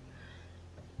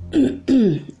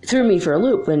 Threw me for a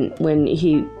loop when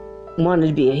he wanted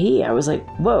to be a he. I was like,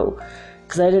 whoa,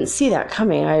 because I didn't see that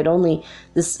coming.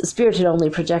 This spirit had only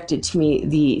projected to me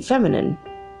the feminine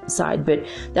side, but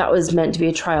that was meant to be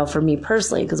a trial for me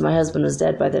personally, because my husband was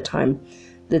dead by the time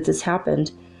that this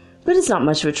happened. But it's not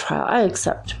much of a trial. I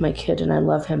accept my kid and I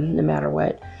love him no matter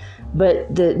what.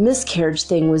 But the miscarriage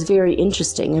thing was very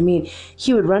interesting. I mean,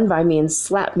 he would run by me and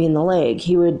slap me in the leg.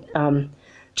 He would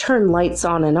turn lights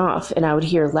on and off, and I would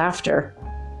hear laughter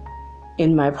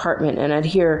in my apartment, and I'd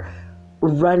hear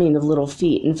running of little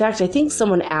feet. In fact, I think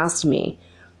someone asked me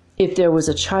if there was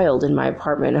a child in my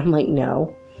apartment. I'm like,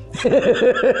 no.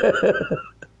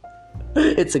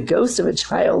 It's a ghost of a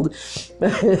child.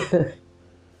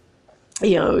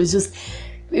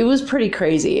 It was pretty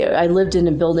crazy. I lived in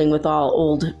a building with all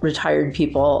old retired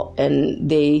people, and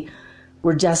they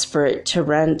were desperate to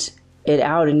rent it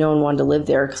out, and no one wanted to live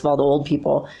there because of all the old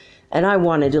people. And I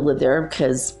wanted to live there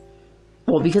because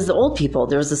the old people,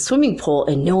 there was a swimming pool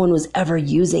and no one was ever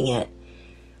using it.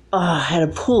 Oh, I had a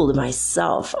pool to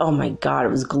myself. Oh my God, it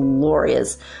was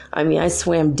glorious. I mean, I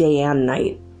swam day and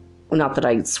night. Well, not that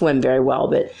I swim very well,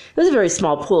 but it was a very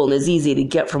small pool and it was easy to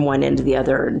get from one end to the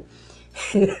other. And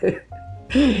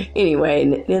anyway,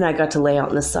 and then I got to lay out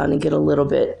in the sun and get a little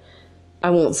bit,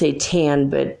 I won't say tan,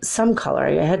 but some color.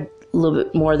 I had a little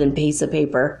bit more than piece of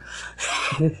paper.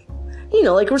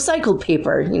 Like recycled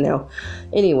paper,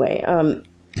 Anyway,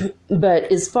 but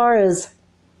as far as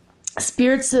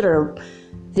spirits that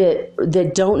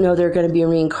don't know they're going to be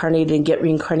reincarnated and get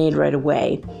reincarnated right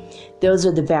away, those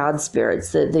are the bad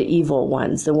spirits, the evil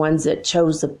ones, the ones that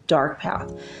chose the dark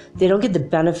path. They don't get the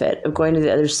benefit of going to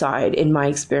the other side, in my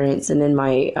experience and in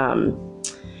my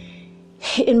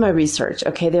research.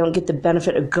 Okay, they don't get the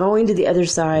benefit of going to the other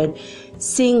side,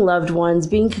 seeing loved ones,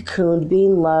 being cocooned,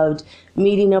 being loved,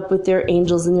 meeting up with their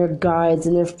angels and their guides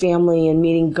and their family and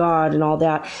meeting God and all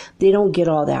that. They don't get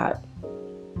all that.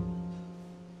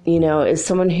 If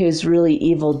someone who's really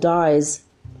evil dies,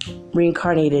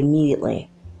 reincarnated immediately.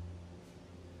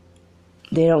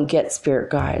 They don't get spirit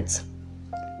guides.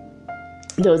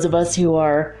 Those of us who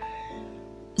are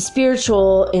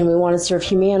spiritual and we want to serve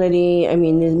humanity, I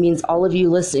mean, it means all of you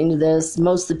listening to this,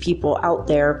 most of the people out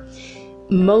there,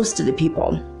 most of the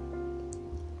people,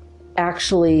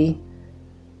 actually,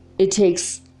 it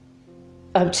takes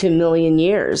up to 1 million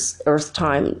years Earth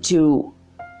time to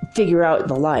figure out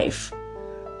the life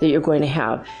that you're going to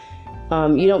have.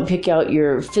 You don't pick out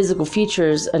your physical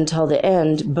features until the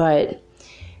end, but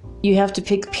you have to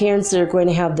pick parents that are going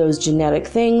to have those genetic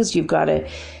things. You've got to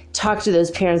talk to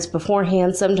those parents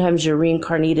beforehand. Sometimes you're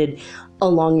reincarnated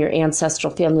along your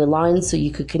ancestral family line, so you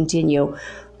could continue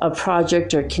a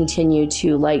project or continue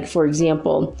to, like, for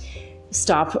example,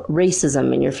 stop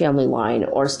racism in your family line,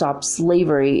 or stop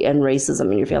slavery and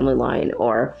racism in your family line,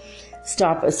 or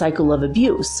stop a cycle of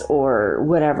abuse or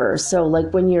whatever. So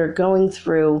like when you're going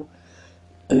through,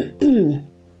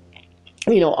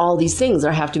 all these things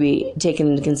have to be taken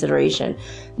into consideration.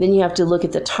 Then you have to look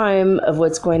at the time of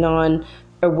what's going on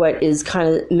or what is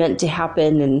kind of meant to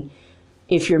happen. And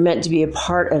if you're meant to be a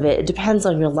part of it, it depends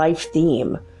on your life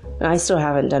theme. And I still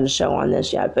haven't done a show on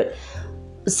this yet, but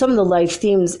some of the life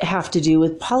themes have to do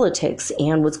with politics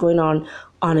and what's going on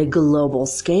a global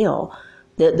scale.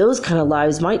 Those kind of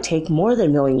lives might take more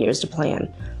than 1 million years to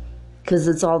plan, because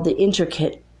it's all the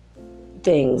intricate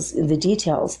things, the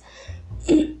details.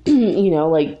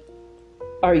 Like,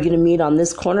 are you going to meet on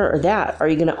this corner or that? Are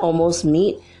you going to almost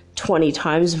meet 20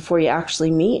 times before you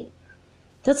actually meet?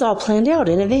 That's all planned out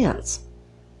in advance.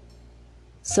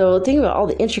 So think about all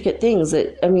the intricate things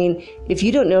if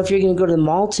you don't know if you're going to go to the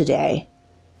mall today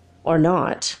or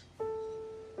not,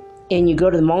 and you go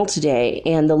to the mall today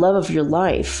and the love of your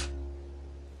life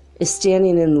is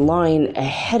standing in line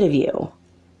ahead of you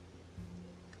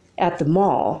at the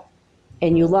mall,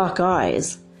 and you lock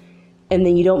eyes, and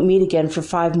then you don't meet again for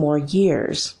 5 more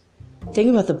years. Think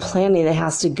about the planning that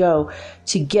has to go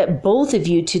to get both of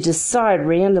you to decide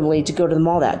randomly to go to the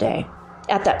mall that day,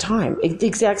 at that time, at the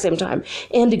exact same time,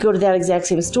 and to go to that exact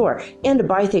same store, and to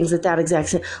buy things at that exact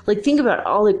same. Like, think about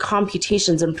all the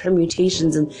computations and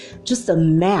permutations and just the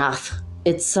math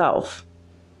itself.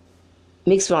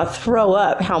 Makes me want to throw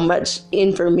up how much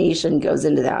information goes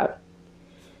into that.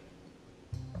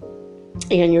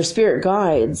 And your spirit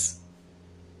guides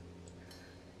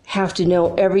have to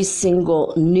know every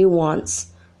single nuance,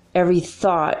 every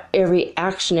thought, every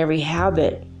action, every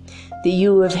habit that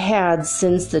you have had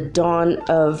since the dawn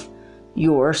of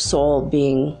your soul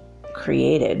being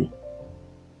created,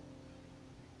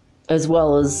 as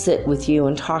well as sit with you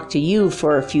and talk to you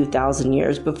for a few thousand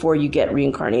years before you get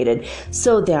reincarnated,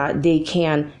 so that they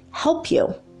can help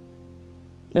you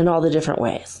in all the different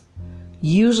ways.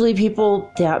 Usually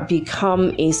people that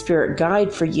become a spirit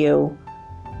guide for you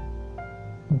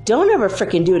don't ever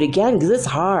freaking do it again, because it's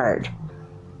hard.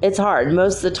 It's hard.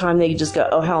 Most of the time they just go,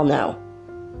 oh, hell no.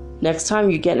 Next time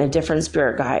you're getting a different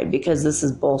spirit guide, because this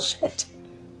is bullshit.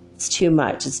 It's too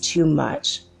much. It's too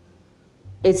much.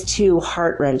 It's too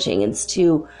heart-wrenching. It's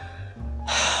too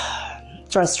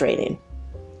frustrating.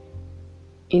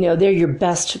 They're your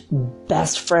best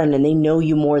friend, and they know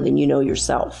you more than you know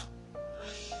yourself.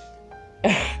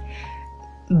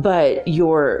 But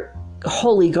your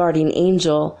holy guardian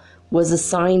angel was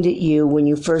assigned at you when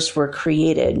you first were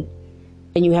created,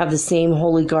 and you have the same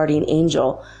holy guardian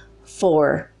angel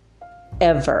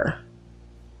forever,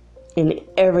 in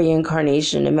every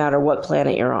incarnation, no matter what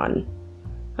planet you're on.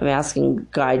 I'm asking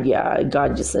God. Yeah,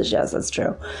 God just says yes, that's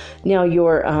true. Now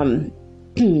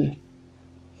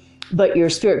but your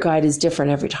spirit guide is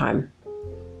different every time,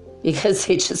 because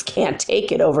they just can't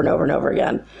take it over and over and over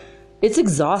again. It's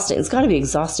exhausting. It's got to be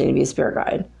exhausting to be a spirit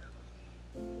guide.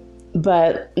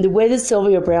 But the way that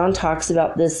Sylvia Browne talks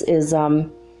about this is a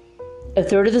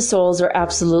third of the souls are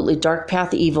absolutely dark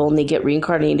path evil, and they get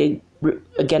reincarnated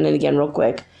again and again real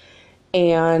quick.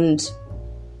 And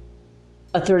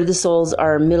a third of the souls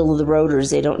are middle of the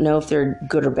roaders. They don't know if they're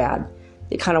good or bad.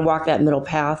 They kind of walk that middle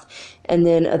path. And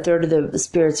then a third of the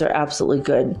spirits are absolutely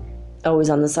good, always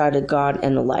on the side of God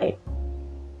and the light.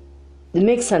 It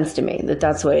makes sense to me that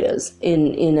that's the way it is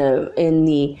in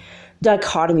the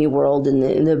dichotomy world, in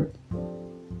the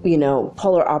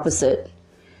polar opposite,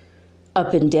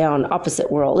 up and down opposite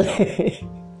world.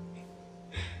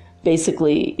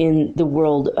 Basically in the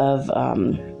world of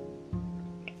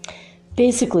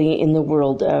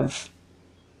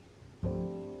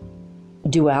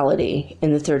duality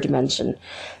in the third dimension.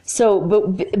 So,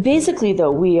 but basically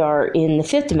though, we are in the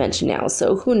fifth dimension now,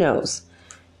 so who knows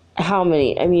how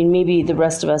many. Maybe the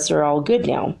rest of us are all good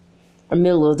now, or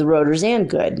middle of the roaders and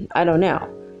good. I don't know.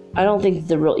 I don't think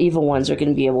the real evil ones are going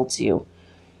to be able to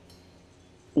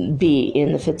be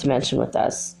in the fifth dimension with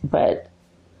us, but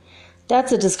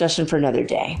that's a discussion for another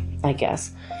day, I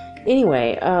guess.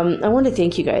 Anyway, I want to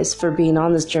thank you guys for being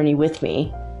on this journey with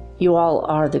me. You all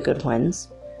are the good ones.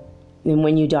 And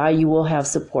when you die, you will have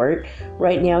support.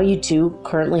 Right now, you do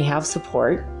currently have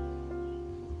support.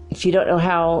 If you don't know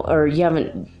how, or you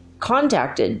haven't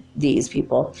contacted these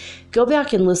people, go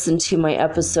back and listen to my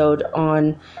episode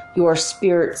on your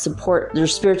spiritual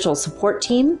support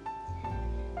team.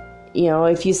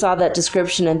 If you saw that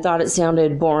description and thought it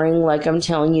sounded boring, like I'm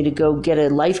telling you to go get a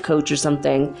life coach or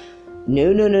something,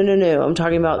 no. I'm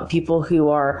talking about people who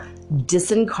are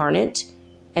disincarnate,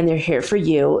 and they're here for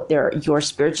you. They're your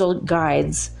spiritual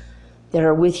guides that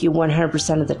are with you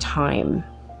 100% of the time.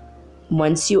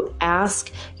 Once you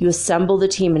assemble the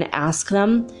team and ask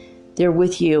them, they're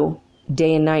with you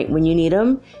day and night. When you need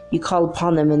them, you call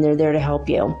upon them, and they're there to help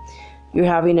you. You're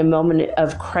having a moment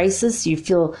of crisis, you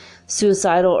feel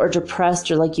suicidal or depressed,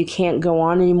 or like you can't go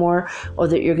on anymore, or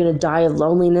that you're going to die of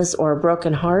loneliness or a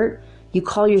broken heart, you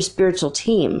call your spiritual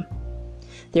team.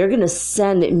 They're going to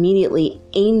send immediately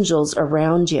angels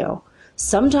around you.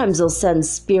 Sometimes they'll send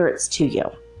spirits to you.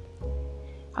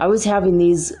 I was having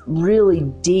these really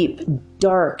deep,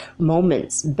 dark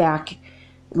moments back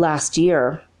last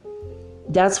year.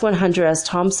 That's when Hunter S.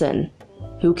 Thompson,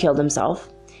 who killed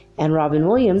himself, and Robin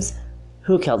Williams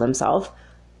who killed himself,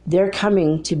 they're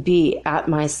coming to be at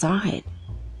my side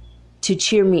to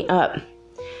cheer me up.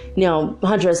 Now,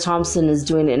 Hunter S. Thompson is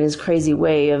doing it in his crazy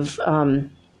way of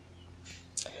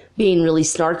being really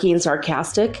snarky and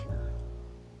sarcastic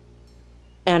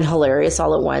and hilarious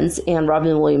all at once. And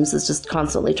Robin Williams is just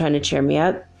constantly trying to cheer me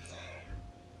up.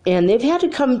 And they've had to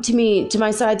come to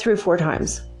my side 3 or 4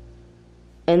 times.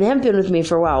 And they haven't been with me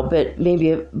for a while, but maybe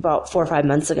about 4 or 5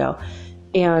 months ago.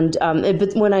 And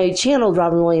but when I channeled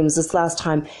Robin Williams this last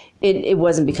time, it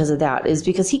wasn't because of that. It's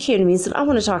because he came to me and said, I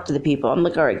want to talk to the people. I'm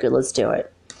like, all right, good, let's do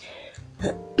it.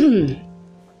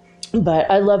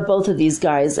 But I love both of these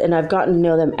guys, and I've gotten to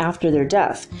know them after their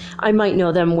death. I might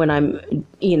know them when I'm,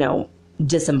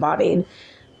 disembodied,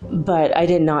 but I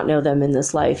did not know them in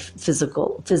this life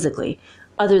physically,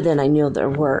 other than I knew their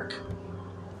work,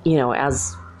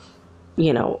 as,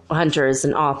 Hunter is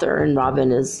an author and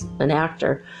Robin is an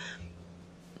actor.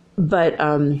 But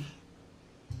I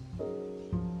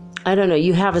don't know,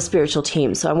 you have a spiritual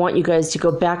team, so I want you guys to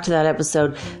go back to that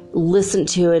episode, listen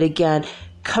to it again,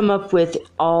 come up with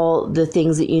all the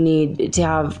things that you need to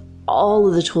have all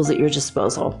of the tools at your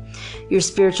disposal. Your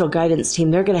spiritual guidance team,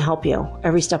 they're going to help you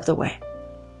every step of the way.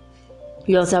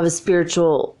 You also have a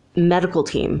spiritual medical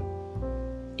team,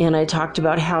 and I talked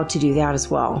about how to do that as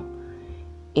well.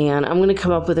 And I'm going to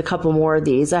come up with a couple more of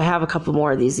these. I have a couple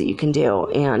more of these that you can do,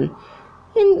 and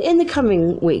in the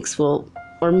coming weeks, or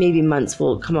maybe months,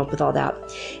 we'll come up with all that.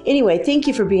 Anyway, thank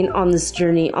you for being on this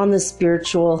journey, on this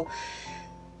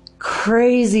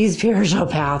crazy spiritual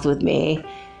path with me,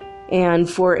 and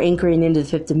for anchoring into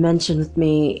the 5th dimension with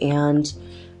me, and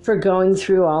for going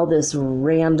through all this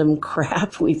random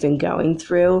crap we've been going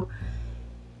through.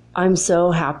 I'm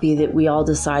so happy that we all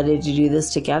decided to do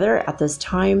this together at this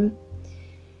time.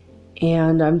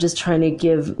 And I'm just trying to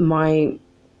give my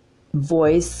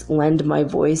voice, lend my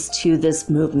voice to this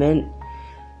movement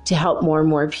to help more and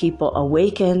more people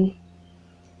awaken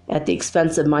at the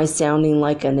expense of my sounding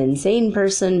like an insane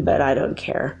person, but I don't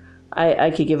care.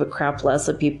 I could give a crap less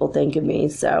what people think of me,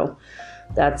 so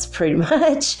that's pretty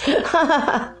much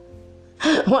why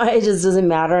it just doesn't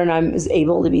matter, and I'm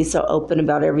able to be so open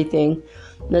about everything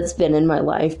that's been in my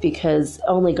life, because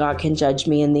only God can judge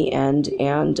me in the end,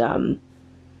 and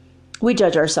we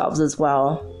judge ourselves as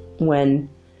well when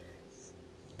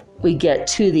we get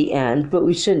to the end, but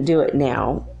we shouldn't do it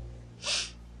now,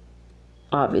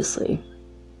 obviously.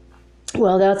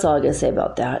 Well, that's all I gotta say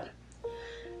about that.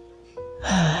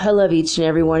 I love each and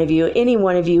every one of you. Any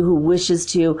one of you who wishes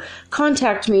to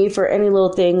contact me for any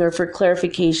little thing or for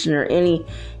clarification or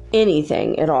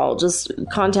anything at all, just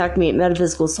contact me at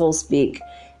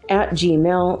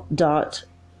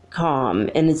metaphysicalsoulspeak@gmail.com,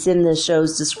 and it's in the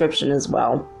show's description as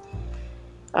well.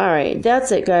 All right,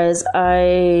 that's it, guys.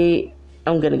 I'm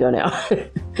going to go now.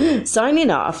 Signing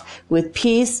off with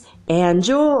peace and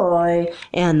joy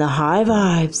and the high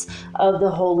vibes of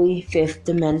the holy 5th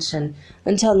dimension.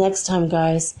 Until next time,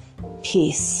 guys,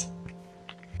 peace.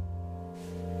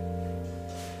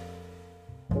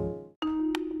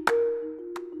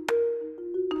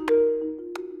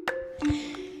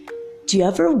 Do you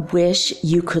ever wish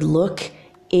you could look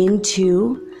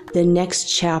into the next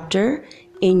chapter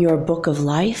in your book of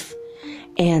life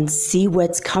and see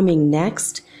what's coming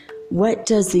next? What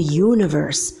does the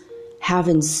universe have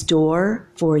in store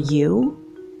for you?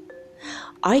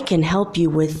 I can help you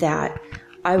with that.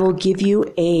 I will give you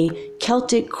a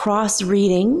Celtic cross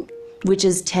reading, which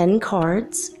is 10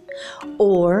 cards,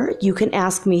 or you can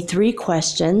ask me 3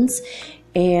 questions,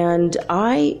 and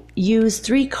I use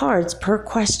 3 cards per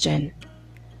question.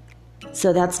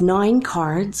 So that's 9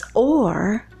 cards,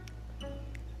 or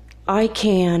I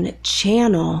can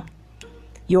channel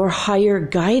your higher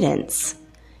guidance,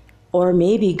 or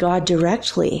maybe God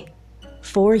directly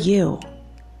for you.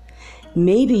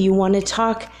 Maybe you want to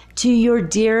talk to your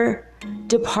dear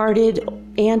departed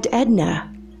Aunt Edna,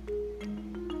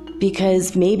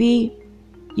 because maybe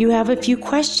you have a few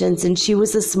questions and she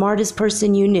was the smartest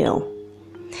person you knew.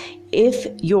 If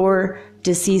your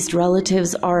deceased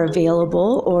relatives are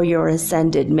available, or your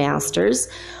ascended masters,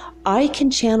 I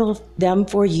can channel them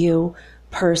for you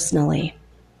personally.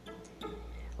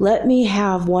 Let me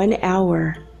have 1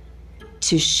 hour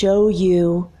to show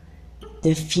you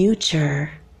the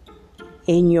future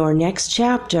in your next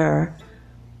chapter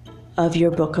of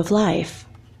your book of life.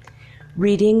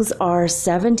 Readings are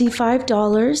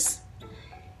 $75,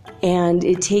 and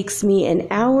it takes me an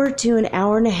hour to an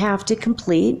hour and a half to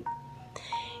complete.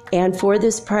 And for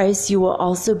this price, you will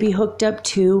also be hooked up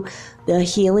to the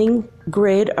healing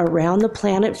grid around the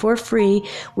planet for free,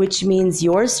 which means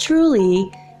yours truly,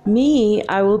 me,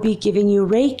 I will be giving you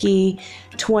Reiki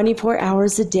 24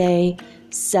 hours a day,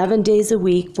 7 days a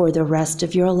week for the rest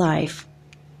of your life.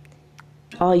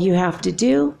 All you have to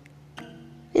do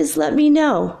is let me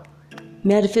know.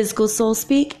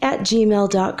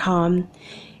 metaphysicalsoulspeak@gmail.com,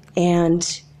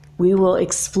 and we will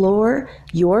explore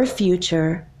your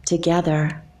future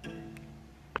together.